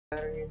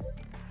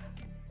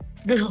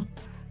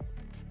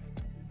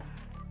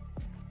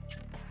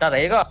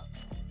RayGo.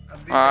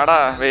 ആടാ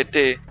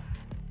wait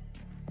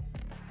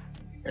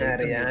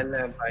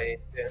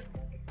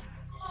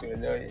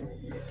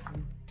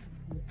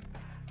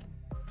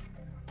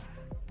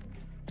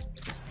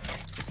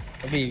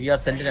We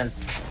are sentinels.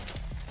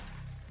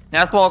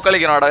 ഞാൻ smoke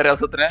കളിക്കണോ അവിടെ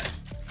രസത്തിന്?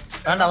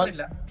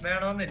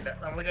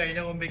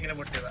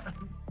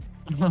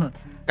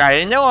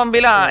 കഴിഞ്ഞ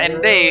കോമ്പിലാ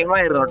എന്റെ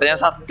എയിമായിരുന്നു കേട്ടോ, ഞാൻ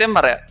സത്യം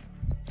പറയാം.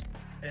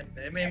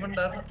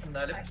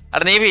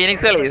 അവിടെ നീ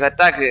ഫീനിക്സ് കളി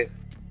സെറ്റാക്ക്,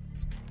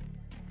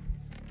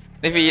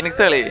 നീ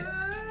ഫീനിക്സ് കളി.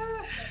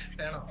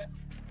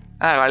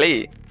 ആ കളി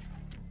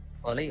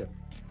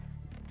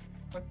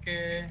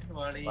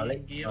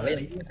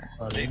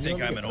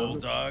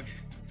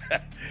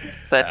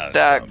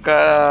സെറ്റാക്ക.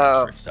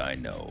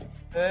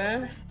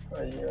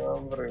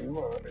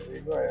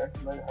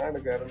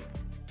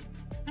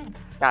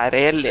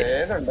 കരയല്ലേ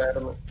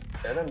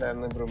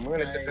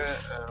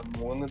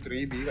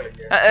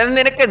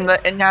നിനക്ക് എന്താ?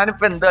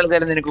 ഞാനിപ്പോ എന്ത്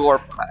കളിച്ചാലും നിനക്ക്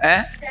കുഴപ്പമില്ല.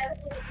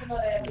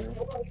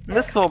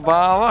 എന്റെ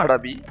സ്വഭാവമാടാ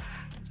ബി.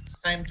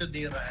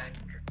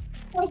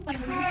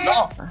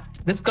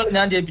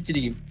 ഞാൻ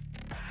ജയിപ്പിച്ചിരിക്കും.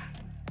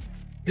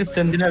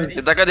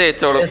 ഇതൊക്കെ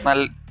ജയിച്ചോളും.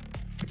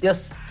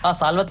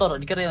 സാൽവത്തോർ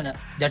എനിക്കറിയാം.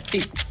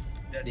 ജട്ടി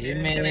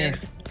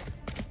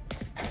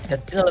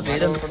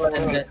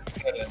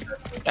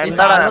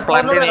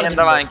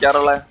എന്താ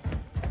വാങ്ങിക്കാറുള്ളത്?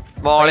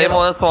 വോളിയം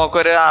 3 സ്മോക്ക്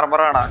ഒരു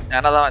ആർമറാണ്,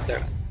 ഞാനതാ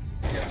വാങ്ങിച്ചത്.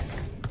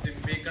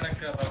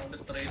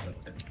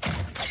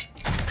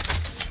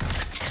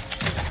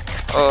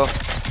 ഓ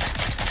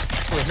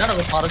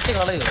മറിച്ച്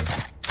കളയോ?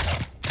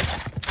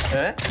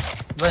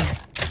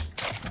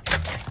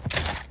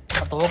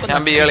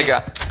 ഞാൻ ബി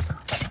കളിക്കാം,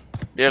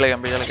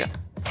 ബി കളിക്കാം.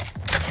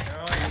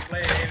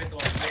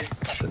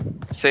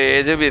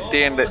 സേജ്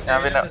ഭിത്തിയുണ്ട്. ഞാൻ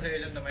പിന്നെ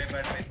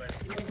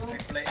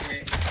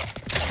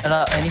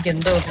എനിക്ക്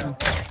എന്തോ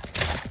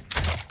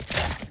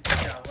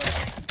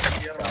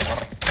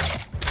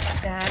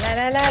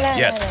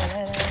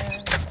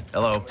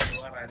Hello.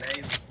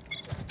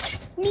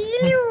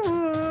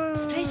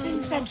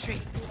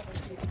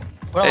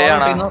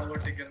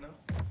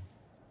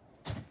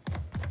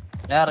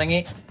 ഞാൻ ഇറങ്ങി.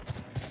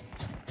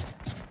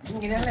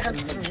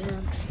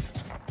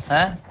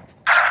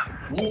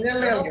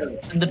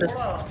 എന്നിട്ട്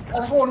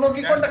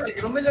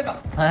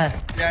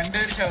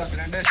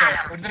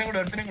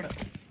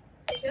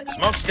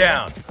Smoke's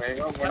down.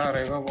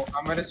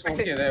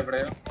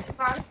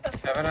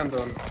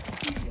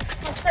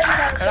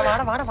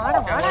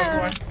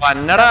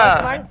 വന്നടാ.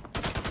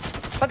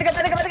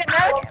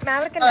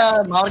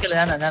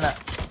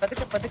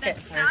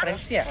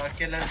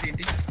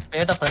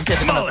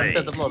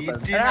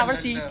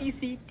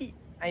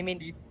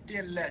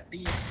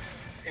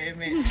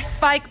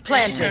 Spike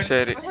planted.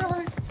 ശരി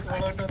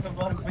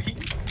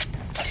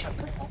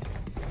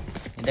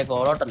എന്റെ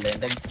ഗോളോട്ടല്ലേ,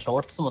 എന്റെ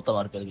ഷോട്ട്സ് മൊത്തം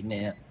മാർക്ക്. പിന്നെ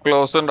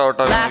ക്ലോസ് ഉണ്ട്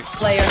out. Last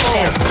player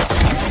standing.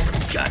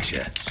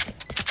 Gotcha.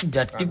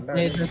 ജട്ടി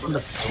കൊണ്ട്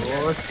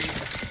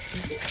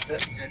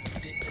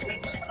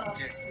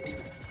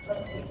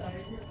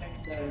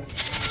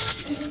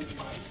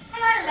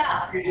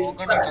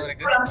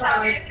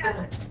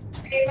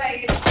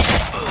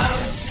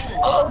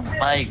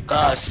my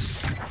gosh.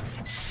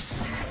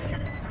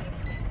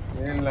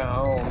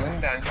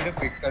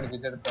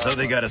 So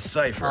they got a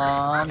cipher.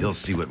 You'll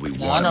see what we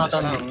want.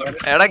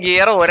 എടാ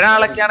ഗിയർ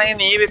ഒരാളൊക്കെ ആണെങ്കിൽ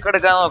നീ വിക്ക്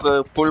എടുക്കാൻ നോക്ക്,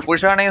 ഫുൾ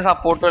പുഷ് ആണെങ്കിൽ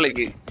സപ്പോർട്ട്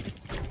കളിക്ക്.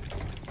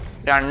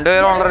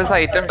 രണ്ടുപേരും ഓൾറെഡി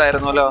സൈറ്റ്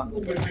ഉണ്ടായിരുന്നല്ലോ.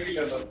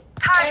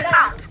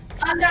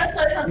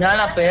 ഞാൻ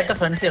ആ പേട്ട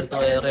ഫ്രണ്ട്സ് എടുത്തു.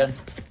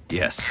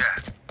 Yes.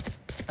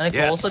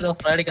 Yes.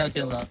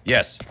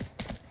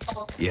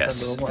 Yes.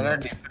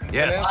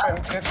 Yes.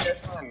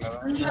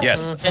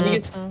 Yes.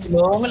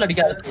 ലോങ്ങിൽ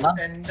അടിക്കാറില്ല.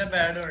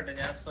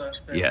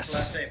 Yes.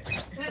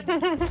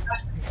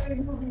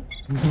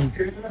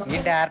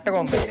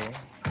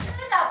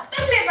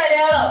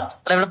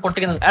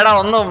 എടാ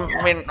ഒന്ന്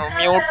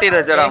മ്യൂട്ട് ചെയ്ത്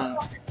വെച്ചടാ,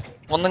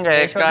 ഒന്നും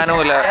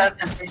കേൾക്കാനുമില്ല.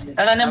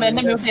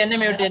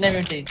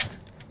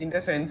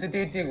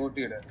 സെൻസിറ്റിവിറ്റി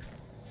കൂട്ടിയിട.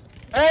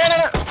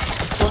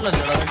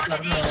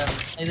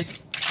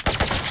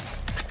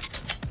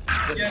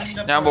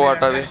 ഞാൻ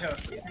പോവാട്ടോ.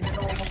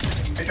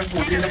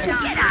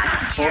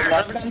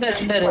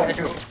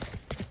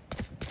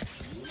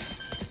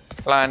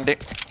 Plant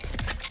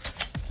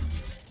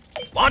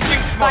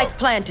Spike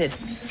planted.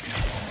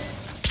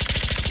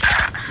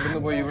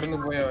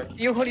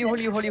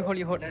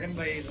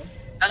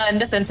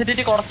 എന്റെ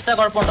സെൻസിറ്റിവിറ്റി കുറച്ചിട്ടാ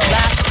കുഴപ്പമുണ്ടോ?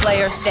 Last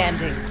player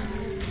standing.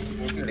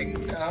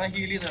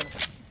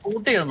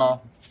 കൂട്ടിയിടണോ?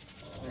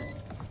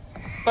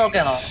 ഓക്കെ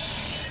ആണോ?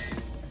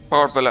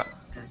 കുഴപ്പമില്ല.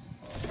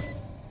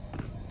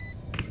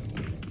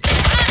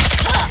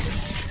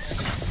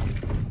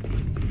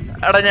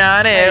 എടാ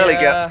ഞാൻ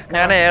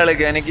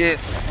കളിക്കാം, എനിക്ക്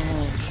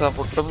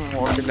സപ്പോർട്ടും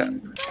ഓടില്ല.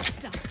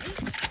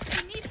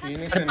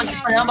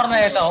 ഞാൻ പറഞ്ഞ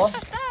കേക്കാവോ?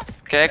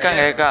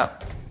 കേക്കാം.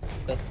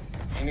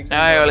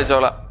 ഞാൻ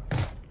കളിച്ചോളാം.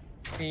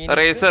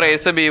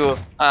 Raise ബീവോ.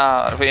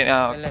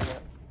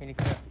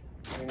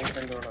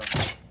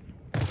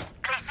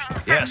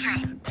 Yes.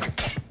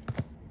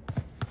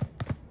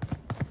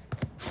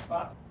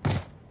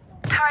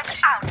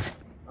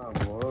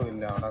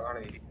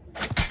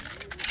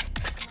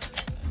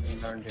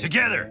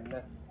 Together.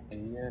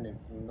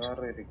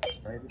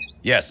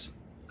 Yes.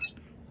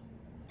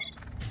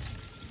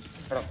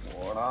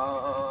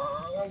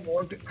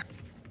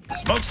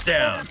 Smoke's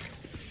down.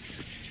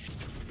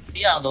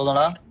 ബിയാണെന്ന്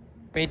തോന്നടാ.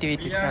 Wait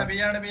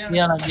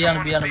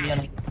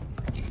ബിയാണ്.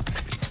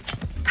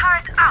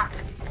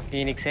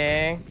 ഫീനിക്സേ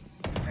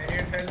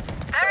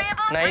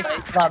nice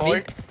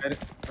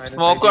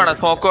smoke വേണോ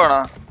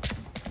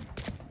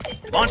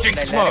Launching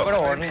smoke. കൂടെ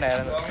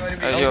ഓടണ്ടായിരുന്നു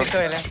അയ്യോ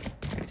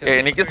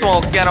എനിക്ക്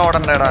സ്മോക്ക് ചെയ്യാൻ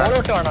ഓടണ്ടേടാ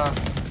ഓടോട്ട് വേണോ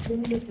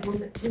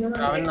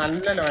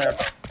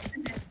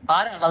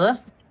ആരാണത്?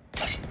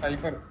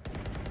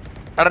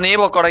 എടാ നീ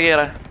പൊക്കോടാ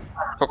ഗിയറെ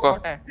പൊക്കോ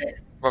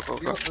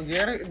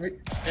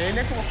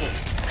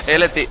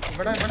ഏലെത്തി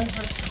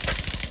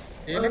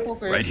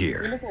Right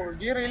here.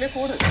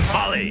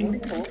 Molly.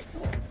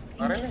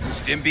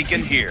 Stim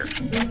beacon here.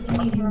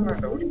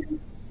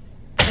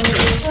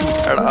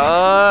 എടാ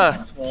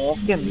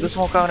സ്മോക്ക് എന്ത്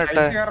സ്മോക്ക് അവൻ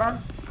ഇട്ടെ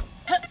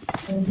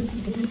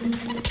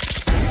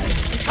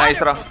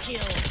നൈസ്റാ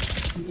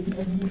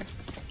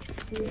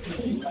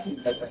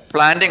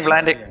planting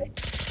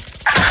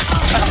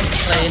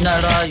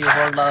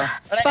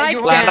Spike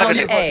Plan down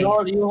ready. A.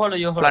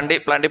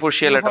 പ്ലാന്റി push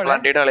ചെയ്യല്ലോ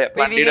പ്ലാന്റിയുടെ കളിയാ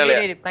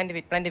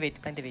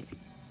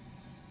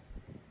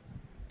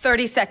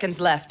 30 seconds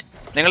left.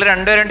 നിങ്ങൾ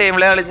രണ്ടുപേരും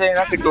ടീമിലെ കളിച്ച്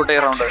കഴിഞ്ഞാൽ കിട്ടൂട്ടെ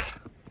റൗണ്ട്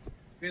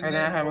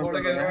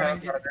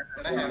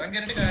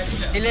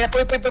ഇല്ല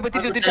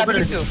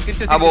തിരിച്ചു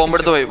ആ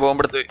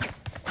ബോംബെടുത്ത്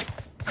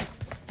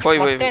പോയി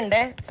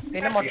ഉണ്ടേ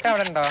പിന്നെ മുട്ട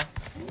അവിടെ ഉണ്ടോ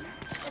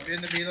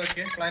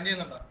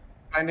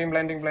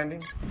Planting.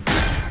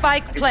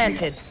 Spike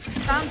planted.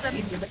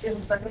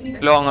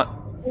 Long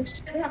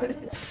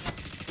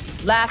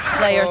Last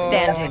player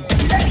standing.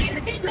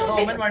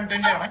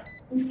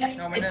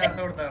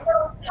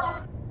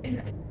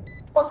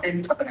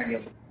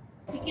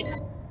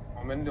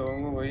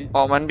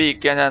 ഓമൻ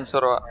ബീക്കാൻ chance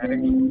കുറവാ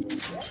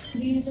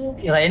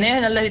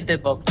നല്ല ഹിറ്റ്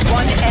ഇപ്പൊ.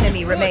 One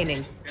enemy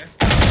remaining.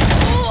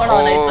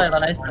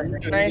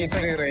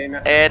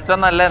 ഏറ്റവും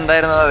നല്ല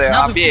എന്തായിരുന്നത് അറിയോ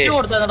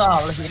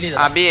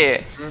അബിയെ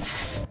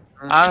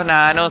ആ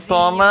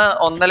നാനോസോം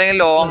ഒന്നല്ലെങ്കിൽ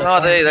ലോങ്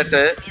അത്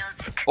ചെയ്തിട്ട്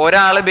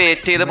ഒരാള്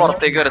ബേറ്റ് ചെയ്ത്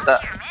പുറത്തേക്ക് വരുത്ത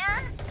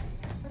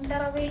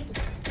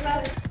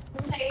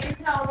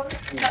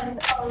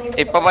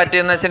ഇപ്പൊ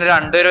പറ്റിയെന്ന് വെച്ചാൽ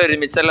രണ്ടുപേരും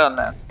ഒരുമിച്ചല്ലേ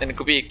വന്നെ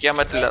എനിക്ക് പീക്കാൻ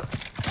പറ്റില്ല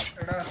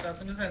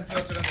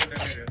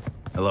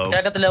Hello.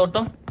 കേക്കത്തില്ല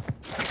ഒട്ടും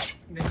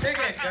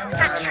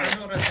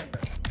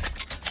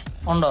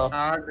ഉണ്ടോ?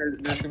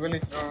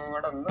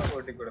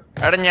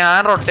 എടാ ഞാൻ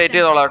റൊട്ടേറ്റ്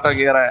ചെയ്തോളാം കേട്ടോ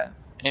ഗിയറെ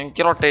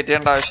എനിക്ക് റൊട്ടേറ്റ്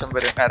ചെയ്യേണ്ട ആവശ്യം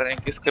വരും കാരണം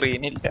എനിക്ക്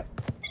സ്ക്രീൻ ഇല്ല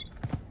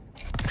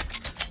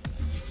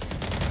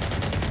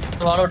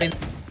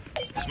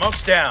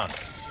Smoke's down.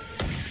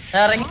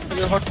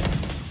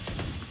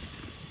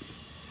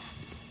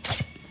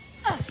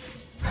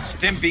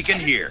 Stim beacon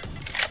here.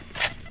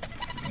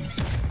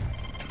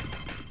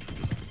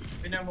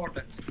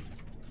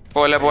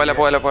 പോലെ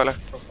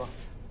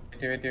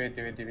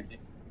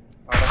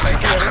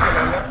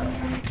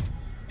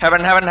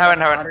ഹെവൻ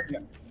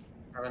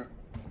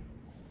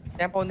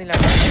ഞാൻ പോകുന്നില്ല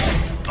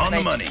On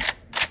the money.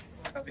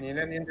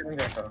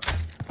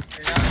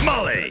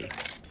 Molly.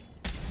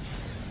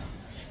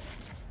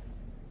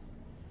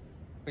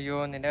 അയ്യോ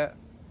നിന്റെ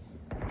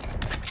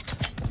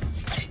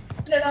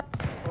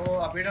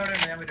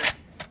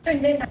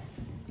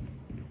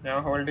ഞാൻ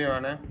ഹോൾഡ്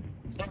ചെയ്യുവാണ്.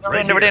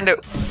 ഇവിടെ ഉണ്ട്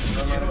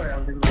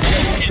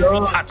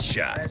Hot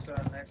shot.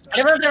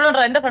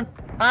 എന്റെ ഫ്രണ്ട്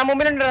ആ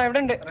മുമ്പിലുണ്ട് ഇവിടെ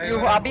ഉണ്ട്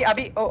അബി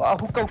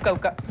ഹുക്ക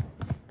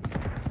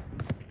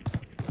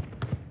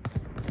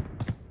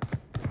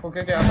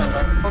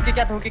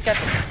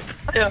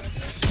ഹുക്കിക്കകത്ത്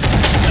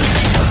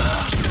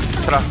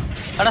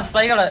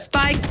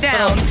Spike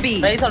down B.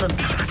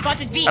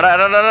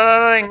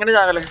 എങ്ങനെ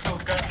ചാകല്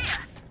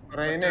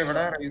റെയിന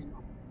ഇവിടെ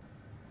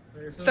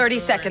 30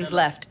 seconds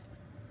left.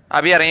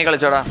 അബി ഇറങ്ങി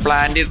കളിച്ചോടാ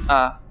പ്ലാന്റ്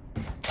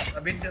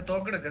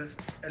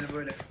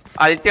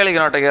അൽറ്റി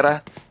കളിക്കണോട്ടെ കേറ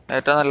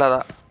ഏറ്റവും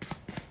നല്ലതാ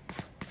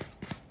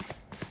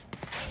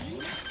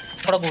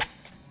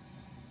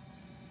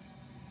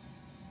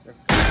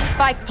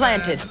Spike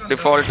planted.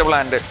 Default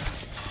plant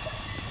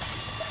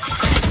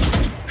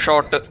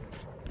shot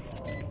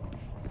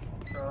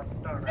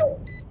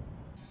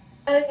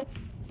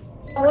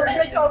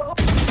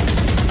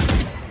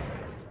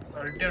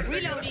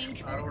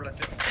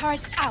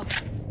Turret out.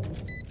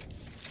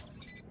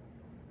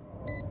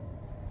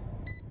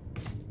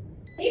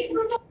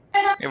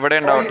 ഇവിടെ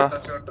ഉണ്ടാവട്ടോ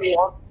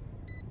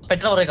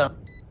പെട്ടെന്ന് പുറകെ കാണും.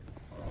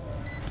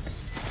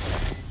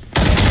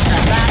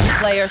 Last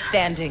player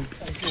standing.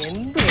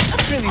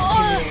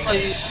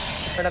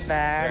 ഇവിടെ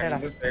ബാഡടാ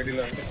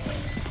സൈഡിലുണ്ട്.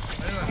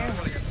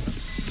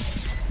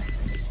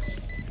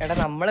 എടാ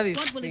നമ്മളെ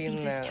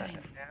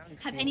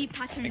Have any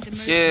patterns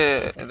emerged?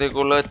 ഇത്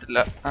കൊള്ളത്തില്ല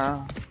ആ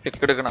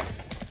പിക്ക് എടുക്കണം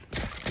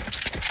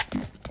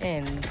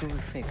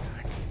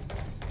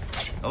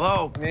Hello.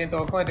 നീ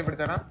തോക്ക് മാറ്റി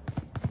പിടിച്ചടാ.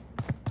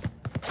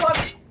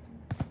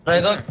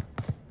 RayGo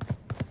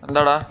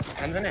എന്താടാ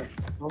അൽവനെ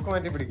തോക്ക്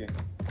മാറ്റി പിടിക്കേ.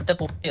 മറ്റേ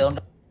പൊട്ടി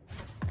അതുകൊണ്ട്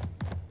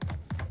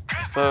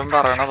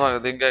പറയണ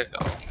പകുതിയും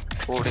കേക്കാം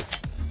കൂടി.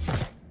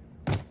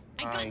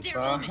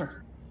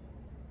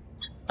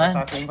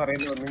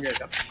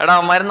 എടാ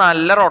അവന്മാര്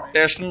നല്ല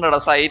റൊട്ടേഷൻ ഉണ്ടടാ,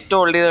 സൈറ്റ്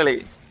ഹോൾഡ് ചെയ്ത് കളി.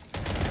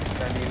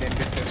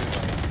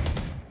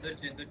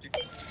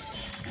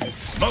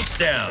 Smoke's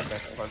down.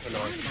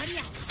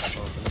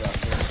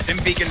 Stim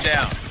beacon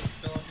down.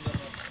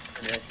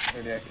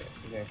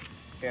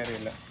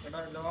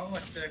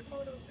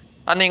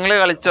 നിങ്ങള്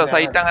കളിച്ചോ?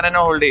 സൈറ്റ് അങ്ങനെ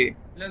തന്നെ ഹോൾഡ് ചെയ്യും.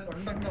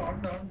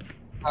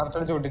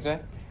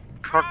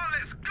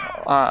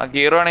 ആ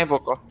ഗീറോ ആണെങ്കിൽ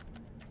പോക്കോ.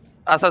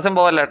 അസസിൻ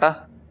പോവല്ല ഏട്ടാ.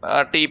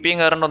 ടിപിയും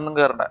കേറണ്ട, ഒന്നും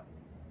കേറണ്ട.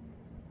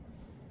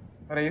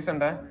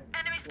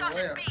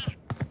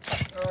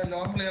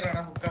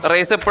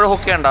 റേസ് എപ്പോഴും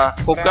ഹുക്ക് ചെയ്യണ്ട.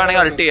 ഹുക്ക്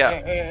ആണെങ്കിൽ അൾട്ട് ചെയ്യാ.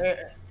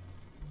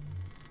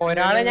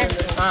 ഒരാളെ ഞാൻ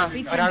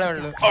ഒരാളെ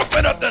ഉള്ളൂ.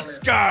 Open up the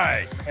sky.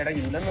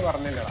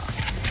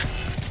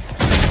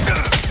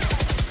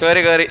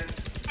 കേറി കേറി.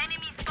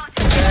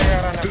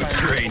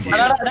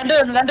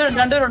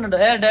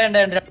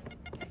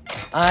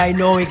 I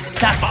know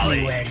exactly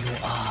where you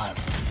are.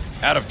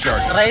 Out of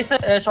charge. Rice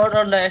shot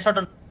ഉണ്ട്, ഷോട്ട്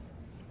ഉണ്ട്.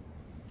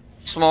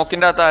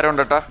 സ്മോക്കിന്റെ അകത്ത് ആരും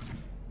ഉണ്ട് കേട്ടാ.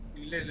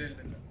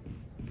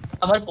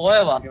 അവർ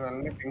പോയവാ.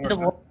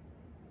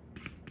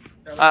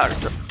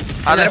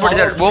 അതിനെ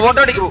പിടിച്ച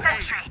boat അടിക്കൂ.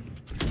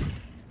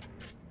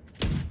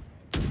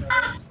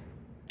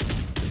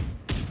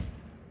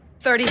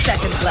 Thirty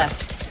seconds left.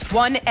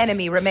 One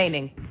enemy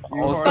remaining.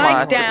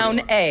 Spike down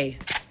A.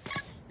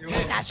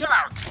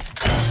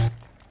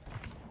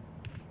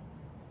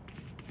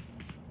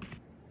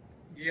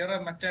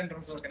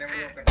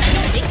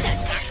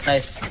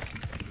 Nice.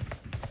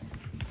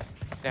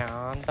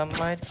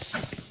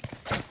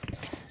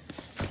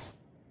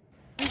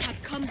 We have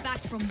come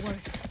back from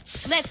worse.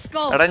 Let's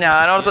go. എടാ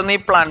ഞാനോർത്ത് നീ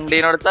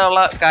പ്ലണ്ടിനടുത്തുള്ള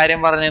കാര്യം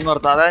പറഞ്ഞെന്ന്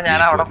ഓർത്ത്. അതാ ഞാൻ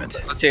അവിടെ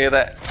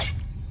ചെയ്തേ.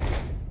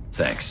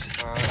 Thanks.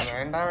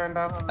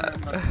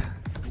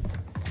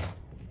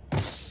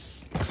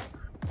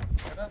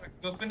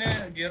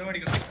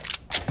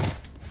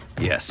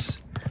 Yes.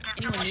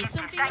 Anyone need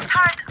something?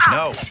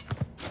 No.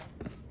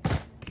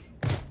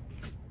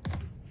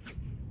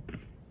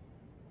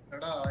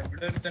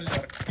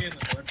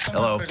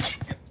 Hello.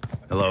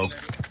 Hello.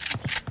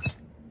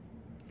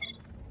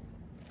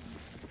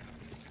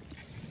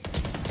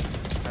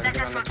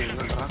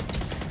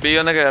 B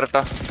ഒന്ന്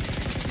കേറട്ടാ.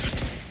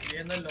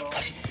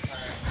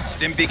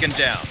 Stim beacon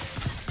down.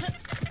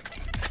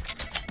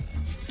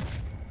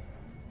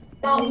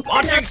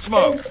 Launching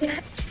smoke.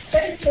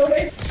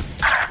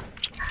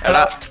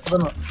 എടാ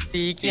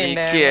ടീക്ക്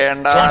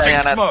ചെയ്യണ്ട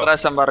ഞാൻ എത്ര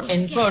പ്രാവശ്യം പറഞ്ഞു.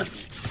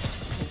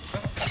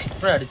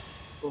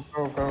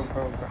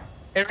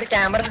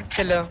 ക്യാമറ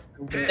കിട്ടല്ലോ.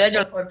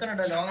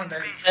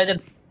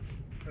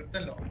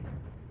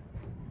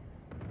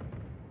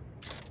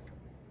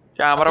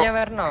 ക്യാമറ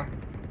വരണോ?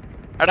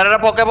 എടാ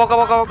പോക്കെ പോക്കെ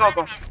പോക്കെ പോക്കെ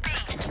പോക്കോ.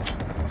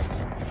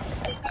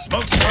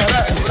 Smoke's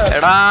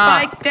എടാ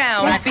Spike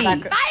down B.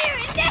 Fire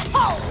in the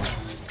hole.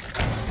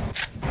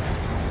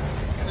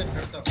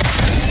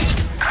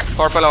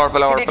 കുഴപ്പമില്ല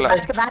കുഴപ്പമില്ല കുഴപ്പമില്ല.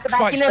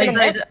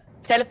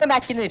 ചിലപ്പോ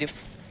ബാക്കിന്ന് വരും.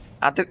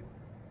 അത്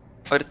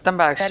ഒരുത്തൻ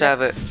ബാക്ക്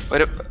സ്റ്റാബ്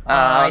ഒരു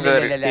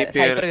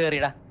സൈഫർ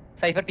കേറിടാ.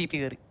 സൈഫർ ടിപി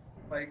കേറി.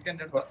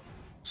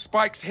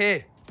 Spike's here.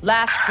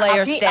 Last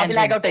player standing.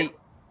 ലാഗൗട്ടായി.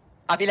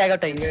 Abhi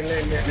ലാഗൗട്ടായി.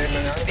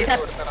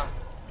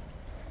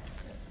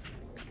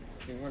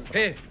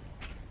 Here.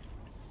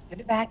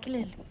 ഇതിന്റെ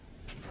ബാക്കിലല്ലേ?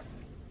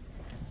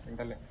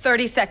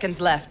 30 seconds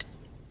left.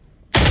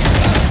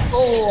 ഓ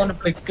ഒന്ന്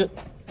click.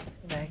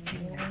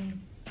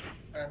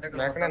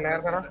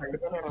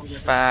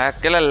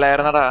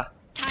 ബാക്കിലല്ലായിരുന്നടാ.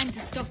 Time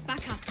to stock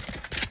back up.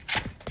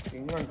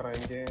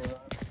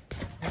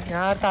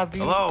 ഞാൻ തബി.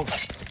 Hello.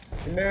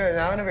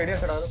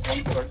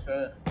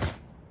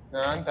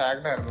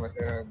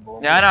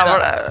 ഞാൻ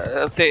അവിടെ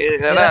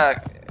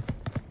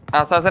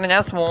അസാസിന്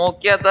ഞാൻ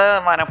സ്മോക്ക് ചെയ്യാത്ത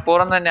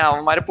മനഃപൂർവ്വം തന്നെ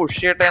അവന്മാര് പുഷ്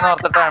ചെയ്യട്ടെന്ന്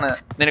ഓർത്തിട്ടാണ്.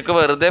 നിനക്ക്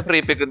വെറുതെ ഫ്രീ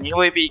പിക്ക്. നീ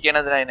പോയി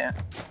പീക്കണതിന്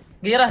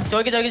ഗീറ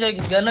ചോദിക്ക്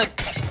ഗണ്ണ്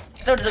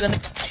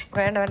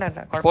വേണ്ട വേണ്ട വേണ്ട.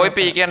 പോയി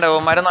പീക്കേണ്ട.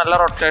 അവന്മാര് നല്ല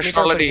റൊട്ടേഷൻ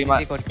ഉള്ള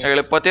ടീമാണ്.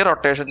 എളുപ്പത്തിൽ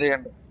റൊട്ടേഷൻ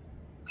ചെയ്യണ്ട.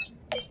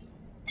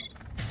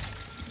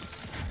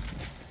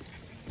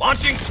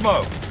 Launching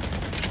smoke.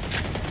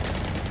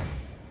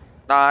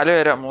 4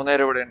 പേരോ 3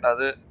 പേരോ ഇവിടെ ഉണ്ട്.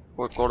 അത്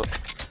പോയിക്കോളും.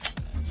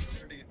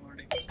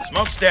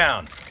 Smoke's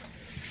down.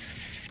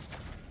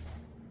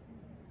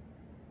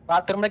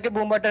 ബാത്റൂമിലേക്ക്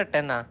ബൂമ്പോട്ട്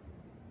ഇട്ടെന്നാ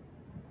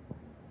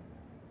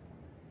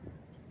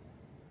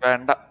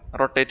വേണ്ട.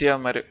 റൊട്ടേറ്റ്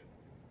ചെയ്യാന്മാര്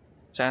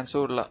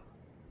ചാൻസും ഇല്ല.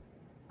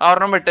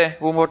 ഒരെണ്ണം വിട്ടേ.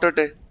 ബൂമ്പോട്ട്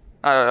വിട്ടേ.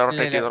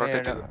 റൊട്ടേറ്റ് ചെയ്തു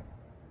റൊട്ടേറ്റ് ചെയ്തു.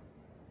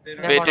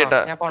 വെയിറ്റ് ചെയ്യട്ടാ.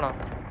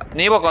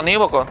 നീ പൊക്കോ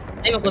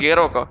ഗിയർ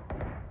പൊക്കോ.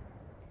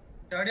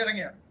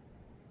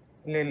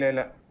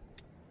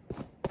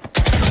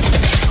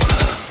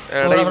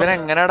 എടാ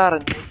ഇവനെങ്ങനെയാടാ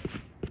അറിഞ്ഞു?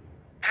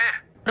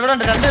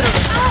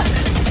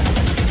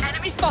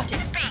 Enemy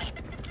spotted.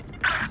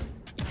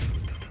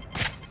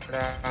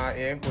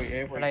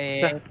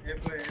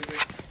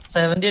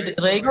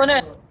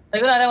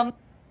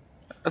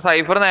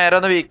 സൈഫർ നേരെ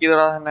ഒന്ന് വീക്ക്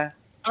ചെയ്തടാ തന്നെ.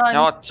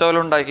 ഞാൻ ഒച്ച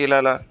പോലും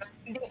ഉണ്ടാക്കിയില്ലല്ലോ.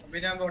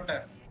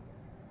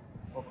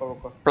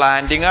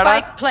 പ്ലാന്റിങ് ആടാ.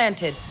 Spike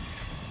planted.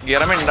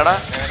 ഗിയറം ഉണ്ടടാ.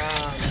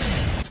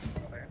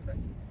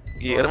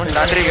 ഗിയർ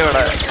മിണ്ടാണ്ടിരിക്കും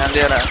ഇവിടെ. ഞാൻ എന്ത്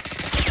ചെയ്യാനാ?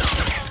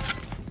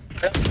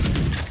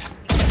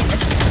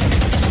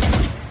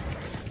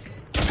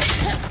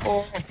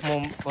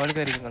 മോള്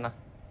കയറിയിരിക്കണ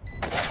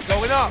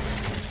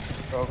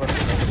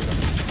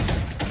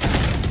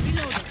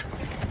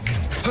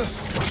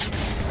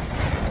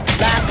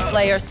Last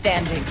player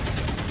standing.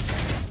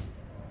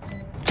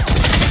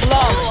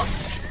 Long.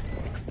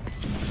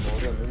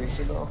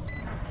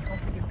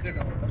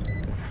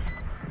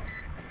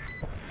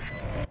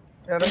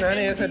 ഞാൻ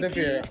സെറ്റപ്പ്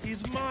ചെയ്യാം.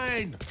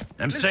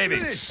 I'm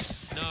saving.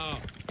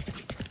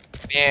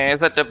 നീ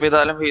സെറ്റപ്പ്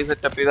ചെയ്താലും ഈ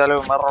സെറ്റപ്പ്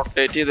ചെയ്താലും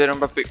റൊട്ടേറ്റ് ചെയ്ത്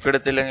വരുമ്പോ പിക്ക്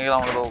എടുത്തില്ലെങ്കിൽ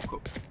നമ്മൾ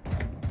നോക്കും.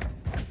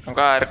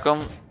 നമുക്ക് ആർക്കും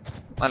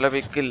നല്ല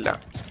പിക്കില്ല.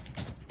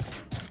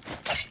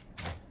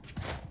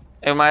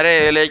 ഇവന്മാരെ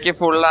ഏലേക്ക്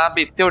ഫുൾ ആ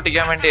ഭിത്തി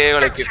ഒട്ടിക്കാൻ വേണ്ടി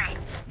കളിക്കും.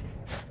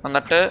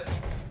 എന്നിട്ട്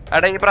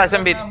എടാ ഈ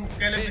പ്രാവശ്യം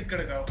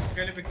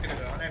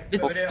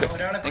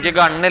എനിക്ക്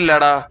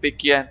ഗണ്ണില്ലടാ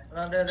പിക്ക് ചെയ്യാൻ.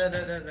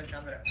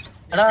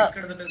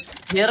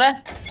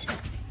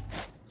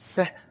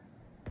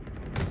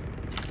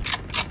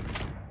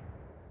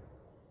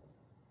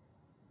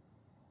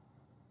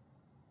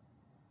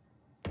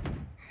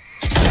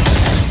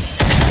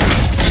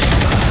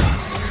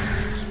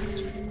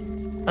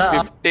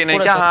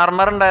 എനിക്ക്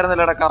ആർമർ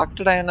ഉണ്ടായിരുന്നില്ലടാ.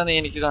 കറക്റ്റ് ടൈം നീ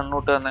എനിക്ക്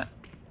കണ്ണൂട്ട് തന്നെ.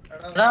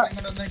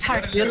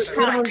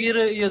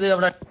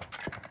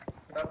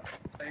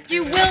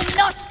 You will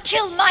not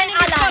kill my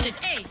allies.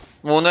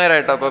 3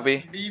 പേരായിട്ടോ puppy.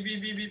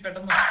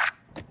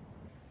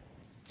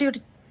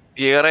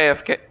 Gear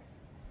AFK.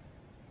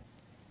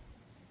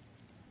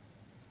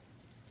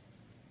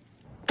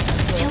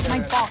 Killed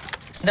my bot.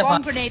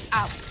 Bomb grenade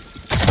out.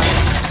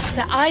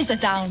 The eyes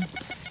are down.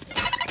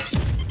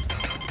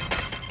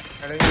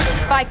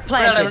 Spike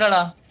planted.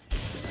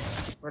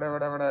 ഇവിടെ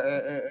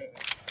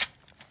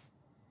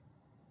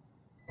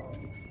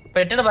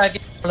പെട്ടിയുടെ ബാക്കി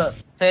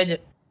സേജ്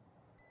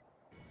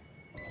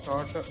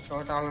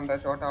ഷോർട്ട് ആളുണ്ട്.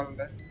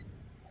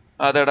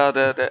 അതെടാ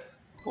അതെ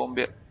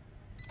ബോംബിയ.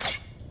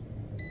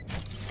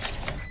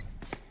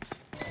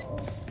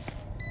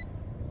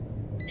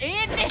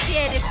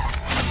 Initiated.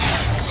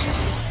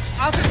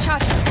 Out of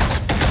charges.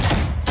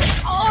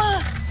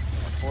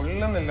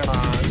 കൊള്ളുന്നില്ലടാ.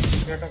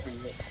 കേട്ടാ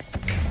പിന്നെ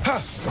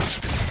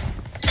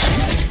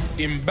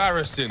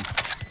Embarrassing.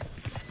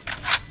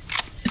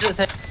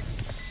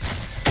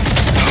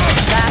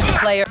 Last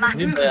player.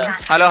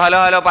 ഹലോ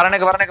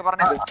പറഞ്ഞേക്ക്.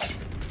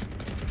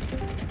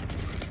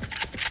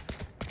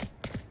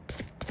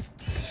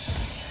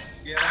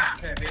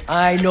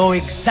 I know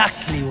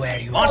exactly where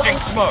you are. Launching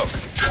smoke.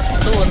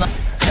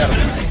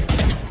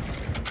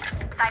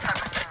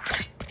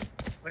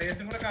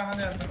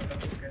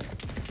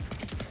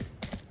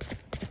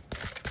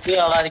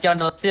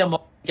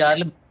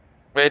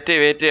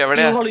 Wait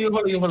എവിടെയാ?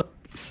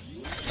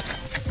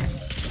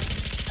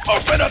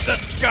 Open up the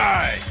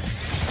sky.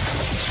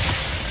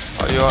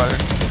 അയ്യോ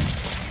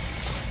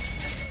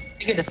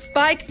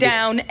Spike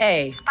down A.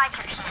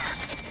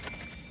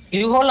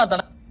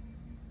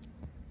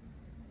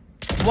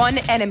 One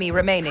enemy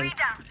remaining.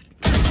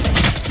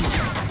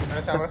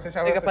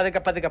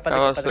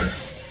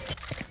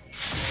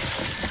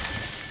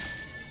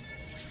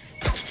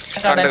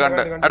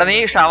 കണ്ട് എടാ നീ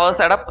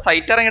ഷവേഴ്സ് എടാ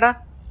സൈറ്റ് ഇറങ്ങിടാ.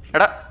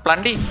 എടാ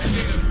പ്ലണ്ടി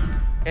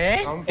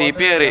TP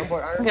കയറി.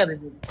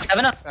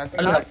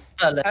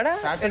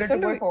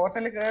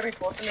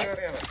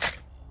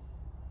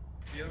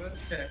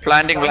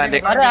 പ്ലാന്റിങ്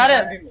അവിടെ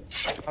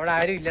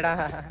ആരും ഇല്ലടാ.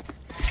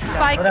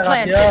 Spike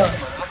planted.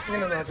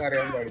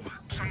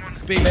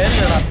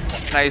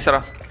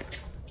 നൈസറാ.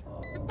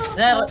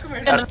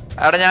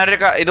 എടാ ഞാനൊരു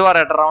ഇത്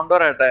പറയട്ടെ, റൗണ്ട്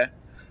പറയട്ടെ.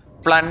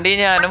 പ്ലണ്ടി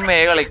ഞാനും A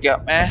കളിക്കാം.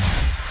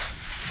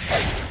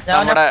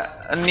 നമ്മുടെ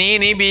നീ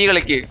B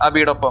കളിക്ക്. ആ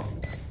ബീടൊപ്പം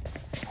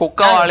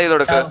ഹുക്ക വാളി ചെയ്ത്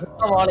കൊടുക്ക.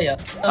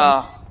 ആ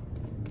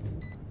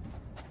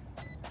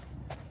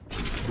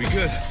We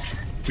good.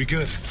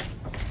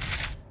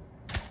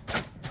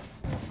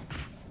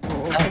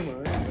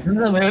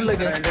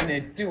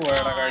 നെറ്റ്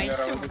പോയടാ കഴിഞ്ഞ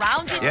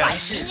Surrounded by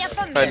linear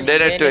familiar. എന്റെ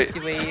നെറ്റ്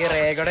പോയി.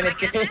 റേഗോടെ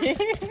നെറ്റ്.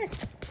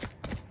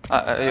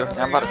 അയ്യോ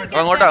ഞാൻ പറഞ്ഞു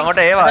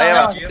അങ്ങോട്ടോ ഏവാ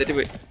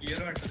തെറ്റിപ്പോയി.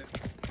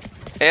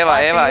 ഏവാ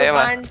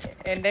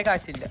എന്റെ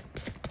കാശില്ല.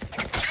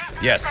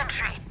 Yes.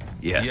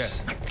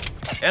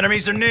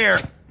 Enemies are near.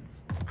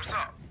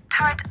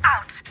 Turret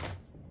out.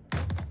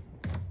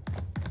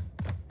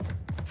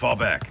 Fall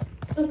back.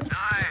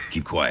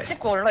 Keep quiet.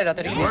 കൊള്ളാം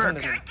ഇതിനകത്ത്.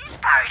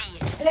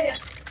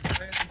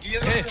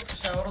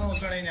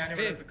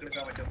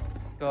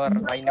 Sure,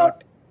 why not?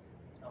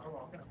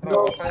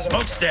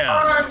 Smoke's down.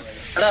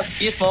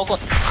 Elbow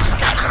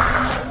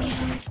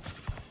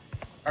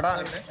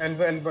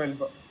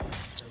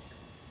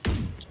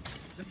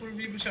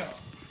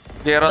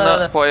gear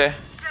ഒന്ന് പോയേ.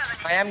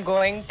 I am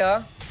going to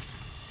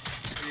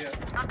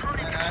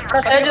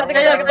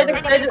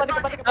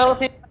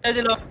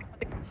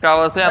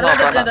showers ഞാൻ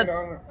നോക്കാം.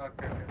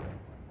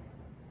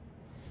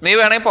 നീ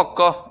വേണമെങ്കിൽ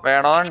പൊക്കോ,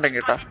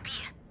 വേണോന്നുണ്ടെങ്കിൽ കേട്ടോ.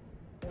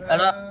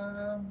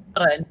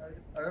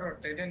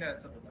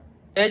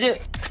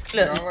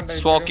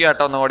 സ്മോക്ക്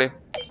ചെയ്യാട്ടോ ഒന്നുകൂടി.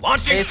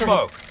 Launching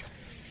smoke.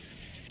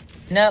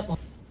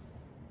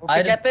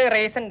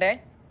 റേസ് ഉണ്ട്.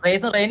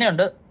 റേസ്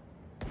റെയിനുണ്ട്.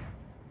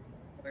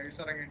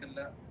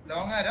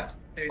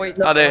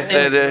 അതെ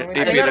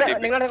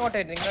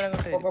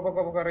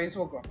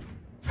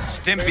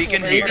Stim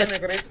beacon here.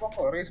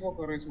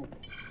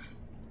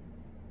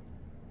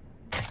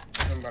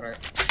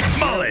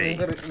 Molly.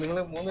 നിങ്ങൾ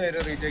 3 പേര്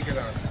റീടേക്ക്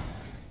ചെയ്താണ്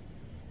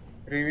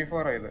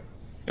 3v4 ആയത്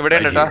ഇവിടെ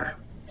ഉണ്ട് ട്ടാ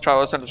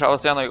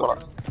ഷവേഴ്സ് ഞാൻ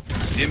നോക്കിക്കോളാം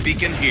Stim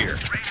beacon here.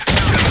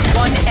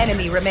 One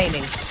enemy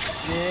remaining.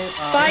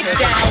 Spike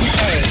down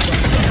A.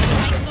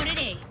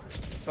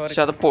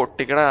 പക്ഷെ അത്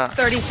പൊട്ടിക്കടാ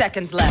 30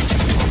 seconds left.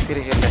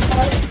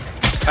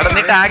 എടാ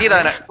നീ ടാഗ്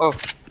ചെയ്തവനെ ഓ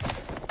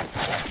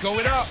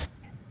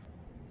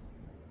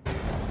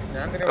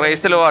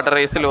റേസിൽ പോവാട്ടെ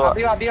റേസിൽ പോവാ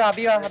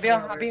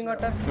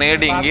നീ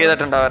ഡിങ്ക്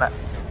ചെയ്തിട്ടുണ്ട് അവനെ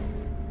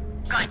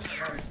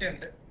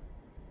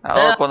അത്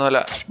കുഴപ്പമൊന്നുമില്ല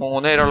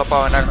 3 പേരുള്ളപ്പോ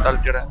അവനെ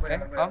കളിച്ചിടാൻ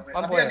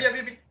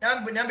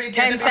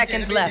 10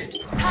 seconds left.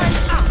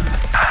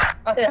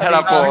 എടാ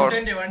പോ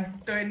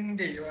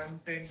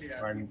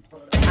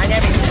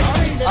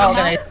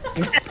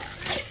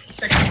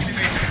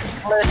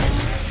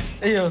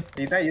അയ്യോ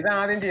ഇത്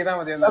ആദ്യം ചെയ്താ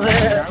മതി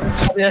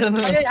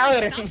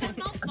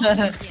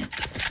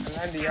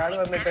ഇയാള്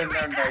വന്നിട്ട്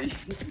എന്താ ഉണ്ടായി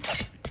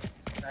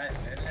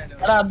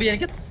അബി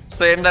എനിക്ക്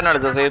സെയിം തന്നെ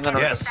എടുത്തു സെയിം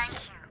തന്നെ Yes.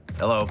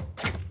 Hello.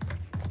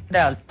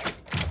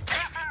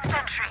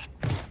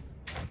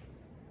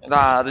 ഇത്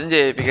ആദ്യം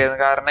ജയിപ്പിക്കായിരുന്നു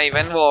കാരണം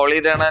ഇവൻ വോൾ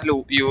ചെയ്താണ്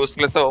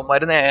യൂസ്ലെസ്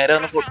അവന്മാര് നേരെ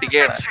ഒന്ന്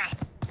പൊട്ടിക്കാണ്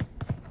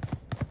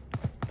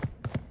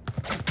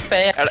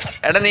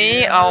എടാ നീ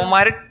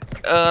അവന്മാര്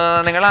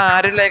നിങ്ങൾ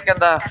ആരിലേക്ക്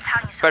എന്താ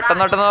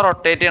പെട്ടെന്ന്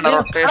റൊട്ടേറ്റ് ചെയ്യണം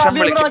റൊട്ടേഷൻ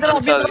വിളിക്കും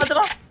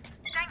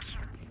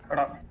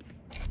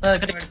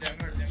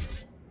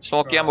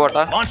സ്മോക്ക് ചെയ്യാൻ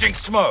പോട്ടാ Launching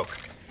smoke.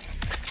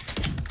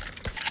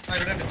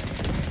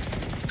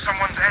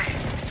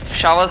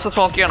 ഷവേഴ്സ്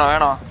സ്മോക്ക് ചെയ്യണോ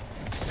വേണോ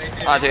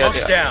ആ ചെയ്യാം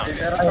Smoke's down.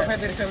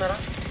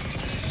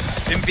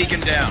 Stim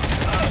beacon down.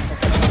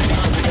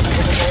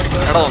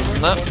 എടാ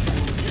ഒന്ന്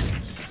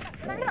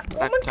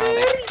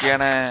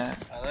കളിക്കണേ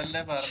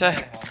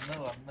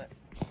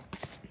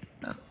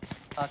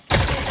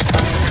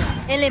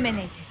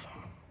Eliminated.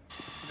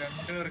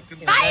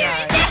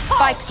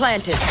 Spike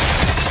planted.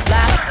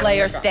 Last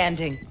player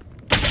standing.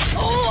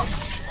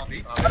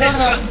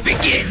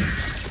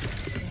 Begins.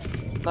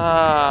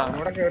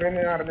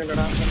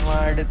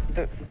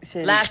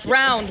 Last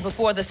round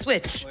before the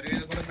switch.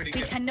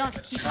 We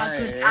cannot keep our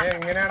good up.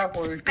 എങ്ങനെയാടാ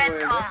പോയിട്ട്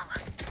പോയത്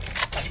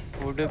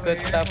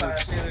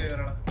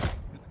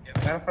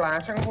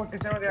ഫ്ലാഷ് അങ്ങ്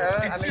പൊട്ടിച്ചാ മതി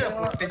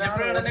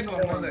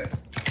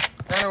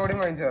ഞാൻ ഓടി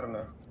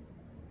വാങ്ങിച്ചായിരുന്നു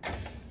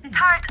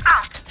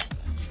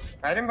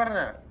കാര്യം പറഞ്ഞ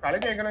കളി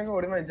കേൾക്കണമെങ്കിൽ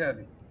ഓടി വാങ്ങിച്ചാ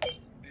മതി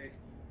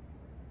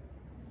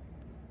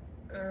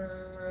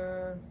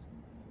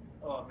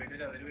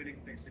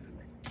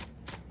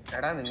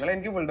എടാ നിങ്ങൾ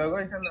എനിക്ക് ബുൾഡോഗ്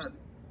വാങ്ങിച്ചാ മതി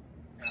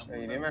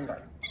ഇനിയും വേണ്ട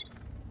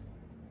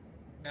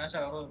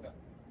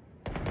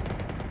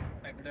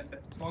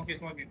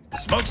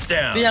Smoke's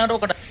down.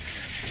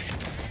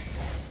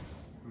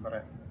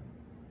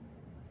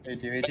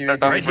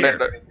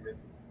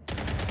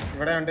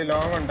 ഇവിടെ ഉണ്ട്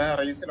ലോങ് ഉണ്ട്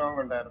റൈസ് ലോങ്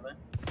ഉണ്ടായിരുന്നേ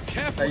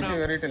റൈസ്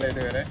കേറിയിട്ടില്ല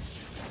ഇതുവരെ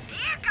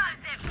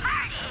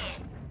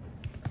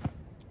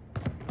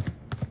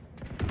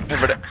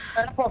ഇവിടെ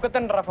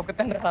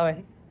അവൻ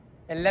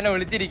എല്ലാം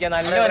വിളിച്ചിരിക്ക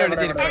നല്ലവരെ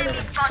വിളിച്ചിരിപ്പ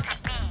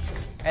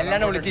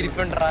എല്ലാം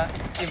വിളിച്ചിരിപ്പുണ്ടാ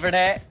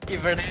ഇവിടെ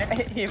ഇവിടെ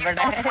ഇവിടെ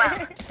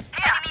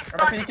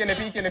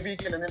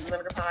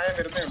നിനക്ക് സഹായം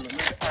വരുന്നേ ഉള്ളൂ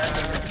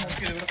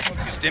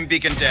Stim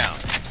beacon down.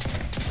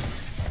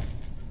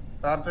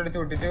 അടിച്ച്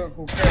പൊട്ടിച്ച്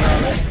കുക്ക്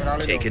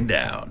Taken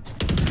down.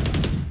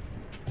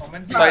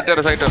 സൈറ്റർ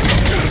 35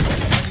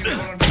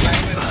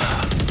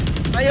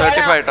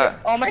 ട്ടാ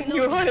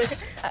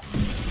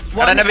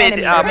എന്നെ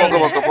വെയിറ്റ് ആ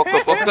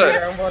പൊക്ക്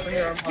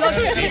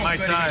Take my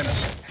time.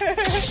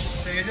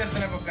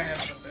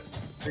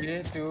 3,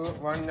 2,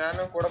 1 ഞാൻ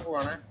കൂടെ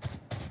പോവാണേ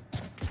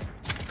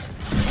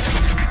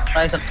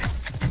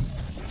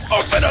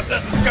Open up the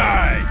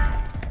sky.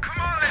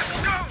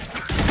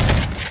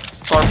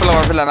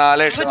 കുഴപ്പമില്ല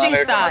 4 Switching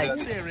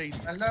sides.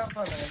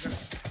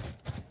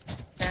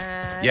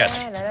 Yes.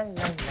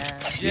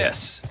 Yes.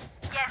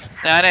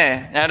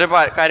 ഞാനൊരു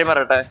കാര്യം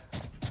പറയട്ടെ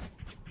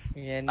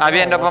അബി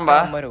എന്റെ ഒപ്പം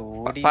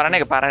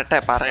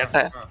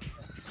പറയട്ടെ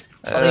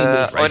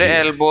ഒരു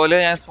എൽബോയില്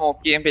ഞാൻ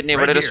സ്മോക്ക് ചെയ്യും പിന്നെ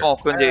ഇവിടെ ഒരു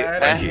സ്മോക്കും ചെയ്യും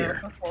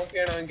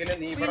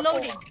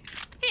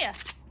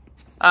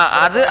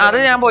അത്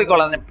ഞാൻ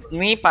പോയിക്കോളാം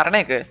നീ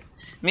പറഞ്ഞേക്ക്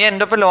നീ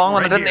എന്റെ ഒപ്പം ലോങ്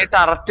വന്നിട്ട് നീ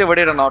ടറക്റ്റ്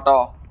ഇവിടെ ഇടണോ കേട്ടോ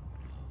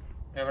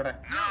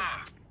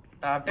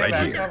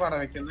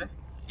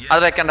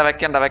അത് വെക്കണ്ട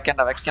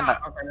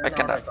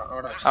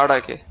അവിടെ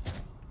വെക്ക്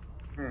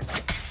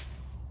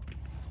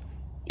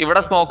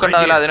ഇവിടെ സ്മോക്ക്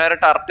ഉണ്ടാവില്ല അതിനൊരു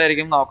ടർട്ട്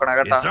ആയിരിക്കും നോക്കണം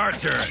കേട്ടോ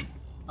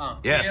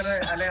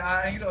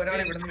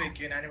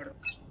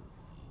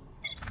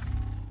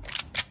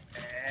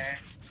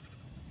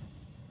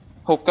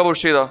ഹുക്ക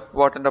പുഷ് ചെയ്തോ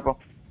ബോട്ടിന്റെ ഒപ്പം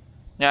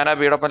ഞാൻ ആ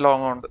വീടൊപ്പം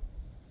ലോങ് ഉണ്ട്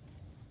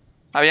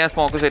അത് ഞാൻ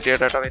സ്മോക്ക് സെറ്റ്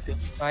ചെയ്യട്ടെ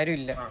കേട്ടോ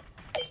ആരുമില്ല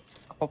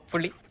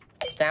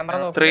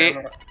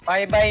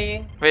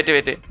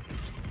വെയിറ്റ്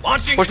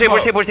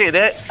പുഷ്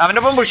ഇത്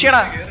അവന്റെ ഒപ്പം പുഷ് ചെയ്യണ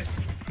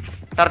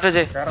ടർട്ട്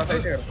വെച്ചേ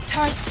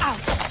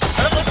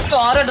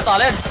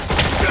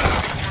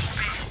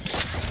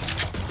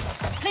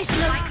Placing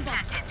alarm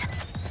bot.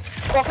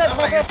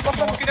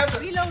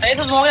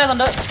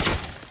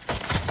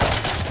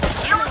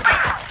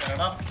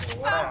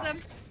 Found them.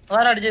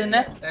 അതാരടിച്ചതിന്നെ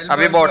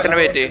അഭി ബോട്ടിന്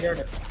വെയിറ്റ്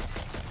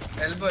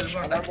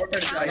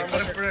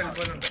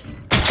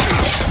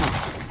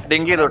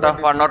ഡിങ്ക് ചെയ്തു കേട്ടോ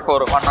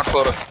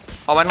 104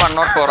 അവൻ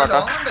 104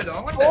 ആട്ടോ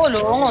ഓ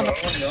ലോങ് വന്നു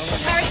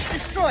Turret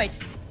destroyed.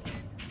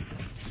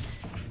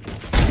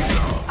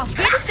 Auf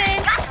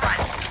Wiedersehen.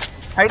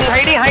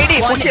 ഹൈഡി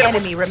One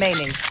enemy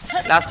remaining.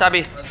 Last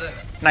അഭി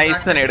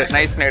നൈസ്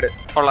നേട്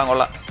കൊള്ളാം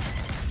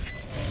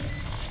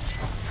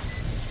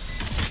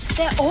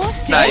They're all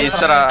dead. Nice,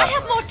 I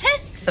have more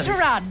tests to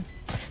run.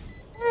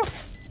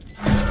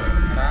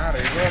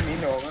 നീ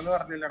ലോകം എന്ന്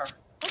പറഞ്ഞില്ലടാ.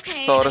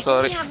 Okay.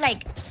 Sorry. We have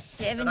like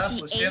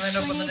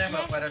 78 minutes.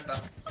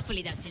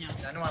 Hopefully that's enough.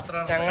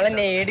 ഞങ്ങളെ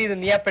നേടി ചെയ്തു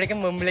നീ അപ്പോഴേക്കും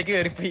മുമ്പിലേക്ക്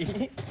കയറിപ്പോയി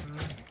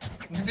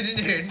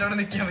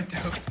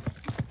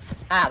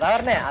അതാ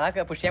പറഞ്ഞേ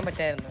അതൊക്കെ പുഷ് ചെയ്യാൻ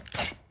പറ്റായിരുന്നു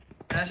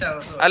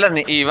അല്ല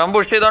ഇവൻ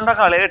പുഷ് ചെയ്തോണ്ടാ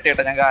കളി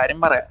കിട്ടിയട്ടെ ഞാൻ കാര്യം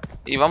പറയാം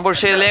ഇവൻ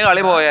പുഷ് ചെയ്തില്ലെങ്കിൽ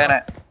കളി പോയാനെ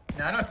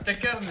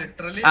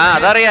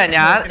അതറിയാം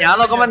ഞാൻ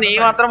നോക്കുമ്പോ നീ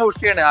മാത്രം പുഷ്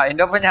ചെയ്യണേ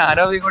അതിന്റെ ഒപ്പം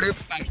ഞാനോ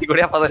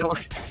കൂടി അപ്പൊ തന്നെ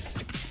പുഷ്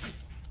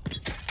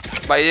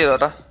ബൈ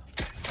ചെയ്തോട്ടോ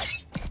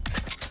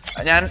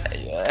ഞാൻ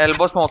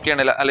എൽബോ സ്മോക്ക്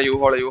ചെയ്യണില്ല അല്ല U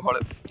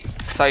hall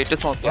site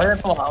smoke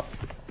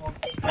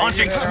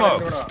Launching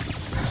smoke.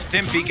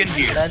 Stim beacon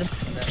here.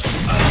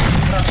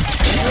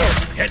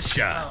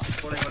 Headshot.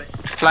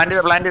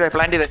 Plant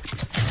ചെയ്തേ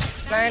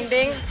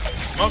planting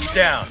Smoke's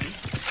down.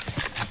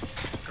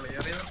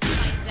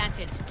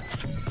 Planted.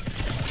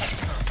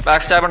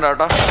 Back stab ഉണ്ടോ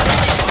കേട്ടോ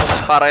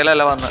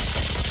പറയലല്ല വന്ന്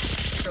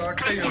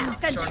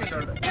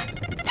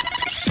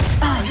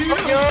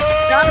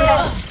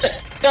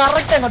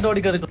കറക്റ്റ് അങ്ങോട്ട്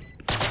ഓടിക്കറി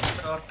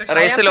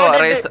റേസ്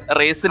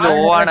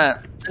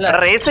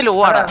ലോ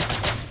ആണ്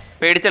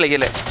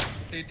പേടിച്ചളിക്കല്ലേ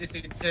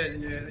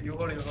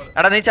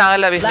എടാ നീ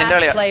ചാകല്ല നിന്റെ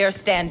കളിയാ Player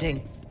standing.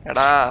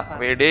 എടാ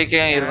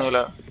വെടിയൊക്കെ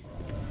ഇരുന്നൂലോ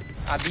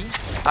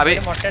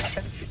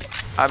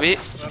അഭി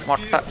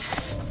മൊട്ട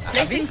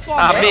Placing swarm.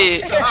 അഭി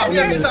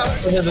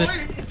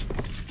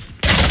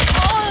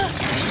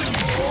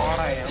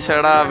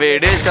ചേടാ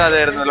വെടി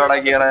വെച്ചാതായിരുന്നല്ലോടാ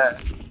ഗിയറെ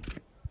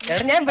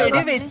ഞാൻ വെടി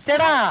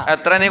വെച്ചടാ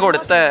എത്ര നീ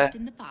കൊടുത്തേ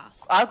In the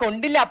past. ആ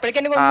കൊണ്ടില്ല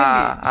അപ്പോഴേക്കും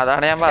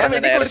അതാണ് ഞാൻ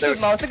പറഞ്ഞത് നേരത്തെ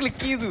മൗസ്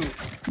ക്ലിക്ക് ചെയ്തു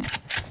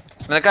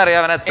നിനക്കറിയാം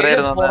അവൻ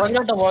എത്രയായിരുന്നു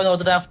പുറകോട്ട് പോയി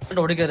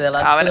ഓടിക്കരുത്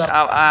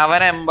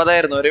അവൻ 80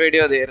 ആയിരുന്നു ഒരു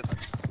വീഡിയോ മതിയായിരുന്നു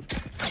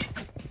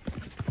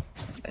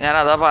ഞാൻ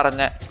അതാ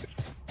പറഞ്ഞ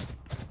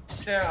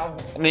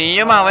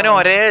നീയും അവനും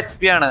ഒരേ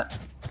HP ആണ്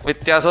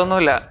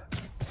വ്യത്യാസമൊന്നുമില്ല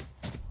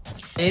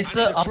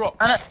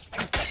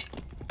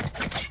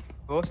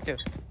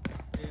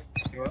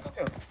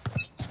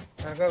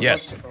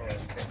Yes.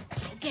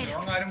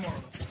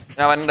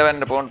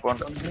 അവന്റെ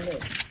പോണ്ട്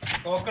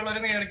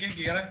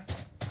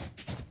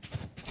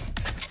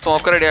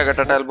സ്മോക്ക് റെഡി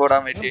ആക്കട്ടെ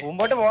എൽബോടാൻ വേണ്ടി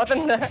മുമ്പോട്ട്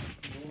പോകത്തുണ്ട്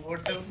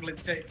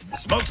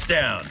Smoke's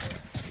down.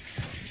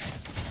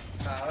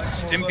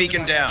 Stim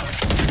beacon down.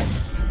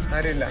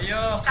 ആരുമില്ല.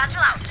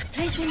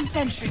 Placing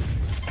sentry.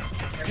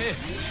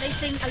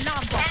 Placing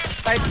alarm bot.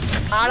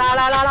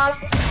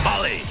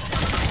 Molly.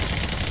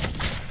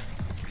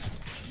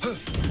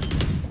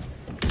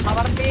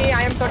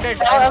 I am so dead.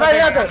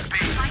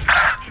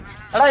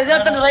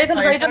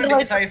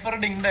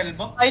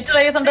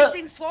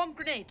 Placing swarm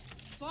grenade.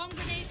 Swarm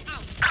grenade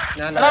out.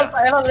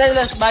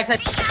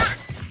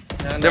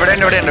 ഇവിടെ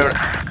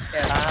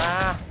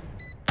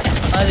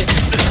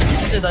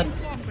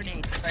Swarm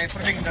grenade.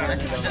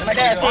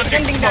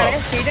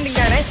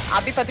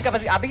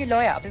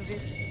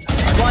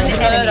 One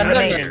enemy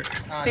remaining.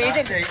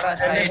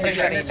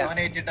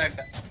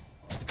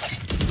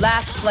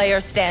 Last player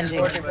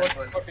standing.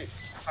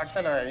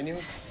 കട്ടല ഇനിയും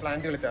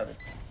plant കളിച്ചാൽ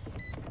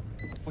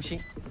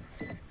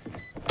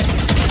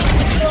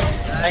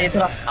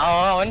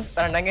അവൻ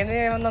തണ്ടങ്ങനെ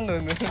വന്നു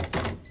തോന്നുന്നു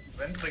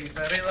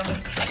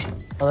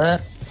അതെ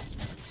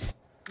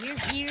We're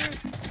here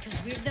because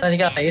we're the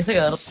എനിക്ക് best. Ice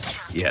കയറും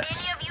Yes.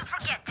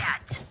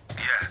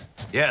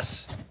 Yes.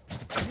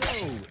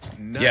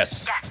 Yes.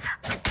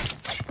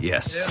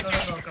 Yes.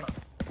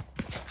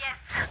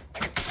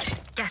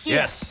 Yes.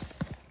 Yes.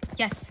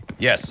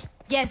 Yes.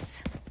 Yes.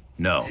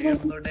 No.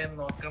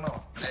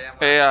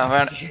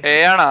 A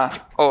ആണോ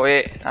ഓ എ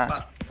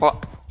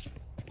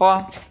പോ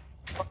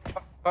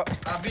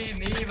I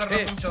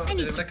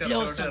need to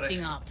blow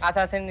something up.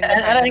 Assassin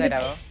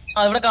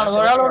ഇവിടെ കാണും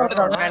ഒരാളോട്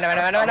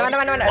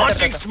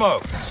Launching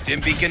smoke. Stim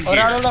beacon here.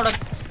 ഒരാളോട്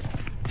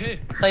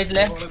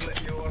സൈറ്റിലെ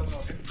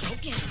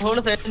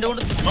സൈറ്റിന്റെ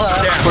കൂടെ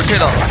പുഷ്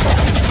ചെയ്തോ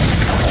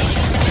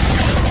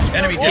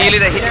Enemy ഹീൽ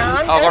ചെയ്തേ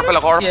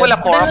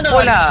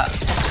കുഴപ്പമില്ല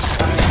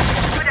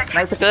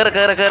നൈസ് കേറ്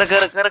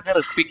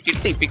പിക്ക്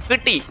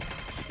കിട്ടി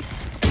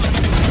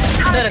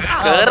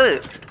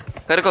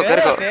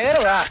കേറിക്കോ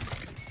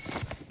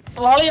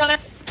വോളിയാണ്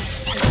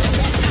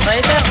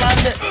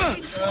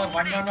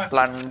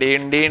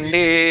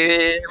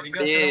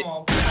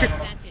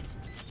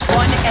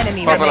One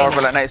enemy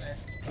remaining. നൈസ്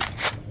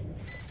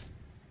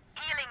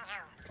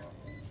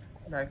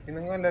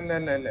ബാക്കിന്നൊന്നും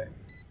അല്ലല്ലേ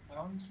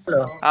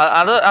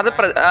അത്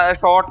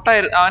ഷോർട്ട്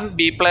അവൻ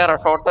ബി പ്ലെയറാ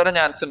ഷോർട്ട് വരാൻ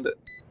ചാൻസ് ഉണ്ട്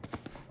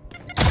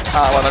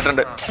ആ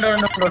വന്നിട്ടുണ്ട്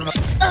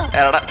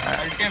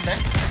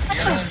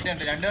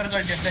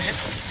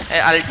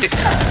അൾട്ടി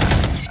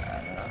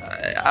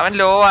അവൻ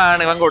ലോ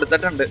ആണ് ഇവൻ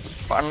കൊടുത്തിട്ടുണ്ട്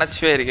 1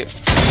 HP ആയിരിക്കും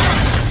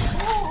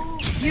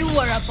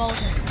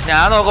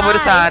ഞാൻ നോക്കുമ്പോ ഒരു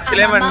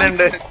സാറ്റിലെ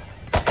മണ്ണുണ്ട്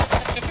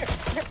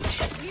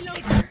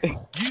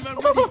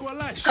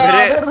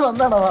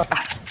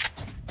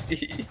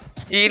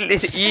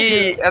ഈ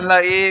എന്താ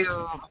ഈ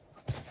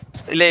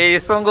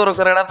ലേസും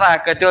കുറുക്കുറയുടെ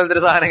പാക്കറ്റ് പോലത്തെ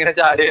ഒരു സാധനം ഇങ്ങനെ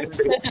ചാടി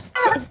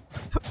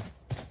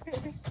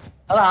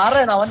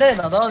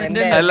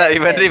അല്ല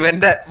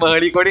ഇവന്റെ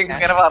മേളിക്കൂടി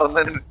ഇങ്ങനെ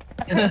പറന്നുണ്ട്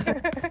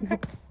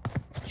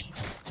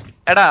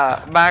എടാ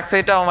ബാക്ക്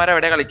സൈറ്റ് അവന്മാരെ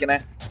എവിടെയാ കളിക്കണേ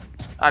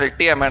അൾട്ടി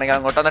ചെയ്യാൻ വേണമെങ്കിൽ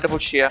അങ്ങോട്ട് വന്നിട്ട്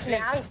പുഷ് ചെയ്യാം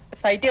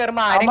സൈറ്റ്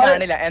കയറുമ്പോ ആരും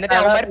കാണില്ല എന്നിട്ട്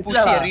അവന്മാർ പുഷ്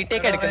ചെയ്യാം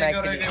റീടേക്ക് എടുക്കുന്ന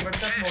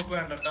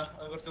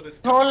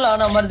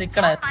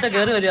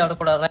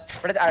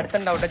ഇവിടെ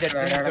അടുത്തുണ്ടാവട്ടെ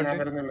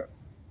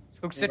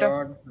സൂക്ഷിച്ചിട്ടോ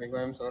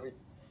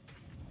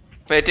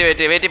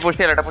വെയിറ്റ് പുഷ്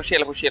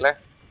ചെയ്യല്ലേ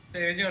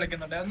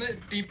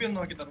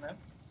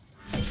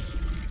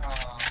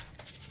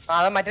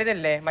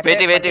മറ്റേതല്ലേ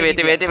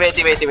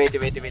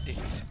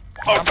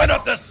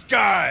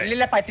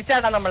ഇല്ല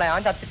പറ്റിച്ചാട്ടാ നമ്മളെ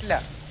അവൻ ചത്തിട്ടില്ല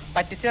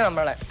പറ്റിച്ച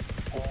നമ്മളെ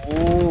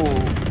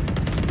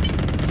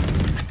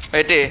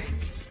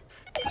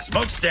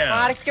Smoke's down.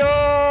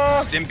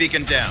 Stim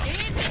beacon down.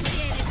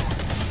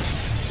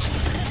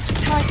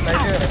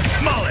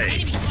 Molly.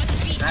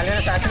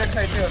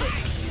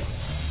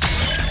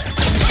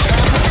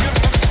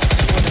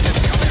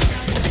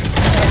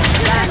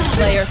 Last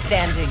player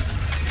standing.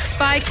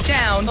 Spike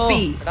down B.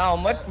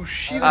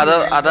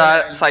 അതാ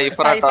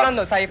സൈഫർ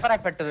സൈഫർ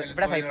പെട്ടത്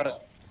ഇവിടെ സൈഫർ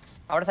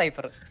അവിടെ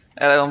സൈഫർ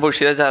പുഷ്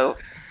ചെയ്താ ചാവും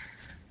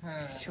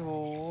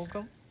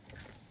ശോകം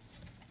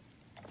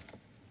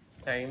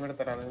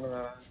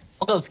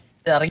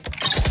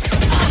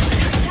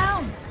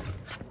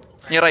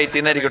നീ റൈറ്റ്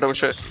ചെയ്യുന്നായിരിക്കട്ടെ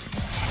പക്ഷെ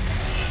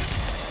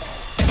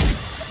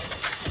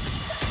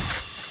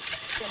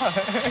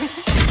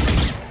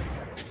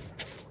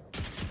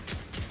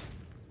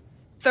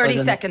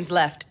 30 seconds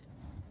left.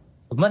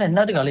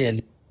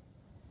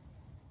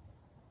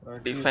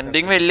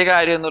 ഡിഫെൻഡിങ് വലിയ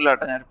കാര്യമൊന്നുമില്ല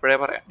കേട്ടോ ഞാൻ ഇപ്പോഴേ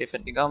പറയാം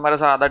ഡിഫെൻഡിങ് അവന്മാരെ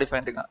സാധാ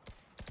ഡിഫെൻഡിങ്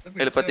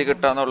എളുപ്പത്തിൽ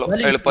കിട്ടാന്നുള്ളൂ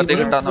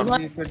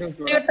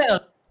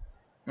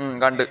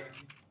കണ്ട്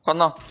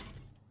കൊന്നോ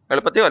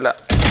എളുപ്പത്തിൽ അല്ല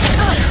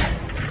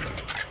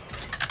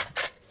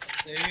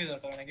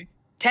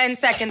 10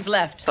 seconds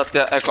left. സത്യ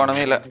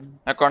എക്കോണമി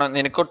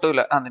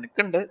നിനക്കൊട്ടൂല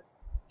നിനക്കുണ്ട്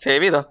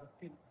സേവ് ചെയ്തോ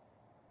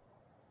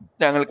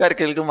ഞങ്ങൾക്ക്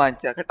ആർക്കെങ്കിലും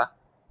വാങ്ങിക്കാം കേട്ടാ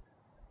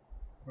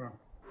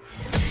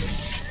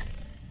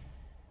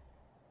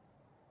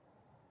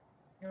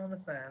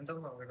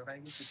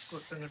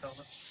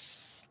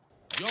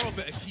Y'all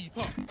better keep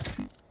up.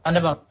 No.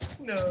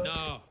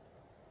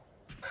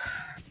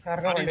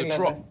 I need a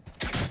drop.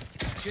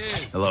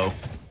 Cheers. Hello.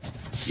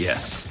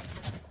 Yes.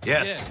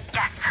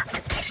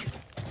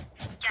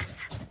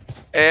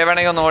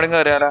 വേണമെങ്കിൽ ഒന്ന് ഓടിങ്ങ്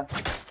വരാലോ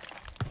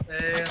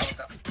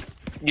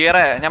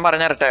ഗിയറേ ഞാൻ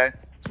പറഞ്ഞരട്ടെ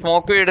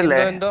സ്മോക്ക്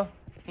വീടില്ലേ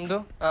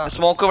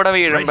സ്മോക്ക് ഇവിടെ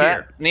വീഴുമ്പോ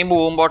നീ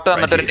ബൂംബോട്ട്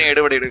വന്നിട്ട് ഒരു നേട്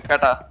ഇവിടെ ഇടും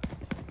കേട്ടാ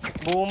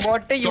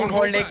ബൂംബോട്ട് യു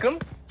ഹോളിലേക്കും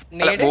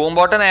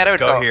ബൂംബോട്ട് നേരെ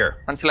വിട്ടോ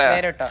മനസ്സിലായോ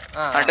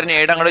എന്നിട്ട്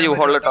നേട് അങ്ങോട്ട് യു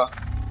ഹോളിൽ ഇട്ടോ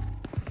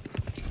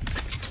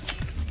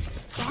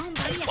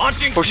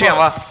പുഷ് ചെയ്യാം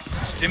വാ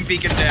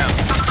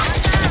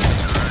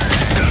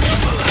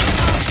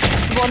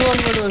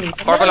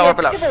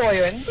കുഴപ്പമില്ല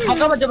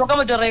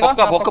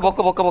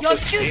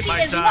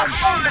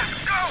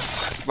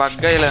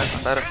ബഗ്ഗയില്ല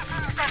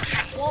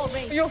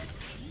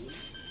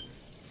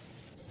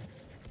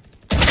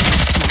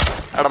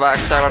എടാ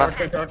ബാക്ക് എവിടെ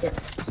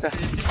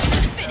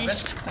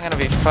അങ്ങനെ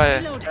വിഫായ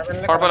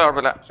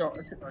കുഴപ്പമില്ല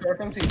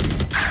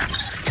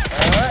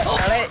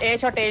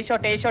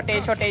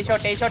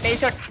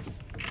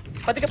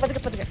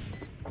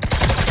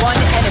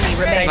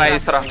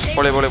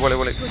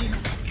പൊളി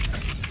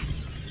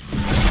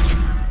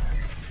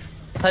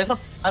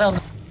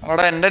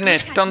അവിടെ എന്റെ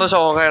നെറ്റ് ഒന്ന്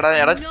ശോകടാ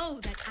എടാ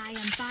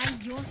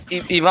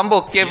ഇവൻ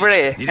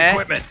പൊക്കിയപ്പോഴേ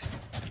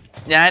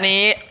ഞാൻ ഈ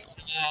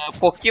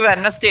പൊക്കി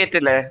വരുന്ന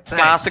സ്റ്റേറ്റില്ലേ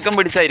ക്ലാസിക്കും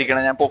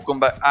പിടിച്ചായിരിക്കണം ഞാൻ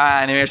പൊക്കുമ്പോ ആ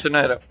ആനിമേഷൻ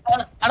വരും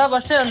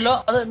പക്ഷേ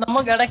അത്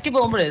നമുക്ക് ഇടയ്ക്ക്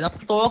പോകുമ്പോഴേ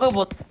തോക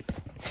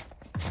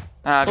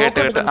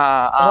കേട്ട്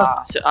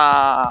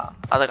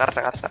അത്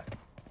കറക്റ്റാ കറക്റ്റാ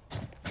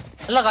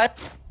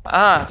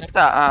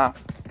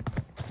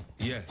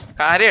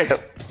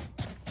കാര്യായിട്ടും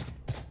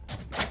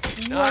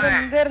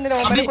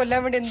കൊല്ലാൻ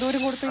വേണ്ടി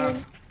എന്തോരം കൊടുത്തു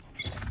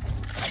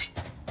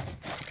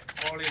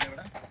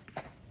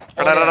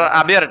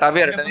അബി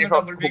വരട്ടെ നീ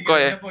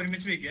ബുക്കോയെ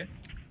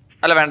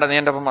അല്ല വേണ്ട നീ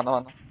എന്റെ ഒപ്പം വന്നു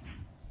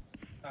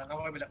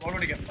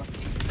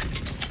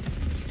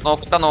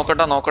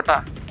നോക്കട്ടാ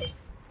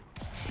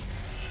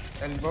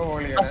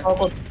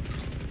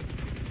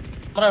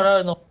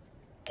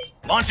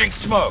Launching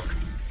smoke.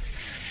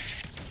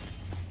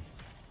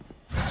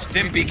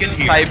 Stim beacon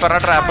here. Hyper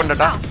trap ഉണ്ട്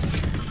ട്ടാ.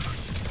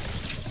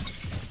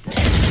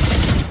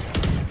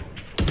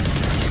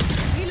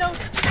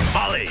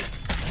 Molly.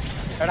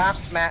 എടാ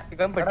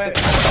ഇവൻ പെട്ടു.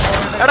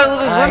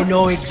 I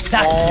know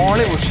exactly.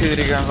 Molly push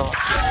ചെയ്തിരിക്കാണല്ലോ.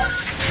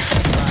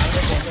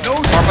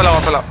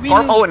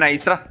 ഓ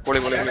നൈസ്രാ പൊളി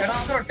പൊളി പൊളി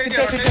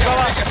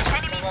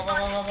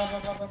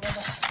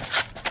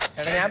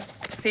ഞാൻ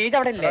സേജ്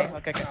അവിടെ ഇല്ലേ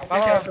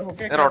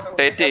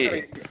റൊട്ടേറ്റ്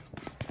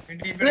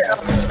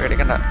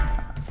പേടിക്കണ്ട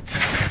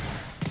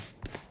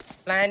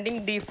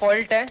പ്ലാന്റിംഗ്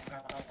ഡിഫോൾട്ട്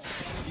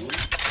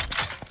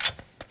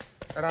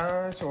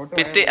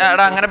ഭിത്തി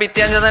എടാ അങ്ങനെ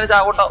ഭിത്തിയാൻ ചെന്നാൽ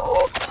ചാവൂട്ടോ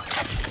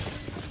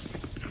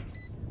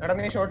എടാ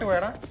നീ ഷോട്ട്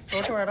പോയടാ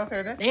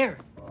സേജ്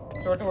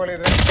ഷോട്ട് പോലെ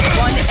ഇത്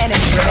One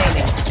enemy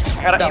remaining.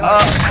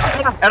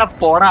 എടാ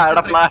പോടാ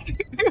എടാ plan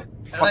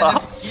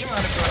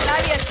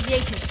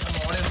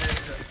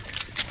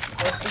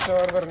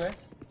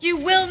You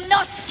will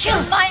not kill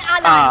my ആ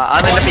ally.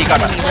 അത് നിന്റെ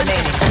പീക്കാട്ടാ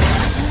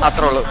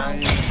അത്രേ ഉള്ളൂ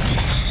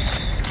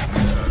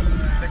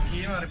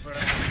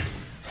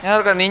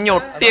ഞാൻ നീ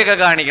ഞൊട്ടിയൊക്കെ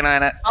കാണിക്കണം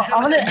അങ്ങനെ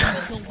അവന്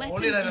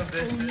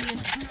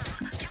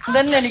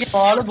തന്നെ എനിക്ക്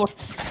പാള്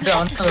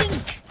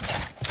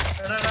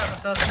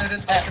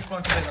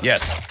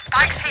Yes.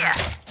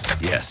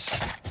 Yes.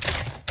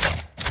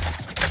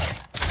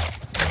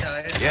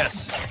 Yes.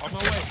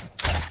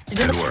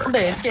 ഇതിന്റെ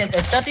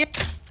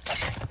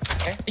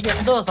എനിക്ക്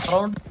എന്തോ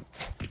സറൗണ്ട്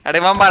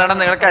അടിമാൻ പറയണം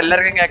നിങ്ങൾക്ക്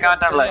എല്ലാവർക്കും കേൾക്കാൻ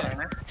പറ്റാനുള്ളത്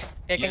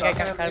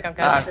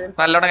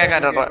നല്ലോണം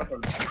കേൾക്കാൻ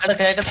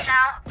പറ്റാ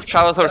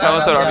ഷവസോ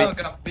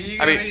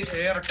അബി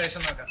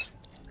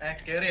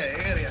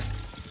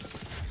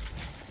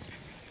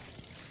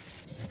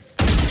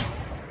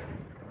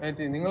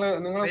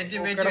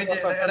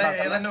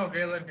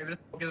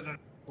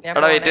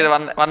എടാ വെയിറ്റ് ചെയ്ത്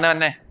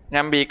വന്നേ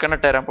ഞാൻ ബീക്കൺ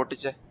ഇട്ടുതരാം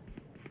പൊട്ടിച്ചേ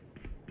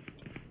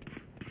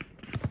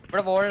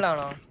ഇവിടെ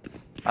വോളിലാണോ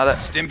അതെ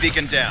Stim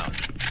beacon down.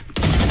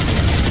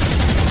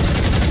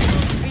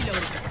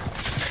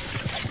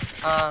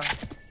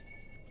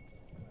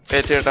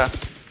 വെയിറ്റ് ചെയ്യട്ടാ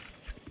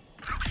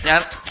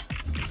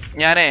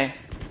ഞാനേ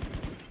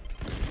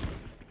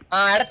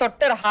എടാ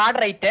തൊട്ട് ഹാർഡ്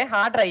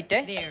റൈറ്റ്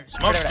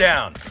Smoke's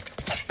down.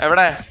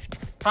 എവിടെ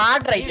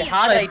ഹാർഡ്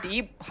റൈറ്റ്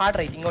ഈ ഹാർഡ്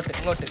റൈറ്റ്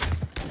ഇങ്ങോട്ട്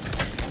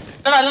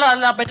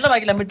അല്ല പെട്ടിലെ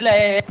ബാക്കില്ല മിഡിലെ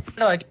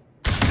ബാക്കി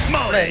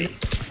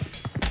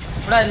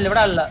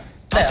ഇവിടെ അല്ല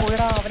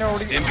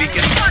Stim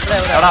beacon.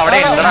 എടാ അവിടെ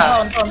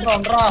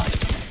ഉണ്ടടാ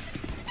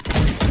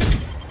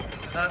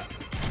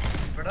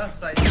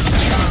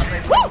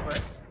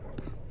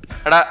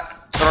എടാ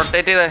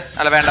റൊട്ടേറ്റ് ചെയ്തേ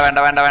അല്ല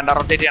വേണ്ട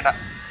റൊട്ടേറ്റ് ചെയ്യണ്ട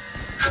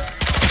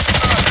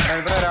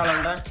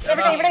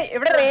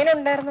ഇവിടെ റെയിൻ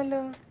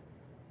ഉണ്ടായിരുന്നല്ലോ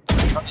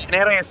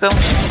റേസും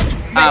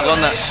ആ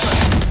അതൊന്ന്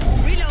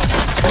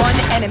One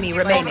enemy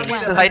remaining.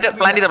 Site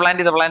plan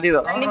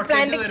ചെയ്തോ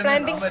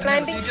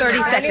planting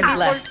 30 seconds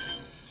left.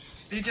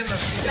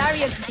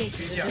 Barrier gate.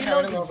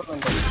 Reloading.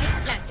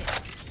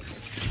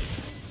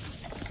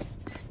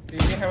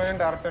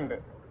 ടാർട്ടുണ്ട്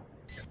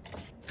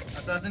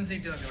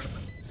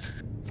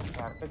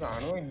tart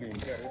കാണുമോ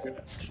ഇല്ലേ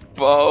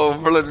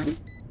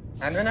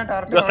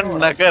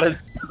എനിക്കറിയില്ല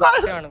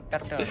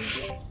ടാർട്ട്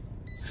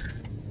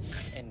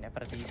എന്നെ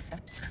പ്രതീക്ഷ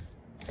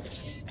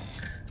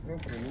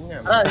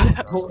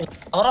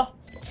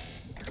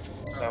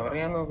കവർ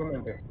ചെയ്യാൻ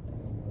നോക്കുന്നുണ്ട്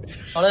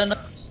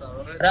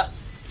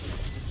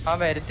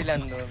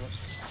വരത്തില്ലെന്ന് തോന്നുന്നു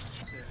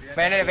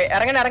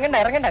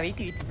ഇറങ്ങണ്ട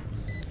വെയിറ്റ്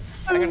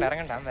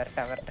ഇറങ്ങണ്ട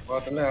വരട്ടെ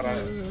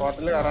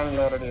ഹോട്ടലിൽ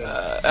കയറാനുള്ള റെഡി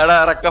എടാ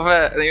ഇറക്കപ്പേ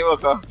നീ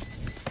പോക്കോ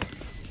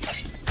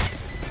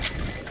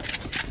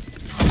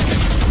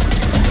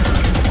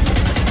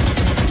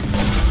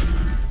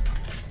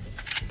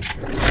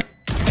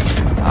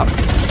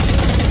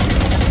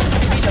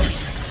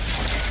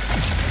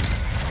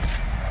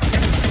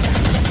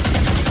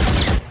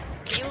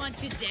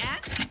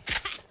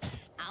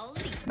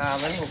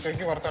അവൻ മുക്കയ്ക്ക്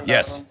Yes.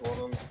 പുറത്തുണ്ടായിരുന്നു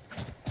തോന്നുന്നു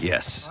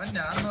Yes.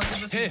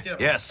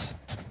 Yes.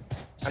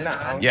 അല്ല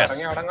അവൻ Yes.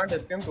 ഇറങ്ങി അവിടെ കണ്ട്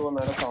എത്തിയെന്ന്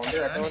തോന്നുന്നു സൗണ്ട്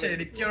കേട്ടോ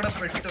ശരിക്കും അവിടെ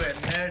പെട്ടു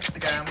എന്നെ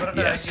ക്യാമറ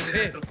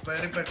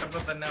പെട്ടപ്പോ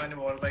തന്നെ അവന്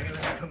ബോൾ ബാഗിൽ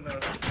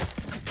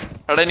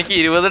എടാ എനിക്ക്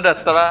 20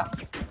 ഡെത്തടാ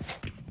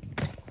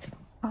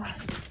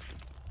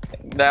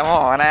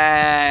മോനെ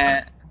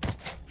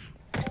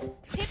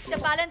Tip the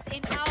balance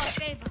in our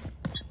favor.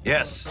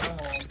 Yes.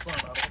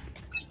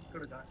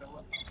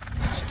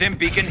 Stim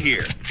beacon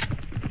here.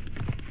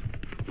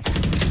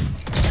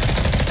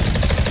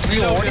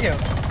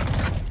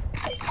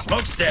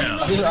 Smoke's down.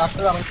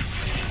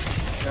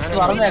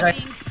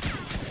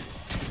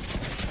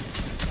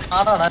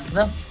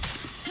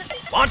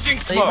 Launching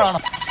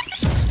smoke.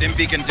 Stim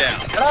beacon down.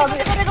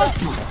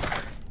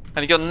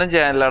 എനിക്കൊന്നും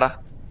ചെയ്യാനില്ലടാ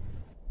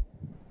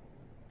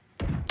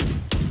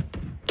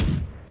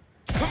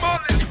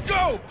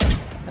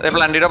അതെ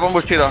പ്ലാന്റിന്റെ ഒപ്പം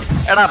പുഷ് ചെയ്തോ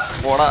എടാ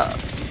പോടാ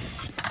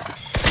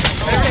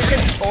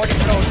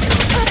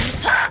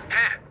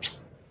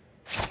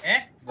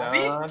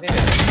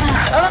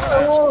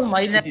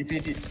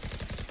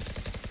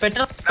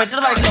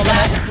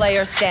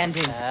Player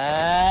standing.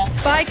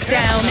 Spike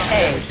down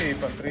A.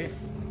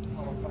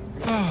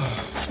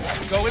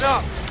 Going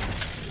up.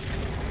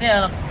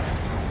 Yeah.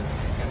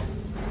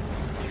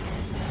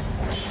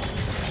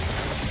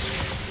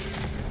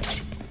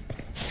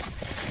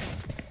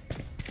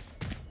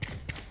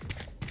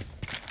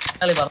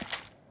 Kali bar.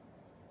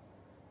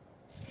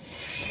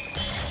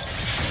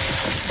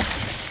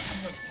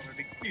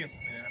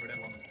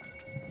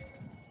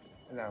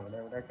 അല്ല അവിടെ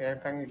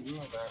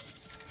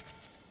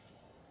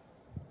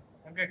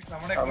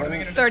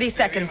 30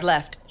 seconds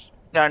left.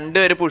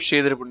 രണ്ടുപേര് പുഷ്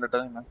ചെയ്തിരിപ്പുണ്ട് കേട്ടോ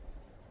നിങ്ങൾ.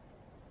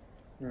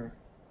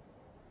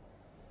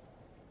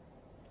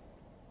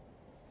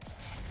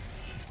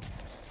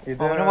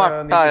 അവന്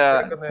വട്ടായ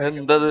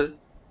എന്തത്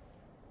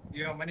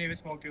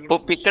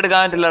പിക്ക് എടുക്കാൻ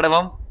പറ്റില്ല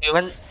ഇടവം.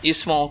 ഇവൻ ഈ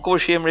സ്മോക്ക്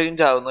പുഷ് ചെയ്യുമ്പോഴേക്കും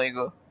ചാവും.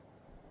 നോക്കോ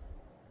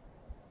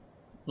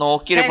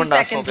നോക്കിയിരിപ്പുണ്ട്.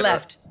 ആ സ്മോക്ക്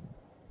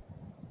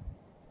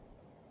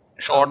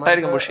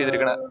ഷോർട്ടായിരിക്കും പുഷ്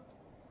ചെയ്തിരിക്കണേ.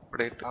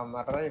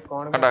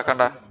 കണ്ട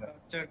കണ്ട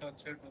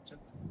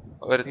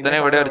ഒരുത്തനെ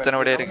ഇവിടെ ഒരുത്തനെ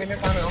ഇവിടെ ആയിരിക്കും.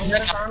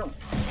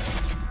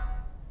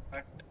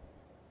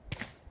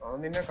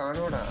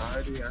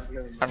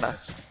 കണ്ട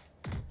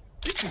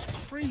This is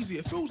crazy.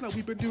 It feels like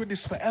we've been doing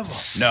this forever.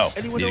 No.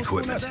 Anyone Need else feel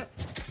equipment. like that?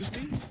 Just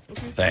me?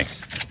 Okay. Thanks.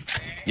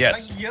 Yes.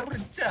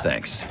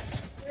 Thanks.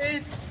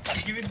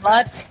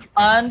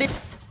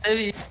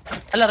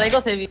 അല്ല റൈഗോ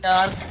സേവി.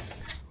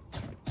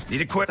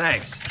 Need equipment.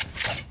 Thanks.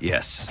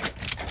 Yes.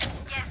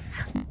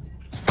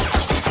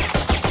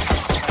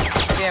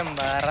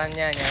 പറഞ്ഞ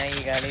ഞാൻ ഈ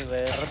കളി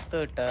വെറുത്തു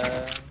കിട്ടോ.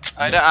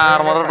 അതിന്റെ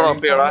ആർമർ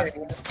ഡ്രോപ്പ് ചെയ്യടാ.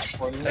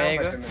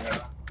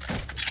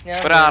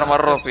 ഒരു ആർമർ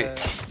ഡ്രോപ്പ് ചെയ്യും.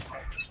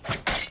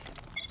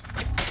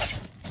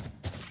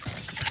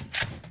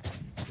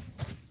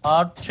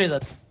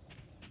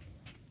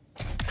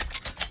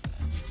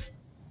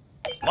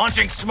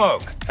 Launching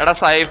smoke. എടാ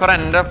സൈഫർ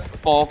എന്റെ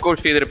സ്മോക്ക്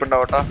പുഷ്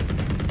ചെയ്തിരിപ്പുണ്ടാവും കേട്ടോ.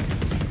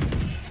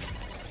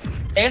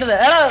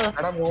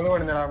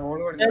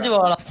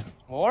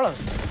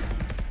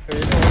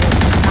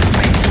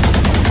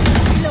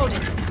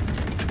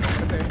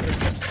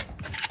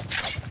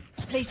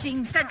 Placing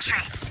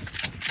sentry.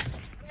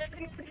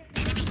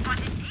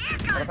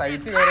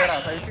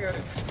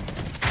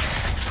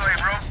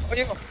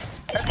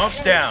 Smoke's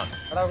down.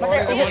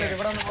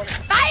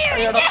 Fire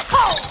in the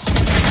hole.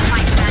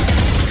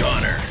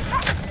 Gunner.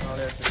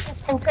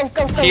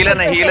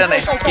 ഹീലന്നെ ഹീലന്നെ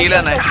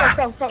ഹീലന്നെ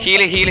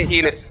heal heal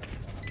heal.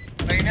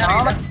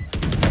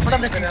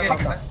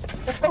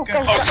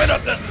 Open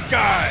up the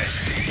sky.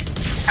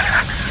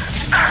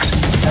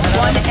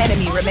 One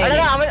enemy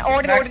remaining.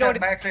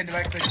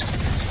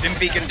 Dim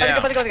beacon down.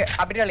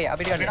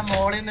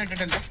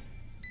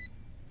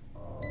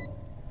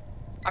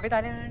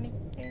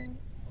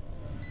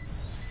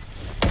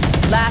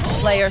 Last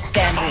player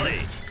standing.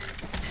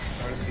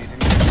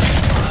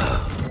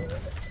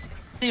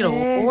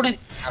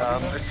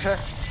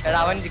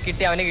 അവൻ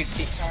കിട്ടി, അവനെ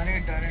കിട്ടി.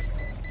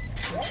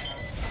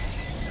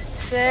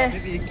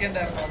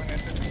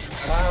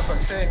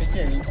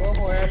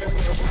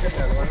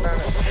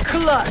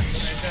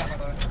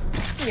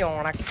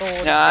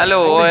 ഞാൻ law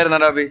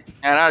ആയിരുന്നടാ അഭി.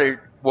 ഞാൻ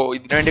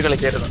ഇതിനു വേണ്ടി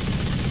കളിക്കായിരുന്നു.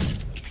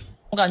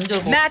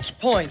 Match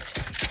point.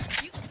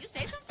 You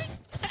say something?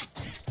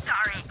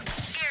 Sorry,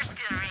 ears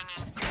still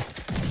ringing.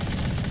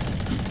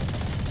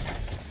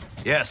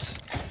 Yes.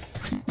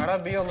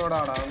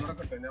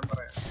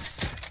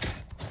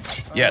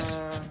 Yes.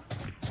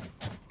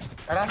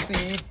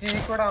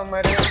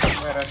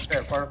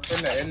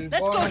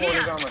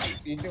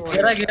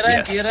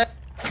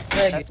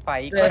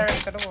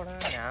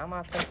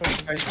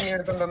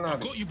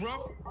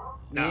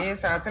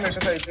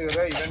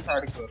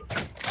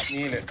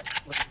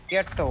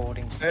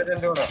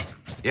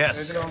 Yes.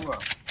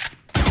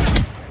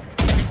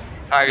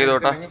 Tag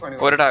ചെയ്തോട്ടാ.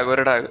 ഒരു tag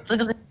ഒരു ടാഗ്.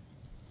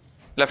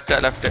 Left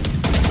left.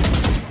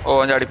 ഓ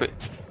ചാടിപ്പോയി.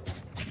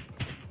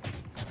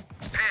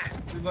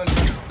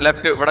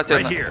 ലെഫ്റ്റ് ഇവിടെ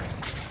ചെന്ന്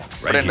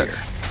ഇവിടെ ഉണ്ട്.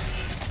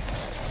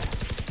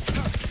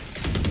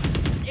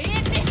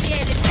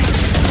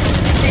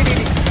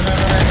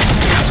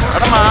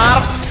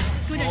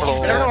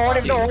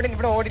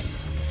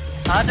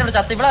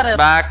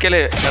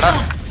 ബാക്കില് എടാ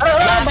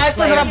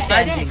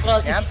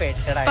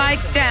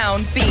Spike down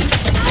B.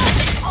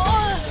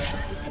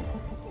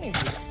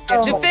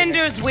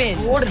 Defenders win.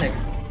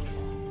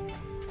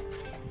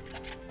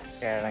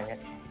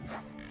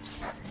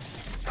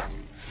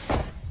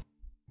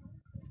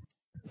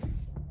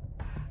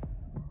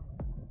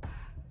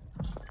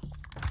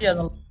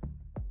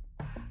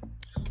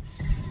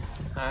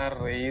 ആ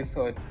റേസ്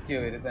ഒറ്റ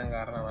ഒരുത്തൻ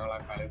കാരണം നാളെ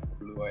കളി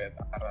ഫുള്ള് പോയത്.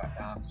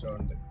 ലാസ്റ്റ്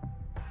റൗണ്ട്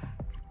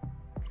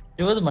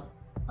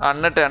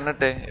അന്നട്ടെ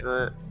അന്നട്ടെ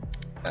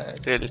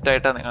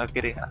ഇത് ായിട്ടാ നിങ്ങൾക്ക്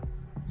ഇരിക്കണം.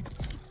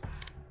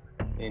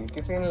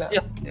 എനിക്ക് സീനില്ല.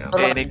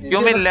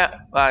 എനിക്കും ഇല്ല.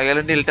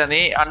 വായലും ഡിൽറ്റാ.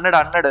 നീ അണ്ണട്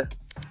അണ്ണട്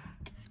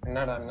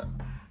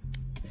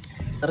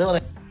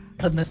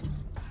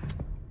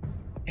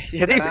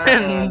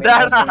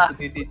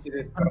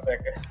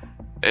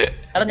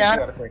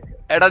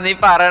എടാ നീ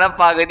പറയണ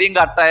പകുതിയും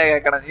കട്ടായ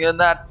കേക്കണം. നീ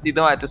ഒന്ന് ഇത്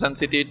മാറ്റു,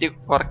 സെൻസിറ്റിവിറ്റി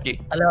കുറക്കി.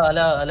 Hello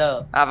hello hello.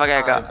 അപ്പൊ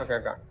കേക്കാം.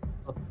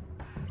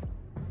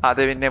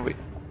 അത് പിന്നെ പോയി.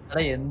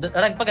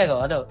 ഇപ്പൊ കേക്കോ?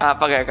 ഹലോ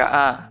അപ്പൊ കേക്കാം.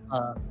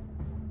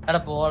 എടാ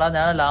പോടാ,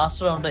 ഞാൻ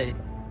ലാസ്റ്റ് റൗണ്ട്.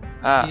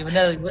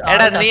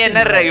 എടാ നീ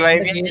എന്നെ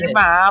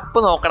മാപ്പ്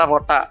നോക്കടാ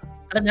പൊട്ടാ.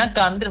 ഞാൻ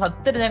കണ്ടില്ല,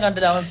 സത്യമായിട്ട് ഞാൻ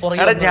കണ്ടില്ല.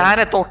 അവൻ ഞാൻ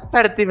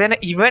തൊട്ടടുത്ത്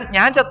ഇവൻ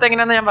ഞാൻ ചത്ത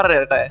എങ്ങനെയാന്ന് ഞാൻ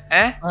പറയട്ടെ.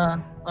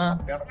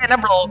 എന്നെ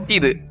ബ്ലോക്ക്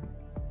ചെയ്ത്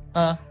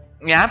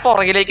ഞാൻ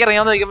പുറകിലേക്ക്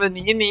ഇറങ്ങാന്ന് ചോദിക്കുമ്പോ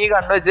നീ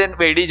കണ്ണു വെച്ച്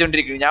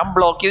വെടിച്ചോണ്ടിരിക്കുന്നു. ഞാൻ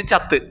ബ്ലോക്ക് ചെയ്ത്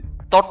ചത്ത്.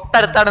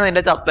 തൊട്ടടുത്താണ്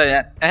നിന്റെ ചത്ത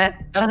ഞാൻ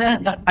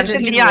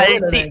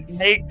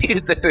നീ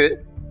എടുത്തിട്ട്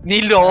നീ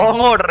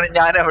ലോങ് ഓർഡർ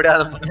ഞാൻ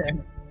എവിടെയാണെന്ന്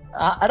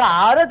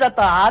ആരോ ചത്ത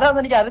ആരാന്ന്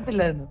എനിക്ക്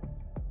അറിയത്തില്ലായിരുന്നു.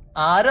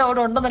 ആരോ അവിടെ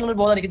ഉണ്ടെന്ന് നിങ്ങൾ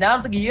ബോധം എനിക്ക്. ഞാൻ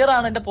ഗിയർ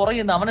ആണ് എന്റെ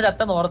പുറകിൽ നിന്ന് അവനെ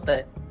ചത്തെന്ന് ഓർത്തെ.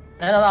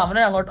 ഞാൻ അത്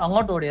അവനെ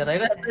അങ്ങോട്ട് ഓടിയ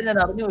റേഗോ ഞാൻ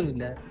അറിഞ്ഞു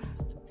പോയില്ല.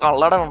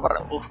 കള്ളടം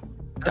പറഞ്ഞു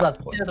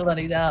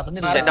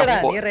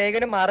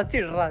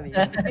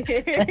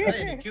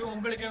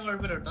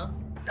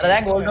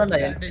ഞാൻ ഗോൾഡ്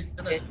ഉണ്ടായി.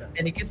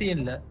 എനിക്ക്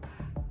സീനില്ല.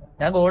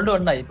 ഞാൻ ഗോൾഡ്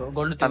ഉണ്ടായി. ഇപ്പൊ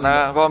ഗോൾഡ്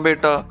കോമ്പി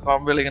ഇട്ടോ.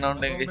 കോമ്പി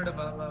വിളിക്കണുണ്ടെങ്കിൽ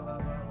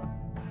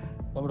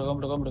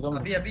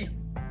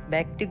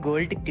ബാക്ക് ടു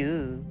ഗോൾഡ് 2.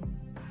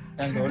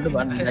 ഞാൻ ഗോൾഡ്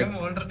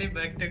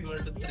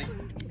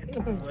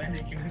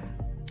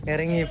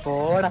ഇറങ്ങി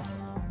പോടാ.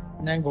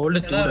 ഞാൻ ഗോൾഡ്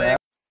 2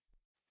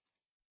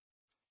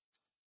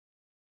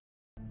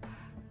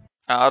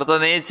 ആർത്ത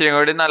നീ ഇച്ചിരി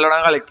കൂടി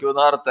നല്ലോണം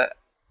കളിക്കൂന്ന് ഓർത്തെ.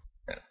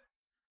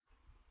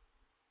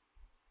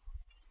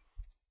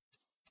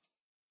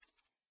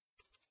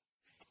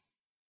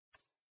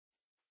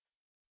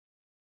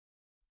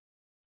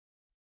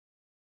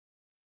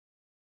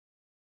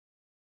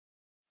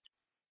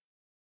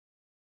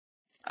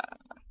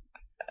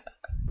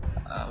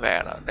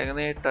 വേണമെങ്കിൽ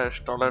നീ ഇട്ടോ,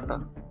 ഇഷ്ടമുള്ള കേട്ടോ.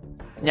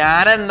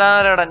 ഞാൻ എന്താ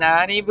പറയടാ,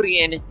 ഞാൻ ഈ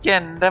എനിക്ക്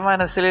എന്റെ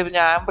മനസ്സിൽ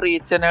ഞാൻ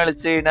ബ്രീച്ച് തന്നെ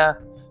കളിച്ചു കഴിഞ്ഞാ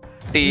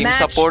ടീം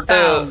സപ്പോർട്ട്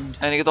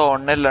എനിക്ക്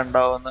തോന്നുന്നില്ല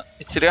ഉണ്ടാവുമെന്ന്.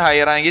 ഇച്ചിരി ഹൈ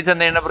റാങ്കിൽ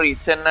ചെന്ന് കഴിഞ്ഞാൽ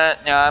ബ്രീച്ച് തന്നെ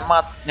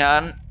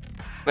ഞാൻ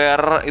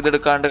വേറെ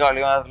ഇതെടുക്കാണ്ട്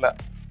കളി മാറില്ല.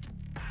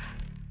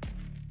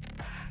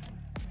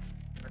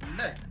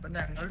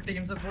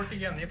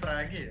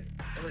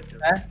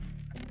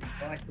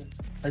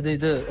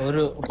 ഇത്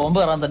ഒരു ബോംബ്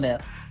കയറാൻ തന്നെയാ.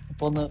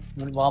 ഇപ്പൊ ഒന്ന്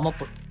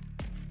warm up.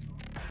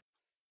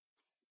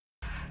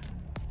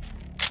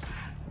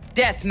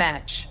 Death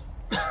match.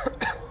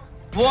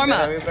 Warm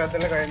up.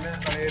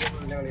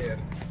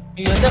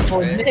 ഇവന്റെ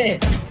പൊന്നെ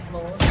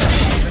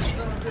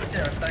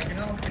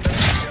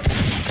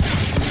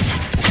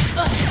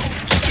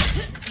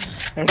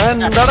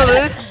എന്താണത്?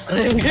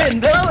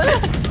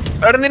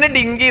 എടാ നിന്നെ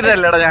ഡിങ്ക്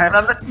ചെയ്തല്ലേടാ ഞാൻ.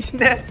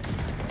 പിന്നെ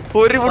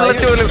ഒരു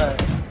ബുള്ളറ്റ് പോലും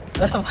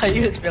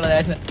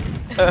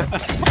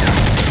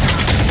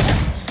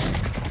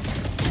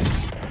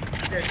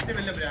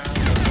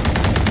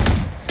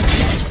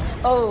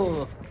ഓ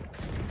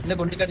എന്നെ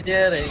കൊണ്ടിക്കടിച്ചേ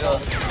റേഗോ.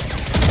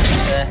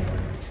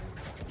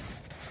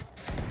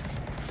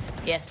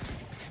 Yes.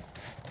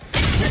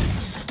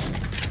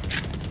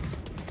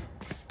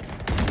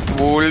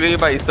 Woolly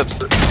biceps.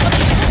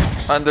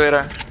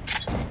 Andvera.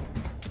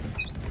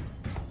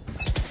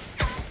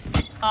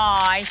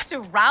 Oh,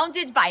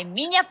 surrounded by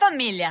minha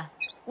família.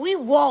 We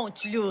won't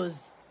lose.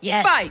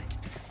 Yes. Fight.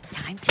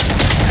 Time to.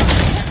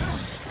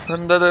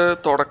 എന്തത്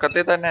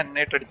തുടക്കത്തിൽ തന്നെ എന്നെ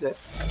ഇട്ടടിച്ചേ.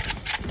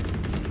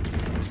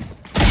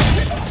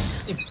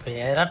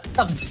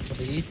 പേരട്ടം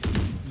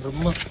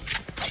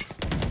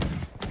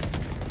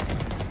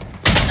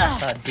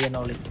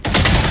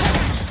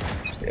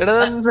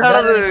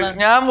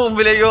ഞാൻ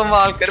മുമ്പിലേക്ക് പോകുമ്പോ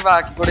ആൾക്കാർ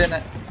ബാക്കി കൂടി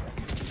തന്നെ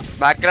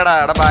ബാക്കിലടാ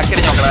എടാ ബാക്കി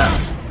നോക്കടാ.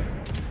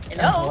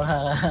 Hello.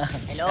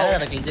 Hello.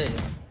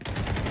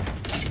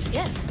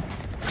 Yes.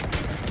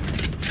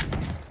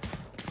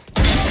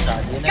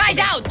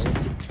 Sky's out.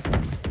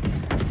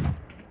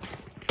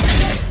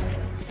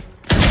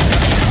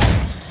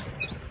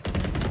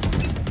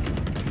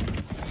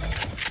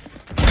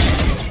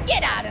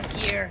 Get out of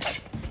here.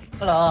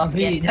 Hello.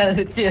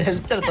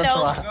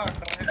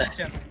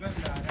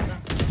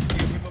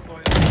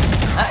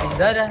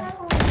 ഇതാരാ?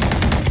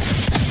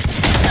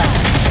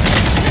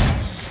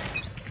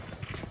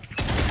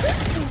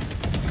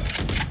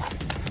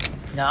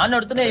 ഞാൻ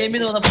അടുത്തന്നെ എയിം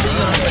ചെയ്ത് വന്നപ്പോ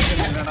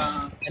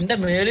എന്റെ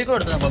മേളിൽ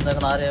കൊടുത്ത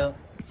കൊന്നേക്കണ ആരെയോ.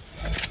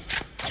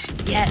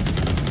 Yes.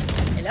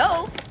 Hello.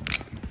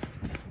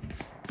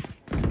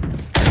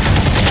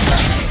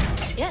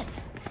 Yes.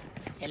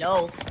 Hello.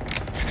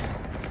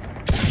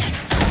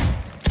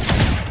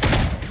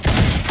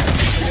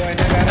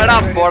 എടാ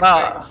പോടാ.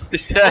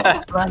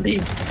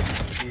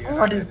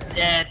 What is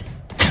that?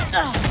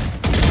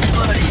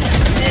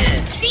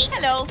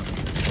 Hello.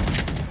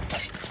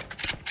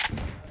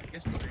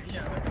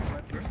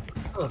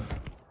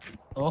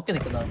 നോക്കി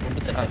നിക്കുന്ന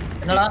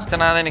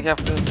എന്നടാ എനിക്ക്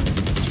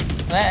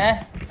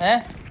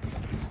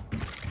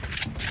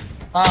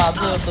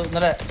അത്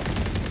ഇന്നലെ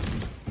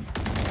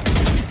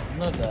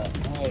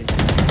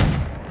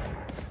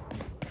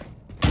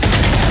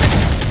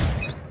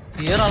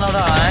ഗിയറാണ്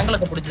അവിടെ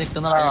ആംഗിളൊക്കെ പിടിച്ച്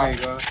നിൽക്കുന്നതാ.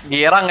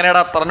 ഗിയർ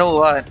അങ്ങനെയാടാ അത്രന്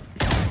പോവാൻ.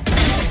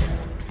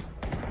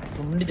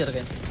 തുണ്ടി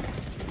ചെറുക്കൻ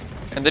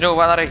എന്തിനു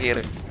പോവാന്നറിയ ഗിയർ.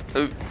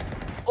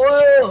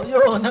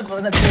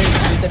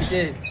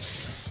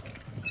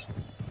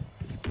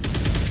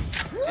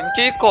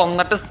 എനിക്ക്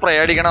കൊന്നിട്ട് സ്പ്രേ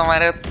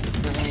അടിക്കണമാരെ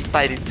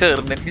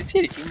തരിച്ചേർന്ന് എനിക്ക്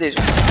ശരിക്കും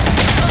ദേഷ്യം.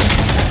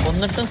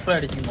 കൊന്നിട്ടും സ്പ്രേ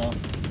അടിക്കുന്നോ?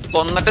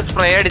 കൊന്നിട്ട്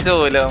സ്പ്രേ അടിച്ചു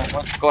പോലോ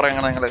കൊറേ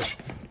നിങ്ങള്.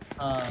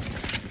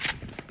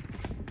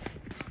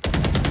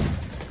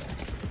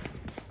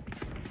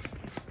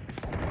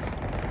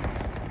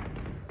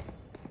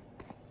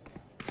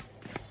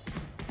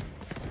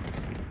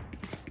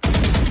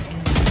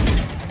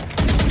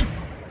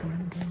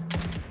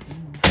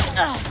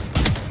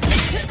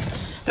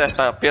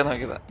 ചേട്ടാ അപ്പിയാ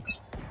നോക്കിയതാ.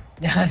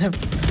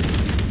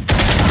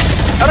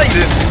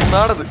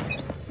 എന്താണത്?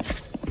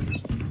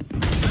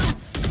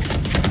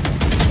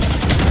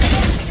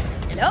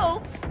 Hello.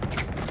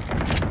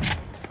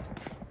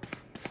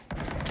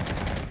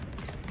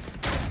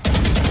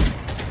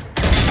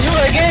 You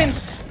again.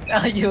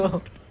 അയ്യോ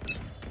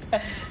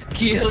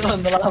കീറ്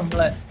വന്നതാ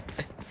നമ്മളെ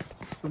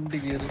കുണ്ടി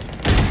കീറ്.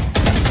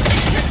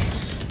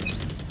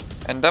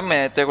 എന്റെ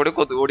മേത്തെ കൂടി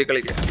കൊതുകൂടി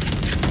കളിക്കാം.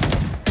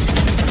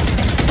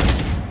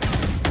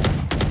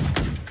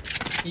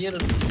 കീറ്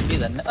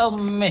തന്നെ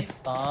അമ്മേ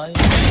താഴെ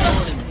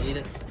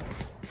നീര്.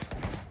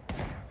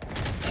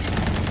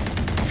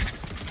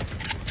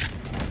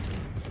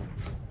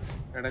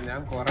 എടാ ഞാൻ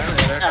കൊറേ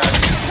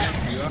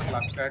നേരമായിട്ട്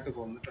ഫ്ലക്സായിട്ട്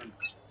കൊന്നിട്ടുണ്ട്.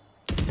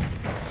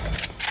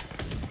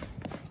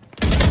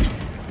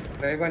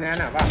 RayGo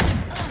ഞാനാ വാ.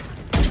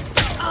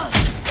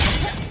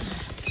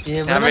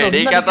 ഞാൻ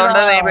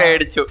പേടിക്കാത്തോണ്ട് നീ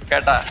പേടിച്ചു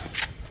കേട്ടാ.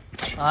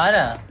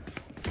 ആരാ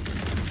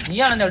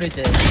നീയാണെന്നെ അവിടെ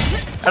വെച്ചേ?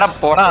 എടാ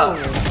പോടാ.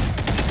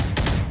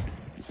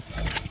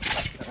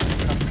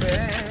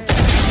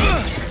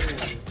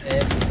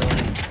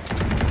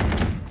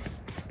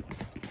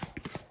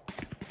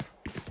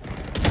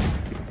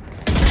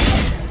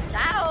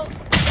 Ciao.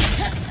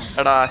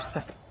 എടാ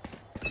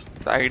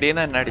സൈഡിൽ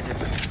നിന്ന് എന്നെ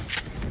അടിച്ചിട്ട്.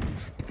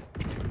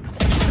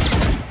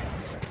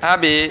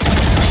 ഹാബി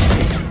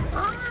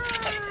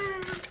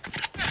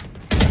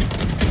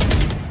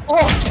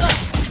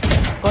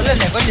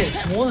കൊല്ലല്ലേ കൊല്ല്.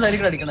 3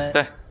 സൈഡിൽ അടിക്കണേ.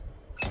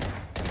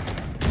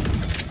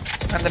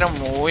 എന്തിനാ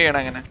മൂവ് ചെയ്യണം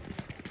അങ്ങനെ?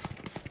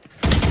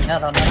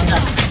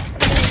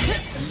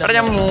 എടാ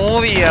ഞാൻ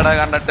മൂവ് ചെയ്യടാ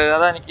കണ്ടിട്ട്.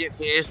 അതാ എനിക്ക്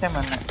ദേഷ്യം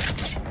തന്നെ.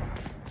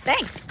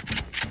 Thanks.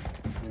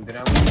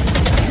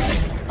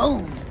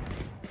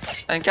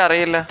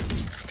 എനിക്കറിയില്ല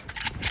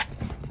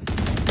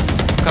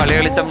കളി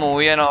കളിച്ച മൂവ്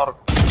ചെയ്യാൻ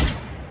ഓർക്കും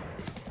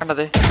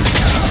കണ്ടത്.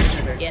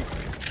 Yes.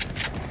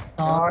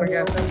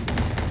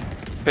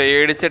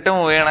 പേടിച്ചിട്ട്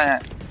മൂവ് ചെയ്യണ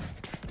ഞാൻ.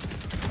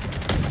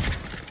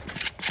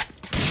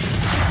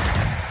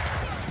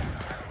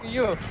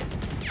 അയ്യോ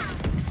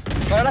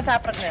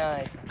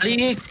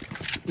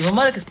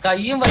ഇവന്മാർക്ക്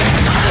കയ്യും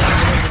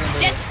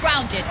Jets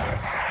grounded.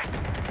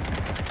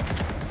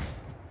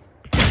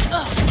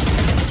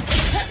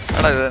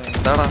 എടാ ഇത്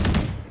എന്താടാ?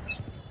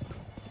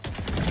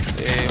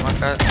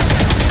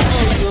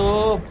 അയ്യോ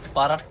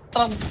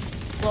പറട്ടം.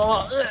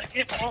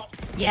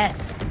 Yes.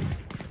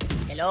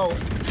 Hello.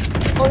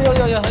 അയ്യോ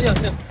അയ്യോ അയ്യോ അയ്യോ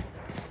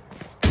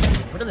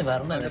ഇവിടെ നിന്ന്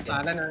വരണേ.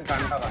 തല ഞാൻ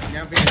കണ്ടതാ.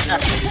 ഞാൻ പിന്നെ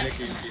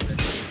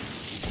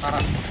പറ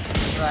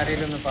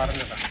ആരെങ്കിലും ഒന്ന്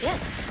പറഞ്ഞതാ.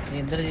 Yes. നീ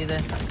എന്താ ചെയ്തേ?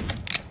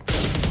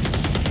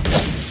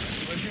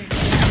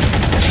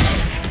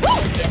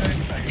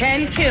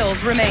 10 kills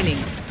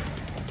remaining.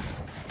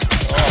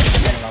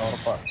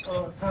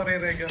 Oh, sorry,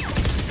 RayGo.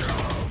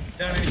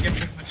 ഇതാണ് എനിക്ക്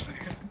എപ്പോഴും പറ്റുന്നത്.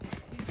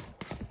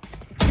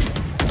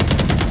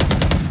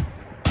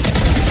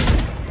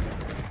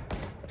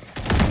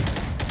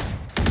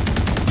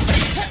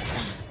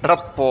 എടാ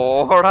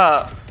പോടാ.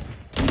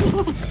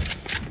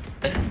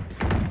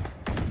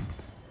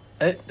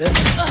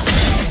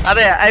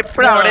 അതെ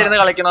എപ്പോഴും അവിടെ ഇരുന്ന്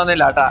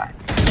കളിക്കണമെന്നില്ല കേട്ടാ.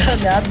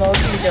 ഞാൻ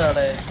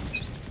നോക്കിയിരിക്കാണ്.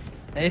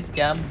 നൈസ്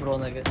ക്യാമ്പ് ബ്രോ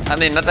എന്നൊക്കെ. അത്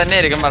നിന്നെ തന്നെ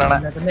ആയിരിക്കും പറയണേ.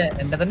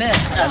 എന്നെ തന്നെ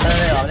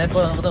അവനെ ഇപ്പൊ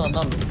നമുക്ക്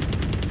വന്നോളൂ.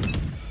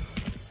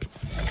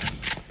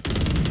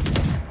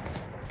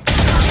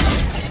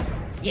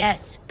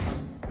 Yes.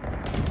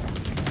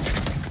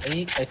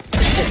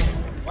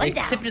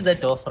 Accept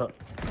that offer.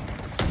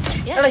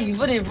 Yes. എടാ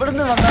ഇവര്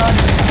ഇവിടുന്ന് വന്നാൽ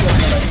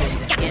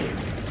Yes.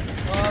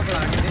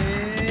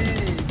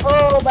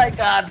 oh my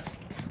god.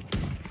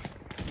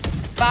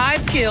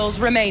 5 kills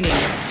remaining.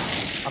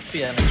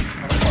 അപ്പിയാണ്.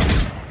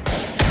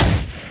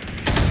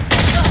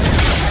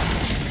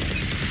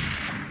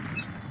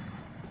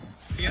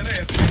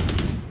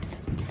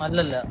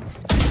 അല്ലല്ല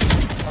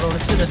അവിടെ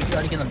ഒളിച്ച്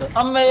അടിക്കുന്നുണ്ട്.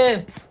 അമ്മേ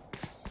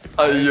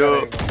അയ്യോ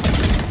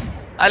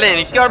അല്ല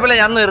എനിക്ക് കുഴപ്പമില്ല.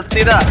 ഞാൻ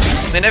നിർത്തിയതാ.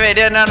 നിന്റെ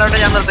വെടി തന്നെ ആണോണ്ട്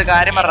ഞാൻ നിർത്തി.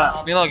 കാര്യം പറഞ്ഞ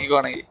നീ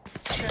നോക്കിക്കോണെങ്കിൽ.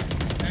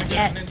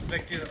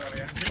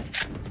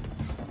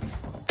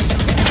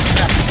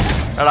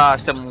 എടാ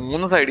പക്ഷെ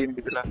 3 സൈഡിൽ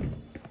എനിക്കില്ല.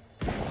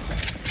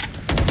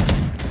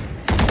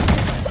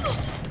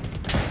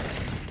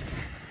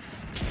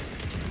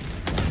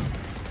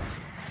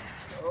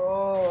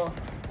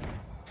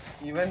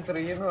 ഇവൻ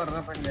 3 എന്ന്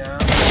പറഞ്ഞപ്പോ ഞാൻ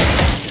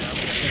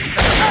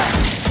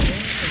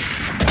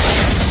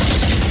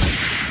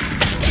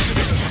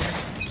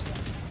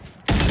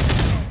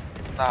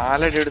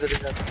 4 അടി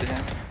എടുത്തിട്ട്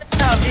ഞാൻ.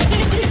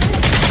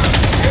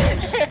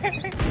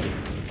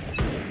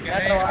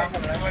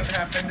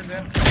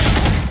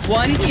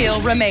 One kill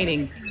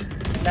remaining.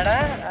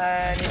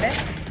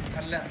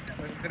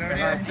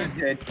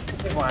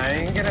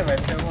 ഭയങ്കര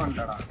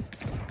വിഷമമുണ്ടടാ.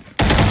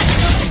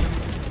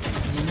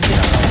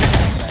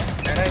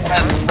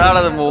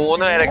 എന്താണത്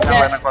 3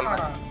 പേരൊക്കെ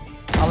കൊല്ലണം.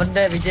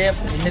 അവന്റെ വിജയം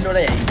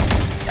മുന്നിലൂടെയായി.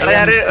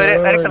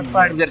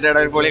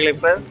 ഒരു പൊളി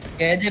ക്ലിപ്പ്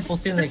KJ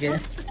പുസ്തി നോക്കിയേ.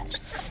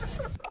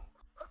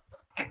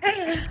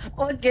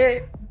 ഓക്കേ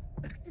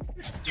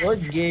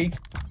ഓക്കേ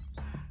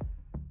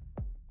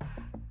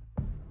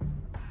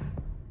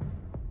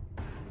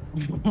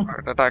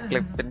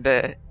ക്ലിപ്പിന്റെ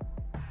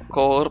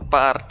കോർ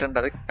പാർട്ട് ഉണ്ട്.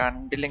 അത്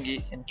കണ്ടില്ലെങ്കിൽ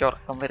എനിക്ക്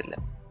ഉറക്കം വരില്ല.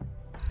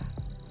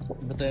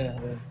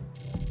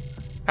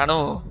 കാണൂ.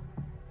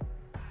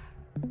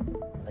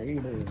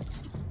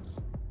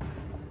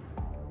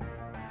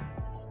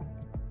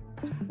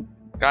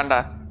 കണ്ട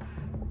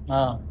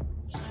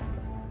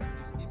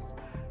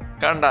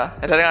കണ്ട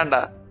എല്ലാരും കണ്ട?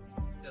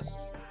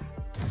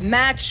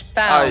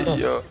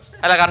 അയ്യോ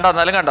അല്ല കണ്ടോ,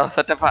 എന്നാലും കണ്ടോ?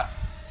 സെറ്റപ്പാ.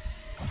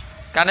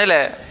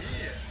 കണ്ടില്ലേ?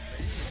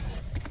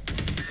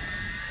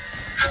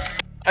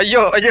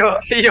 അയ്യോ അയ്യോ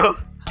അയ്യോ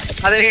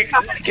അതെനിക്ക്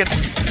കാണിക്കണം.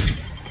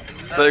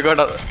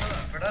 ആയിക്കോട്ടെ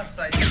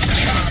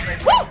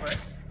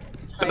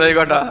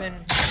ആയിക്കോട്ടെ.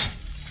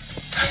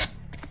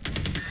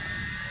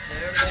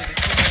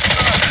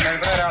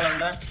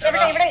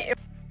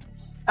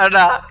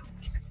 എടാ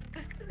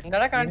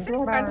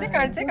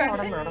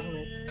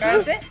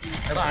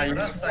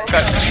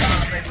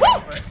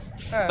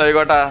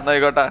ആയിക്കോട്ടെ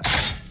ആയിക്കോട്ടെ.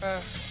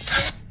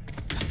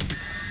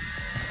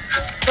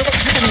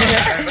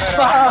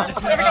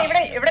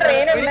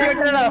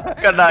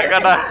 കണ്ടാ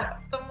കണ്ടാ.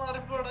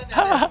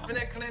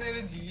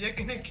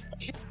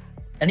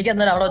 എനിക്ക്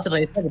എന്നാലും അവിടെ വെച്ച്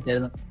റേസ്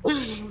കിട്ടിയായിരുന്നു.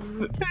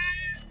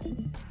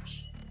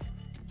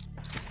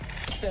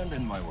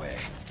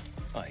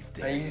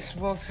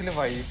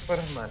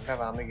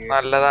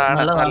 നല്ലതാണ്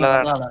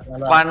നല്ലതാണ്.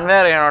 വൺ വേ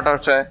അറിയണം കേട്ടോ.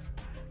 പക്ഷെ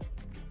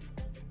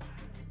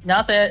ഞാൻ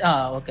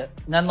ഓക്കെ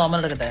ഞാൻ നോർമൽ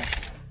എടുക്കട്ടെ.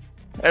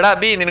 എടാ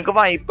ബി നിനക്ക്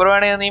വൈപ്പർ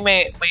വേണമെങ്കിൽ നീ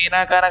മെയിൻ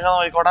ആക്കാനൊക്കെ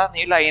നോക്കിക്കോടാ.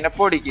 നീ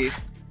ലൈനപ്പ് ഓടിക്ക്.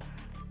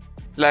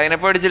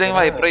 ലൈനപ്പ് അടിച്ചില്ലെങ്കിൽ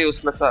വൈപ്പർ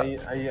യൂസ്ലെസ് ആ.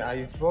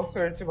 ഐസ് ബോക്സ്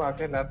കഴിച്ച്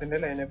ബാക്കി എല്ലാത്തിന്റെ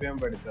ലൈനപ്പ് ഞാൻ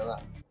പഠിച്ചതാ.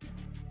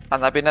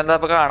 എന്നാ പിന്നെന്താ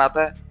ഇപ്പൊ കാണാത്ത?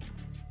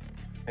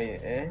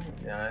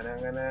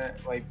 ഞാനങ്ങനെ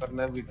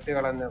വൈപ്പറിനെ വിട്ട്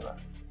കളഞ്ഞതാ.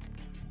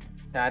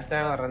 ടാറ്റ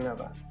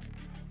പറഞ്ഞതാ.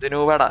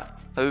 ദിനൂപടാ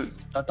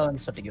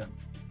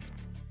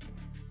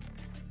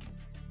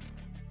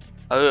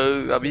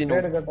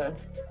എടുക്കട്ടെ.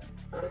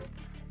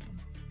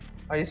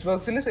 ഐസ്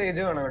ബോക്സിൽ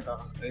സേജ് വേണം കേട്ടോ.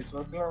 ഐസ്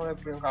ബോക്സിൽ നമ്മൾ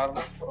എപ്പോഴും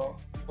കാരണം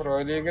പ്രോ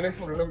ലീഗില്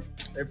ഫുള്ളും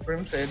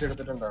എപ്പോഴും സേജ്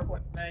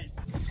എടുത്തിട്ടുണ്ടാവും.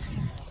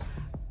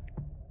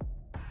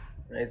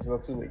 ഐസ്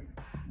ബോക്സ് പോയി.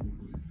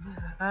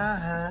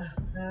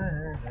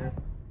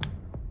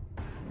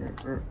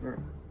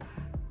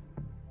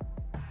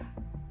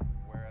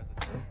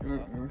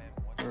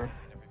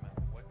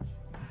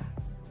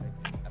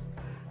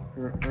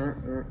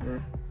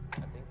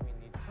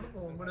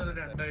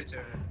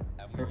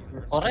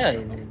 കൊറേ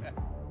ആയി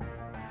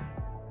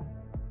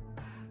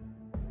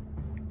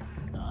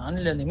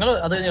ഞാനില്ല. നിങ്ങൾ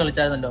അത് കഴിഞ്ഞ്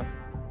കളിച്ചായിരുന്നല്ലോ.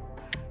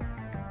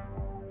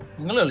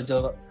 നിങ്ങൾ കളിച്ചോ?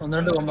 ഒന്ന്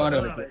രണ്ട് കൊമ്പാട്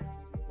കളിച്ചു.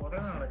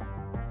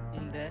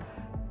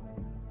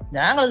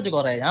 ഞാൻ കളിച്ചിട്ട്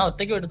കൊറേ. ഞാൻ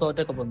ഒറ്റയ്ക്ക് പോയിട്ട്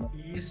തോറ്റൊക്കെ പോന്നു.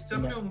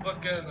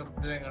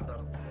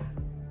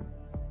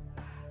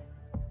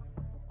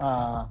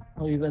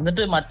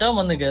 എന്നിട്ട് മറ്റവൻ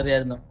വന്ന്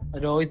കേറിയായിരുന്നു,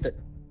 രോഹിത്.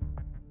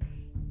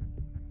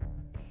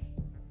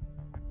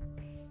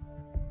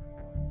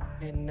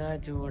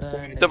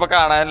 ഇപ്പൊ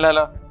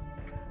കാണാനില്ലല്ലോ.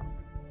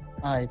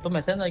 ഇപ്പൊ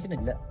മെസ്സേജ്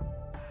വായിക്കുന്നില്ല.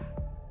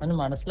 അവന്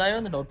മനസ്സിലായോ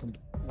എന്ന് ഡൗട്ട് ഉണ്ട്.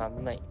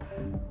 നന്നായി.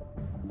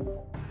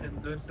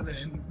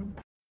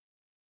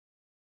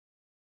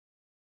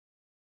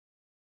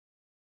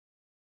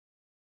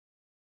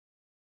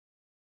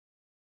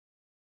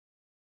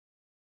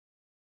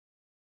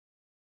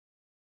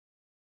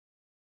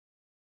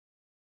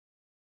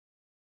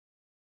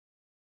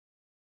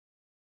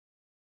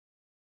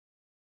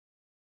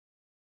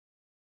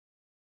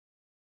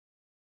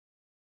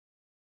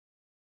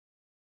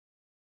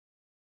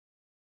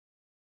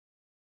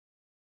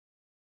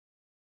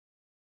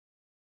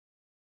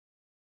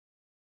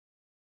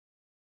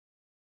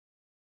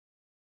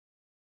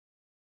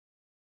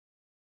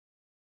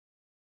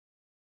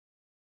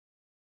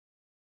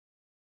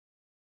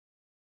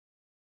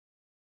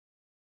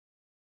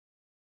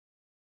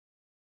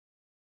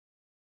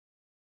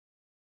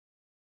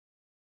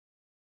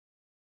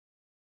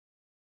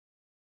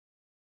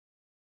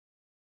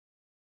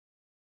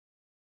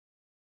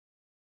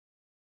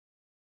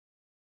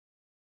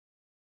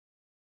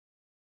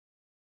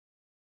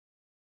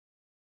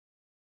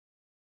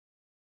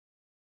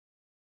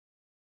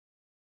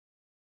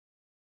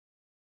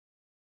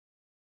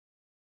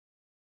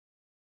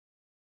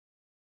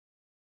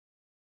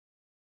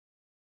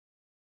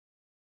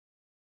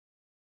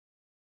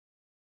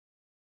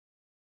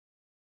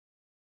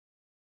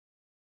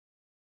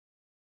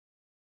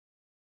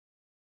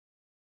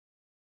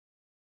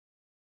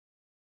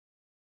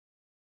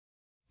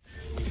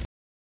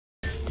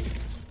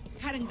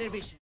 Cutting their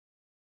vision.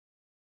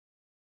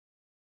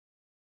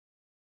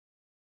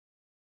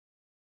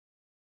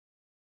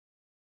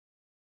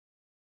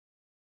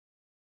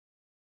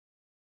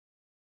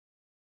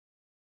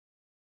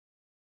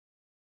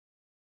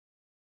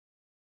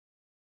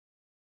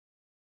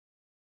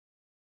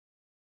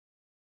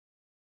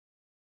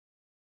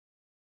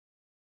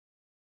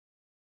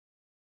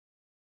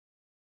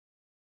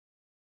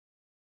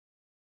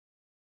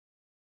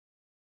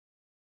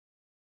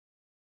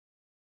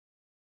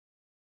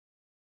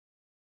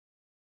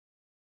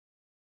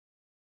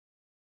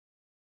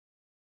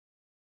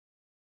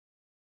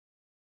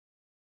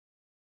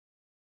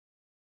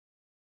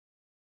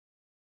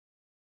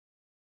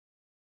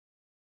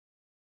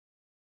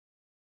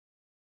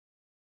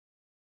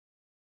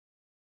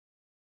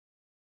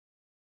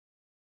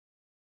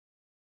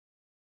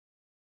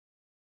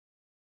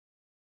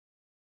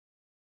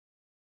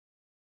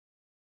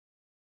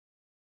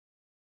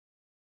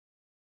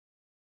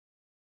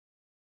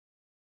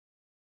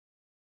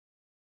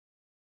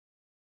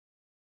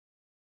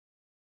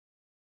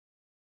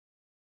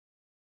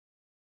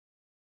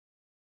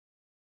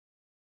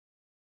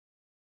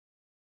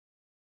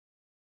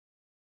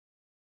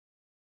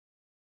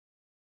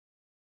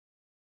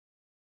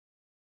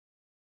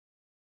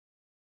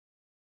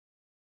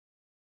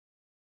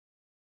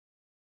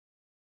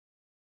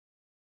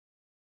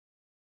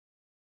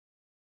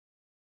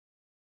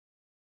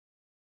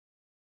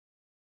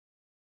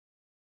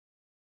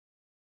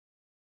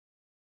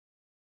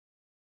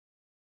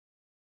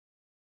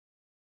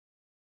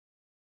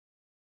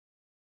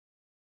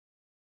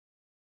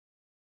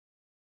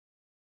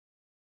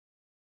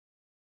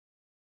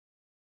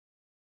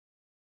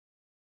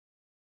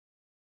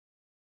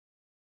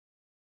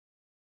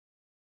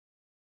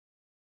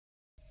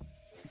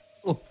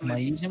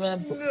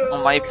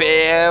 My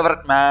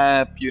favorite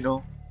map, you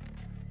know.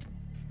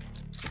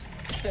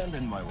 Stand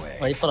in my way.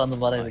 Viper on the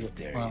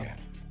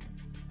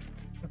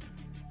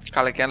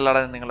കളിക്കാനുള്ള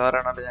നിങ്ങൾ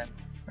പറയണല്ലോ ഞാൻ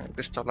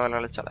എനിക്ക് ഇഷ്ടമുള്ള പോലെ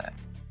കളിച്ചാലേ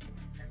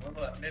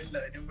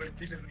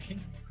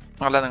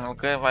അല്ല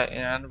നിങ്ങൾക്ക്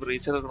ഞാൻ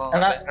ബ്രീച്ച് എടുത്തോളാം.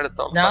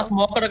 ഞാൻ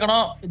സ്മോക്ക് എടുക്കണോ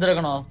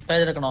ഇതെടുക്കണോ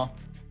പേജ് എടുക്കണോ?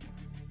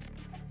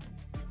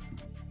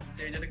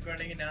 സ്റ്റേജ്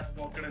എടുക്കുവാണെങ്കിൽ ഞാൻ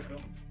സ്മോക്ക്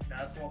എടുക്കും.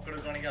 ഞാൻ സ്മോക്ക്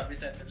എടുക്കുവാണെങ്കിൽ അഭി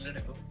സെന്ററിൽ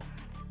എടുക്കും.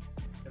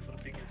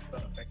 Everything is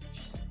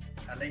perfect.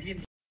 അല്ലെങ്കിൽ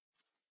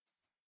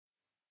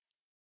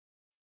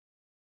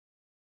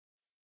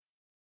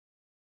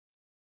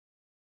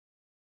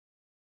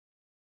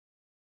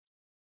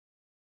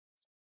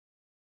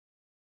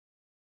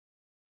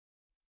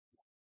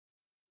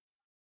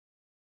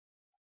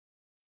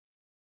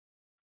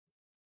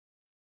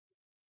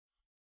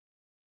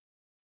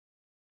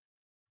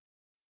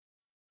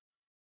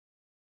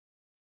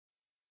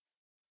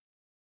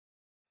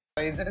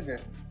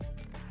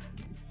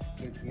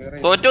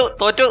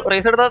തോറ്റു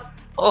റേസ് എടുത്ത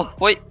ഓ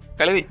പോയി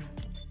കളി പോയി.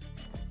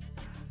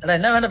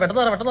 എന്നാ വേണ്ട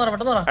പെട്ടെന്ന്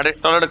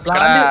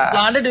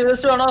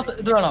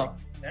ഇത് വേണോ?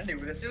 ഞാൻ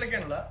ഡിവൈസ്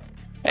കളിക്കാനുള്ള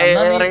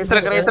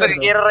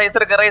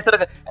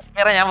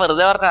ഞാൻ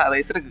വെറുതെ പറഞ്ഞ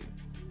റേസ് എടുക്ക്.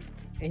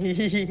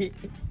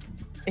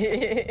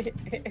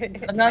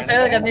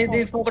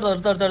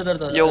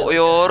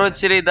 യോറോ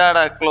ഇച്ചിരി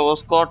ഇതാടാ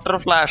ക്ലോസ് ക്വാർട്ടർ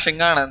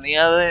ഫ്ലാഷിംഗ് ആണ്. നീ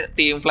അത്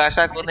ടീം ഫ്ലാഷ്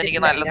ആക്കുമെന്ന്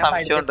എനിക്ക് നല്ല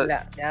സംശയമുണ്ട്.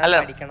 അല്ല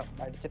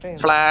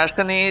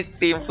ഫ്ലാഷ് നീ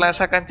ടീം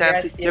ഫ്ലാഷ് ആക്കാൻ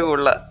ചാൻസ് ഇച്ചിരി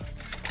കൂടുതലാ.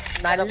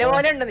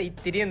 നല്ലപോലെ ഉണ്ട്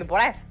ഇത്തിരി ഒന്ന്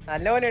പോളെ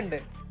നല്ലപോലെ ഉണ്ട്.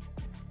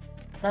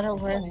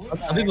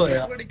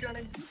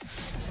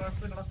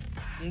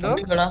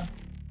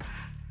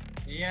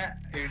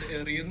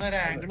 എറിയുന്ന ഒരു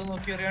ആംഗിൾ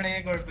നോക്കി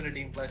എറിയാണെങ്കിൽ കുഴപ്പമില്ല.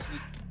 ടീം ഫ്ലാഷിൽ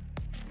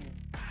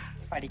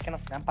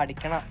പഠിക്കണം, ഞാൻ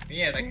പഠിക്കണം. നീ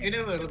ഇടയ്ക്കില്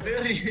വെറുതെ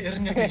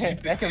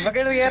ഞാൻ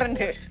ചുമ്പക്കേട്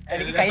കയറുണ്ട്.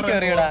 എനിക്ക് കൈ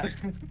ചെറിയടാ,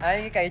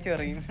 അതെനിക്ക് കൈ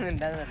ചെറിയും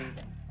എന്താന്ന് അറിയില്ല.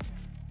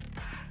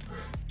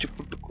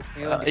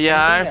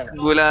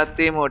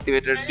 Gulati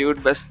motivated dude,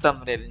 best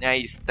thumbnail,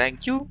 nice, thank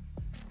you.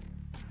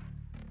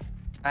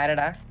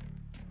 ആരടാ?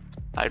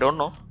 I don't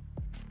know.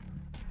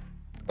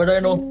 But I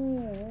know.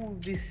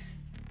 This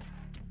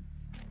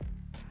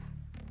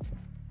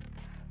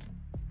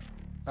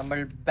നമ്മൾ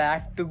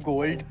back to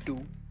gold 2.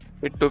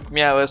 It took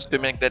me hours to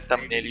make that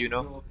thumbnail, you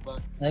know.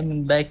 I'm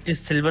back to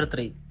silver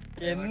 3.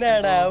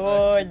 എന്നാടാവോ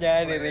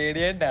ഞാൻ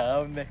Radiant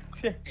ആവുന്നേ.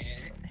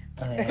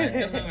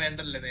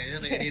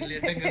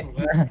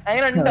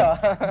 അങ്ങനെ ഉണ്ടോ?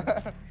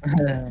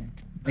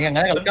 നീ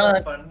അങ്ങനെ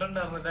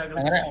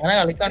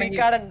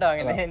കളിക്കാറുണ്ടോ?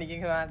 അങ്ങനെ എനിക്ക്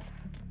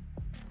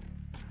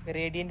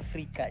റേഡിയന്റ്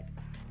ഫ്രീ കാർഡ്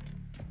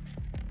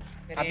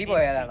അബി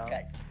പോയതാണോ?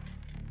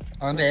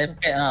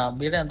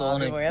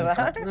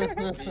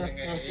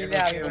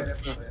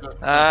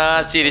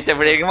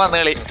 ചിരിച്ചപ്പോഴേക്കും വന്ന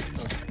കളി.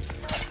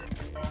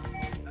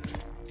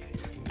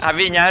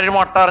 അവി ഞാനൊരു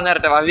മുട്ട പറഞ്ഞു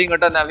തരട്ടെ. അവി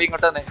ഇങ്ങോട്ട്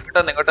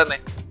വന്നേ.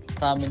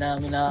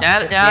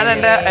 ഞാൻ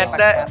എന്റെ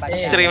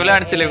സ്ട്രീമിൽ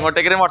കാണിച്ചില്ല.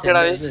 ഇങ്ങോട്ടേക്ക് മുട്ട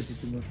ഇടാവി.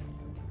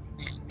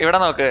 ഇവിടെ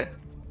നോക്ക്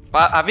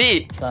അബി.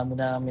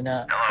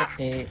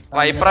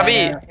 വൈപ്രബി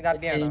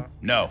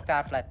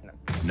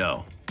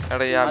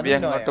എടാ ഈ അബി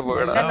അങ്ങോട്ട്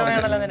പോയിടാ.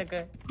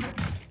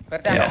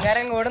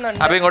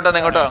 അബി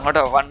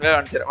ഇങ്ങോട്ടോ വൺ വേ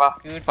കാണിച്ചു തരാം. വാ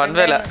വൺ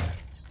വേല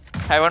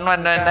ഹെവൻ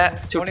വന്നെ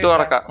ചുട്ടു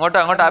തുറക്കാം.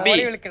 അങ്ങോട്ടോ അബി.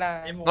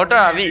 ഇങ്ങോട്ടോ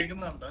അബി.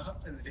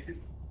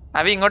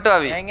 ഇങ്ങോട്ടോ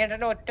അബി.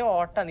 ഒറ്റ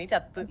ഓട്ടം നീ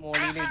ചത്ത്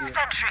മോളിൽ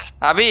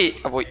അബി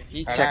പോയി ഈ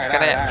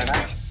ചെക്കനെ.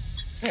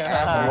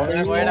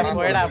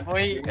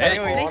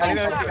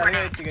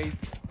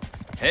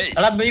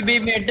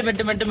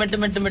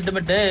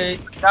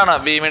 ആണോ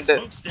ബീമിട്ട്?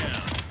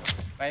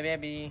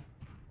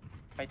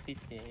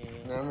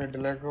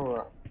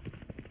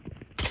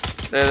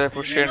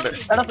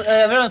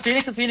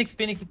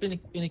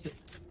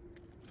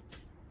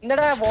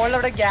 എന്താടാ ബോൾ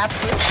അവിടെ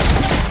gap.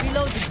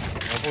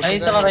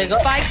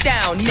 Spike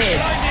down mid.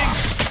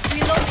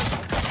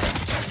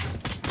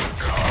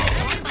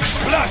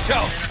 Flash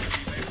out.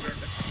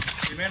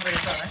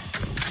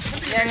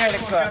 ഞങ്ങൾ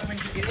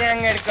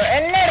എടുക്കുക.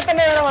 എല്ലായിടത്തും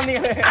തന്നെ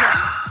വന്നികള്.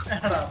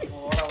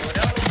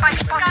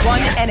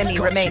 One enemy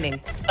remaining.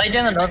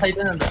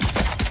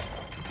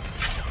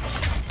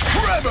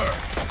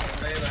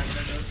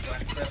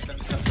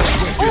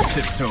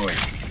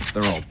 Tiptoeing.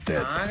 They're all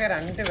dead.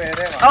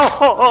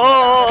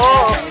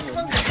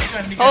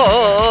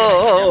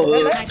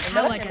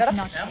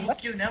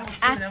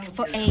 Ask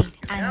for aid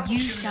and you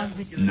shall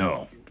receive. No.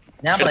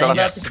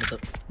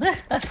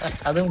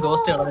 അതും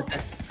ഗോസ്റ്റ്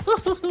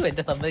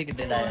എന്റെ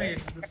സമ്മതിക്കിട്ടില്ല.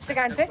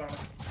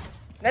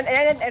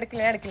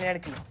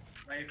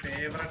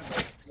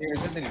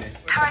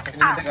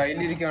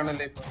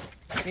 കയ്യിലിരിക്കുകയാണല്ലോ ഇപ്പൊ.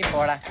 നീ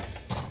പോടാ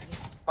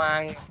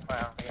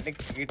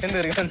കിട്ടും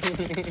തീർക്കും.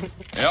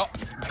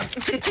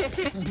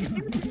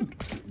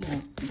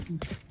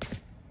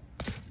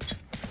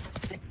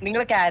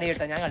 നിങ്ങൾ ക്യാരി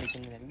കേട്ടോ, ഞാൻ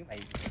കളിക്കുന്നില്ല. എനിക്ക്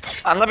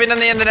അന്ന് പിന്നെ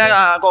നീ എന്തിനാ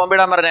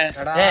കോമ്പിടാൻ പറഞ്ഞേ?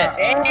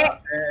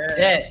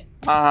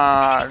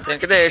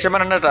 എനിക്ക് ദേഷ്യം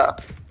പറഞ്ഞേട്ടാ.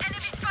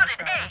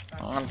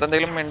 അങ്ങനത്തെ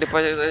എന്തെങ്കിലും മിണ്ടിപ്പോ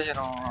ചെയ്ത്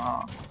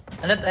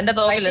എന്റെ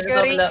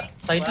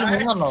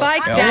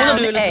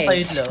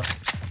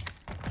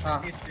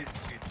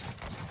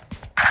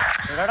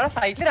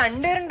സൈറ്റില്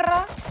രണ്ടുപേരുണ്ടോ?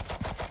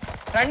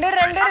 രണ്ടുപേര്.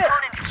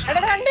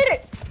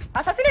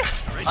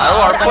 അത്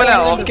കുഴപ്പമില്ല.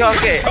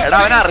 ഓക്കെ എടാ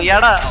അവൻ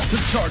അറിയാടാ.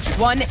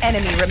 One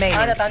enemy remaining.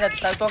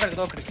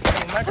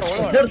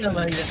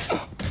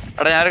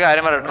 എടാ ഞാനൊരു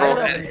കാര്യം പറയട്ടോ,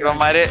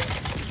 ഇവന്മാര്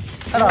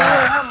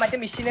മറ്റേ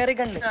മിഷനറി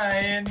കണ്ണ്.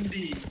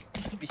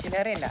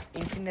 മിഷനറി അല്ല,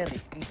 ഇൻസിനറി.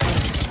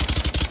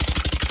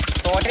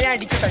 തോട്ടനെ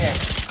അടിക്കട്ടോ ഞാൻ.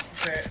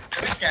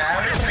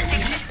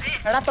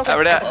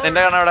 എവിടെയാ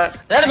നിന്റെ കാണാ?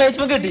 അവിടെ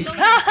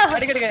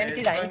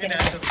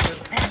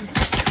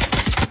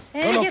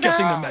You're not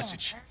getting the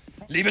message.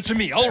 Leave it to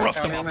me. I'll rough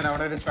them up.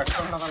 അവിടെ ഒരു സ്പെക്ടർ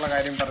ഉണ്ടെന്നുള്ള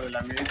കാര്യം പറഞ്ഞില്ല.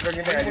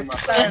 മീറ്ററിന്റെ കാര്യം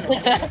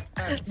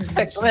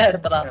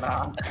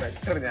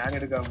സ്പെക്ടർ ഞാൻ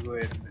എടുക്കാൻ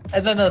പോയിരുന്നു.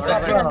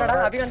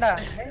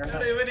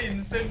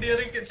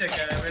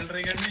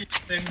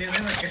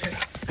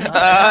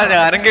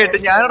 ഞാനും കേട്ടു.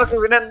 ഞാനടക്കും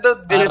ഇവനെന്തോ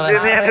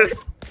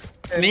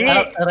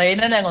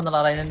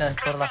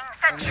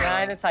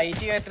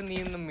സൈറ്റ് കേട്ട് നീ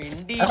ഒന്നും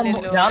മിണ്ടി.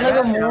 ഞാൻ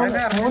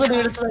 3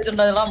 ഡീൽസ്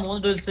ആയിട്ടുണ്ടായിരുന്ന 3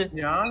 ഡീൽസ്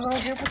ഞാൻ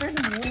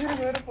നോക്കിയപ്പോഴത്തേക്ക് 3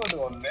 പേര് പോയത്.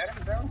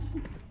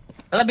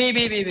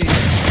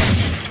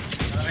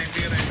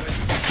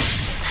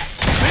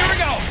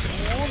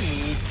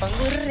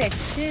 ഒരു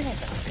രക്ഷയില്ല.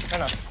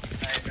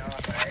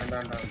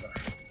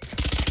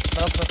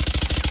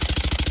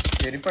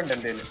 ചെരുപ്പുണ്ട്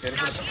എന്റെ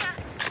ചെരുപ്പെടുത്ത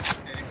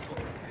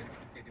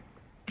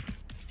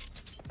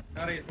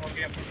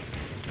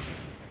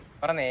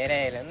നേരെ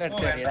ഒന്ന്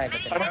എടുത്ത്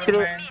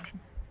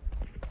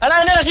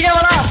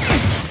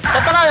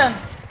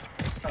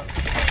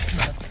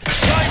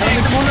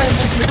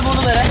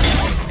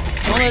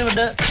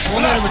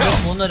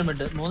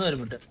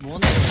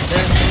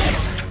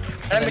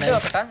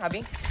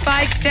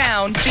Spike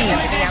down B.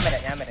 ഞാൻ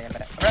വരാം.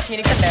 അവിടെ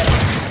ഫിനിക്സുണ്ടായിരുന്നു.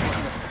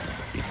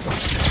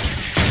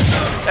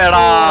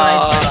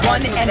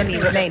 One enemy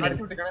remaining.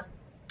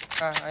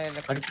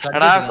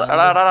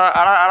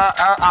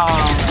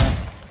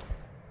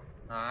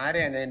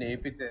 ആരെയാ ഞാൻ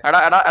ഏൽപ്പിച്ചത്?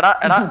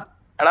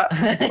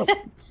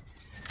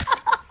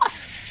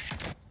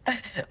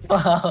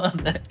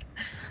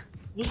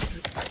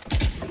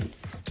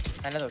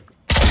 നല്ല തൊട്ടു.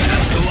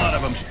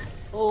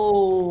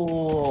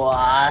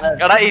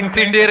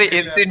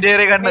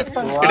 ഇൻസിൻഡിയറി കണ്ട്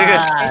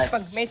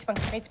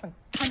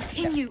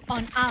Continue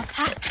on our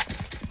path.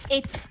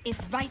 It is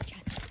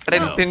righteous.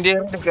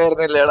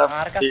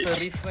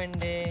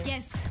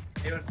 Yes.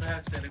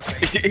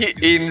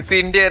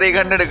 ഇൻസിൻഡിയറി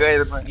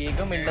കണ്ടെടുക്കായിരുന്നു.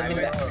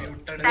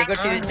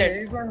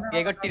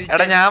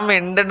 എടാ ഞാൻ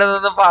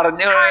മിണ്ടണ്ടെന്ന്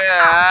പറഞ്ഞു.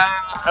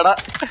 എടാ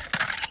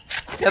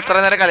എത്ര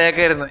നേരം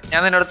കളിയാക്കായിരുന്നു. ഞാൻ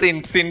നിന്നോടത്ത്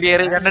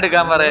ഇൻസിൻഡിയറി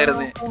കണ്ടെടുക്കാൻ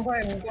പറയായിരുന്നു.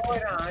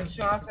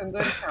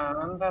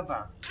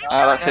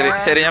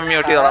 ശരി ഞാൻ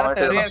മ്യൂട്ട് ചെയ്തോളാം.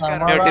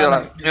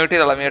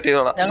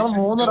 ഞങ്ങൾ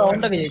 3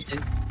 റൗണ്ട് ജയിച്ചു.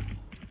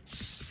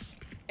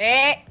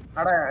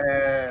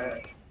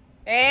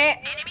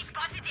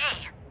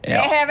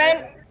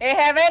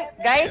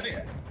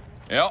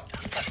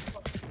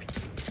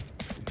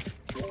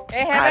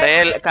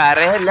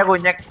 കരയല്ല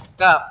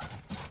കുഞ്ഞക്ക.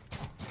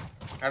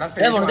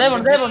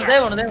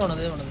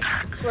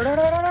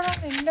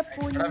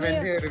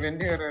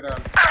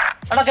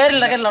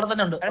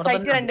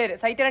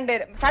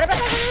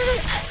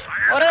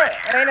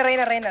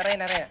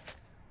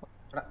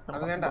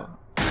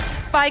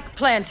 Spike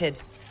planted.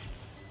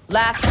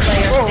 Last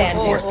player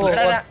standing.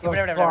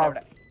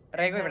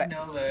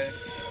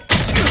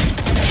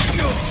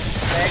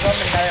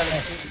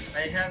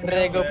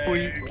 RayGo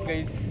പോയി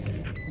ഗയ്സ്.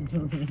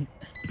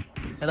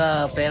 എടാ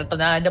പേരട്ട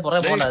ഞാൻ അതിന്റെ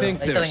പുറകെ പോകണ്ട.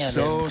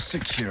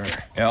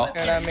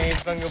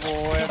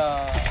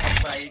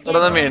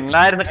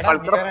 മിണ്ടായിരുന്നു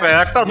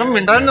പേട്ടൊന്നും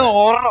മിണ്ടാന്ന്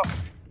ഓർമ്മ.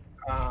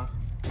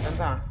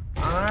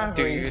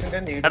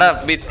 എടാ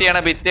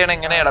ഭിത്തിയാണ്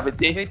എങ്ങനെയാടാ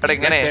ഭിത്തി? എടാ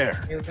എങ്ങനെ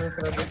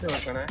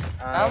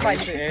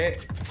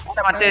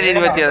മറ്റേ രീതി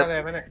പറ്റിയത്?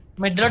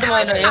 മിഡിലോട്ട്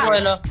പോയല്ലോ.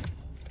 പോയല്ലോ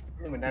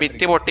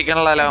ഭിത്തി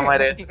പൊട്ടിക്കണല്ലോ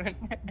അവന്മാര്.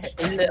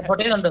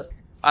 പൊട്ടിക്കുന്നുണ്ട്.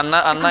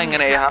 അന്ന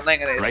എങ്ങനെ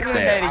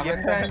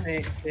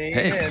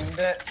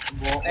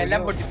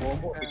എല്ലാം പൊട്ടി.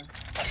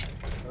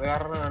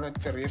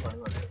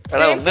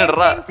 എടാ ഒന്ന്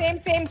ഇടറാ.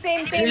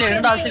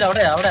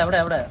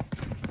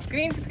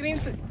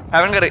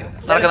 അവൻ കറി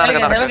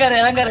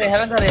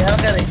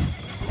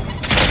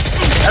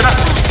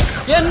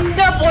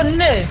എന്റെ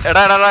പൊന്ന്.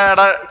 എടാ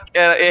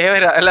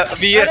അല്ല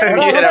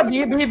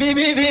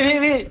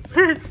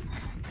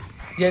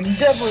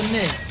എന്റെ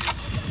പൊന്ന്.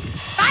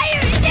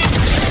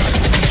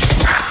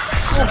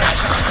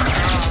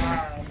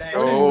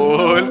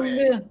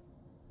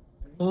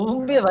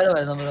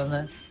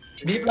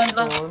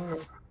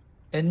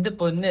 എന്റെ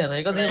പൊന്ന്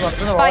RayGo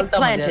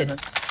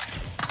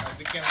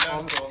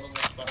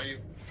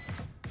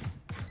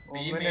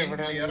നീ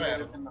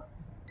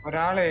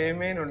ഒരാള്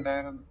എയിമെയിൻ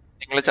ഉണ്ടായിരുന്നു.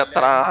 നിങ്ങള്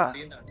ചത്തറാ.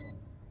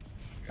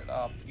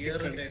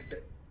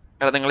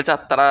 നിങ്ങള്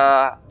ചത്തറാ.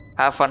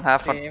 Have fun.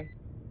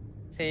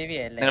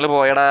 നിങ്ങള്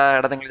പോയടാ.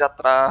 എടാ നിങ്ങള്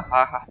ചത്തറാ.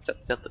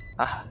 ചത്ത്.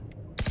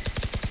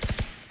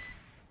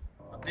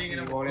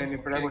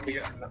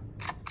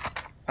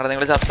 എടാ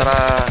നിങ്ങള് ചത്തറാ.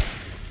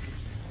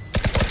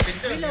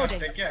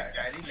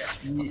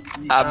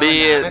 അബി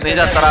നീ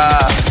ചത്ര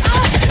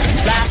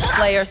Last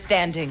player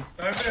standing.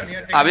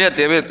 അബി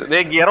എത്തി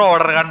ഗിയർ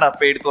ഓർഡർ കണ്ട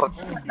പേടി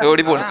തുറക്കും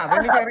ഓടി പോണു.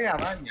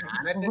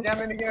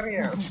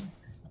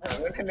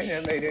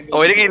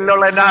 ഒരു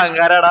കില്ലുള്ള എന്റെ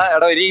അഹങ്കാരാടാ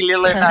എടാ, ഒരു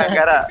കില്ലുള്ള എന്റെ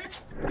അഹങ്കാരാ.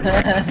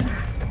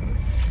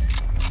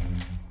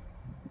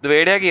 ഇത്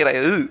പേടിയാക്കിറ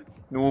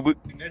നൂബ്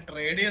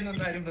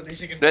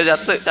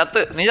ചത്ത്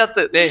ചത്ത് നീ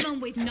ചത്ത്.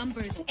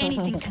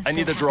 I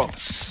need a drop.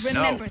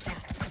 Remember that.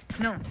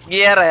 No.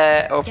 ഗിയറേ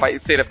ഓ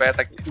പൈസ ഇല്ല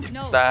പേട്ടക്ക്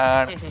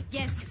ഇതാണ്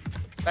Yes.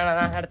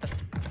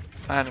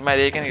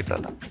 മര്യാദക്ക്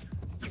കിട്ടല്ല.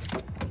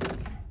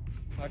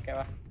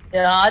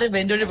 ആരും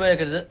വെന്റ് വഴി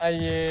പോയേക്കരുത്.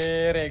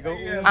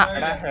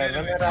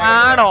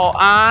 ആണോ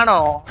ആണോ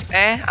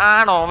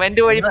ആണോ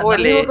വെന്റ് വഴി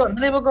പോലെ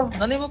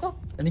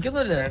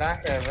എനിക്കൊന്നുമില്ല.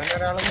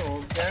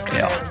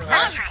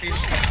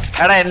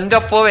 എടാ എന്റെ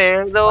ഒപ്പം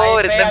ഏതോ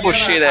ഒരുത്തൻ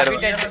പുഷ് ചെയ്തായിരുന്നു.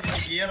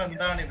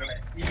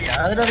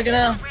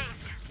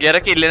 ഗിയറെ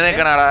കില്ല്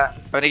നിക്കണാടാ,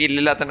 അവന്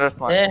കില്ലില്ലാത്ത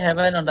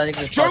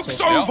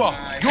Joke's over.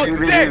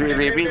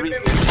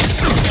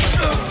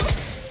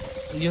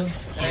 You're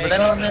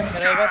dead.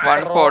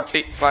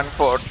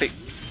 140.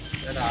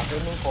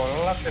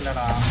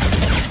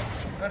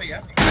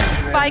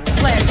 Spike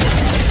planted.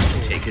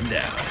 Taken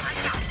down.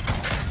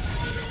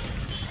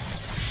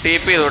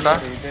 TP ചെയ്തോട്ടാ.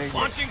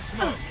 Launching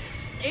smoke.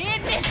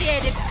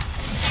 Initiated.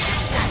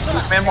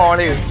 Bheeman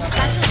Molly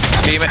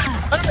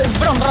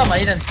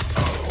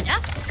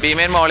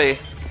Bheeman Molly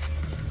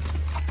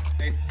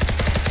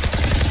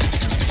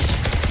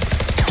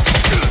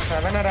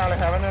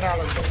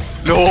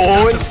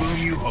LOL. Who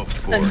you hoped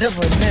for?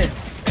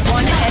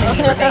 One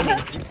enemy remaining.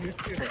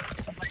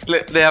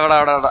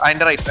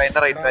 അതിന്റെ right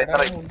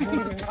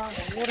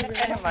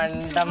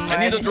I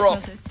need a drop.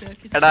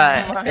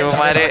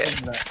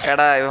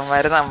 എടാ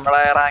ഇവന്മാര്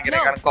നമ്മളെ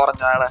റാങ്കിനെക്കാൾ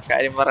കുറഞ്ഞാണ്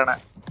കാര്യം പറയണ.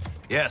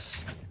 Yes.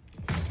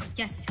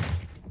 Yes.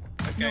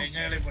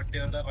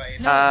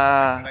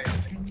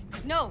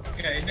 No.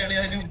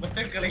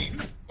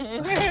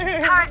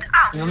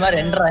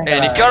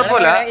 എനിക്ക്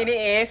കുഴപ്പമില്ല. ഇനി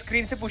A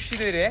screens push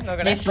ചെയ്ത് വരുവേ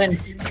നോക്കണേ.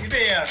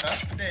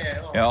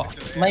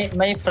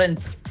 My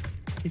friends.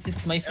 This is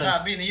my friends.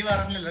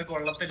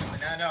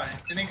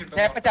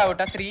 ഞാൻ ഇപ്പൊ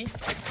ചാവൂട്ടാ 3.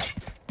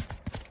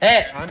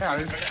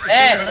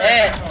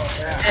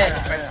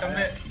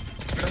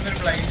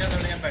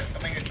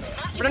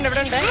 ഇവിടെ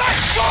ഉണ്ട്.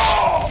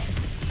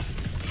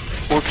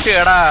 പുഷ്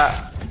ചെയ്യടാ.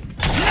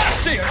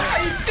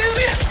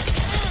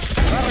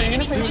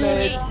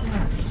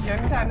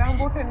 എന്റെ അലാം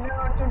ബോട്ട് എന്നെ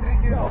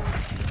കാണിച്ചോണ്ടിരിക്കുകയോ?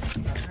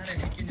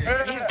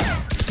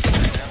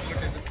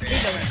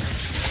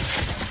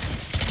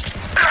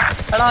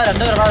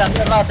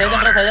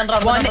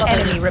 One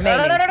enemy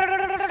remaining.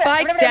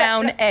 Spike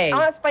down A.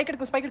 Spike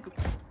എടുക്കും.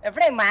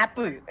 എവിടെ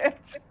മാപ്പ്?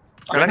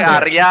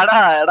 അറിയാടാ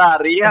എടാ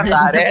അറിയാം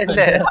അറിയാം.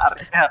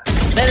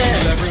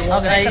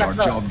 Our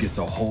job gets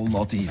a whole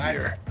lot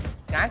easier.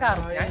 ഞാൻ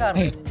കാറും.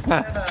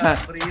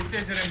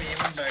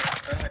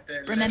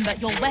 Remember,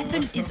 your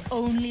weapon is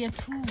only a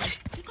tool.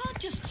 You can't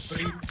just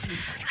shoot.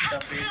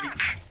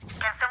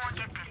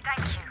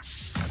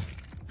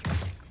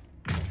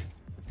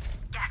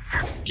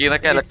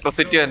 ഇതൊക്കെ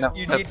ഇലക്ട്രിസിറ്റി തന്നെ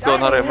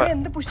എത്തുമെന്ന് പറയുമ്പോ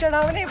എന്ത് പുഷാണ്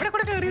അവനെ എവിടെ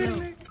കൂടെ കേറി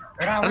വരുന്നത്?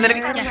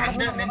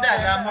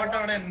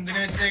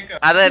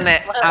 അത് തന്നെ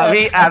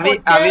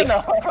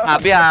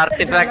അഭി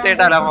ആർട്ടിഫാക്ട്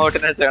ആയിട്ട്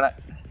അലാമോട്ടിന് വെച്ചാണ്.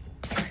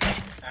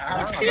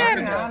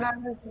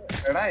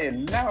 എടാ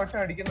എല്ലാ വട്ടം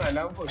അടിക്കുന്ന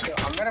അലാം ബോട്ട്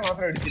അങ്ങനെ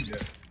മാത്രം അടിച്ചില്ല.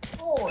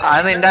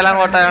 അത് നിന്റെ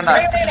അലാമോട്ടായോണ്ടാ.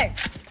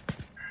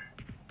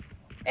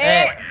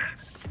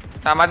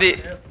 മതി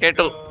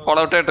കേട്ടു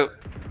കോളൗട്ട് കേട്ടു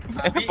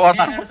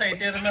പോന്ന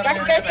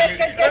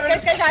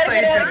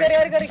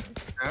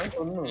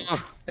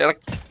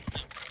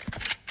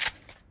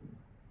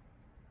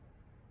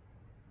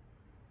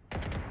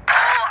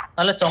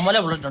നല്ല ചുമല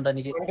ബുള്ളറ്റ് ഉണ്ട്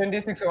എനിക്ക്.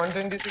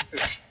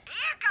 126.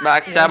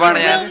 ബാക്ക് സ്റ്റാബാണ്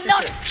ഞാൻ.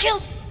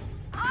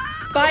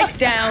 Spike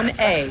down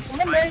A.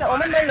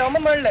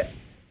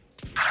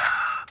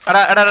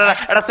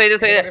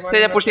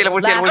 പുഷ് ചെയ്യില്ല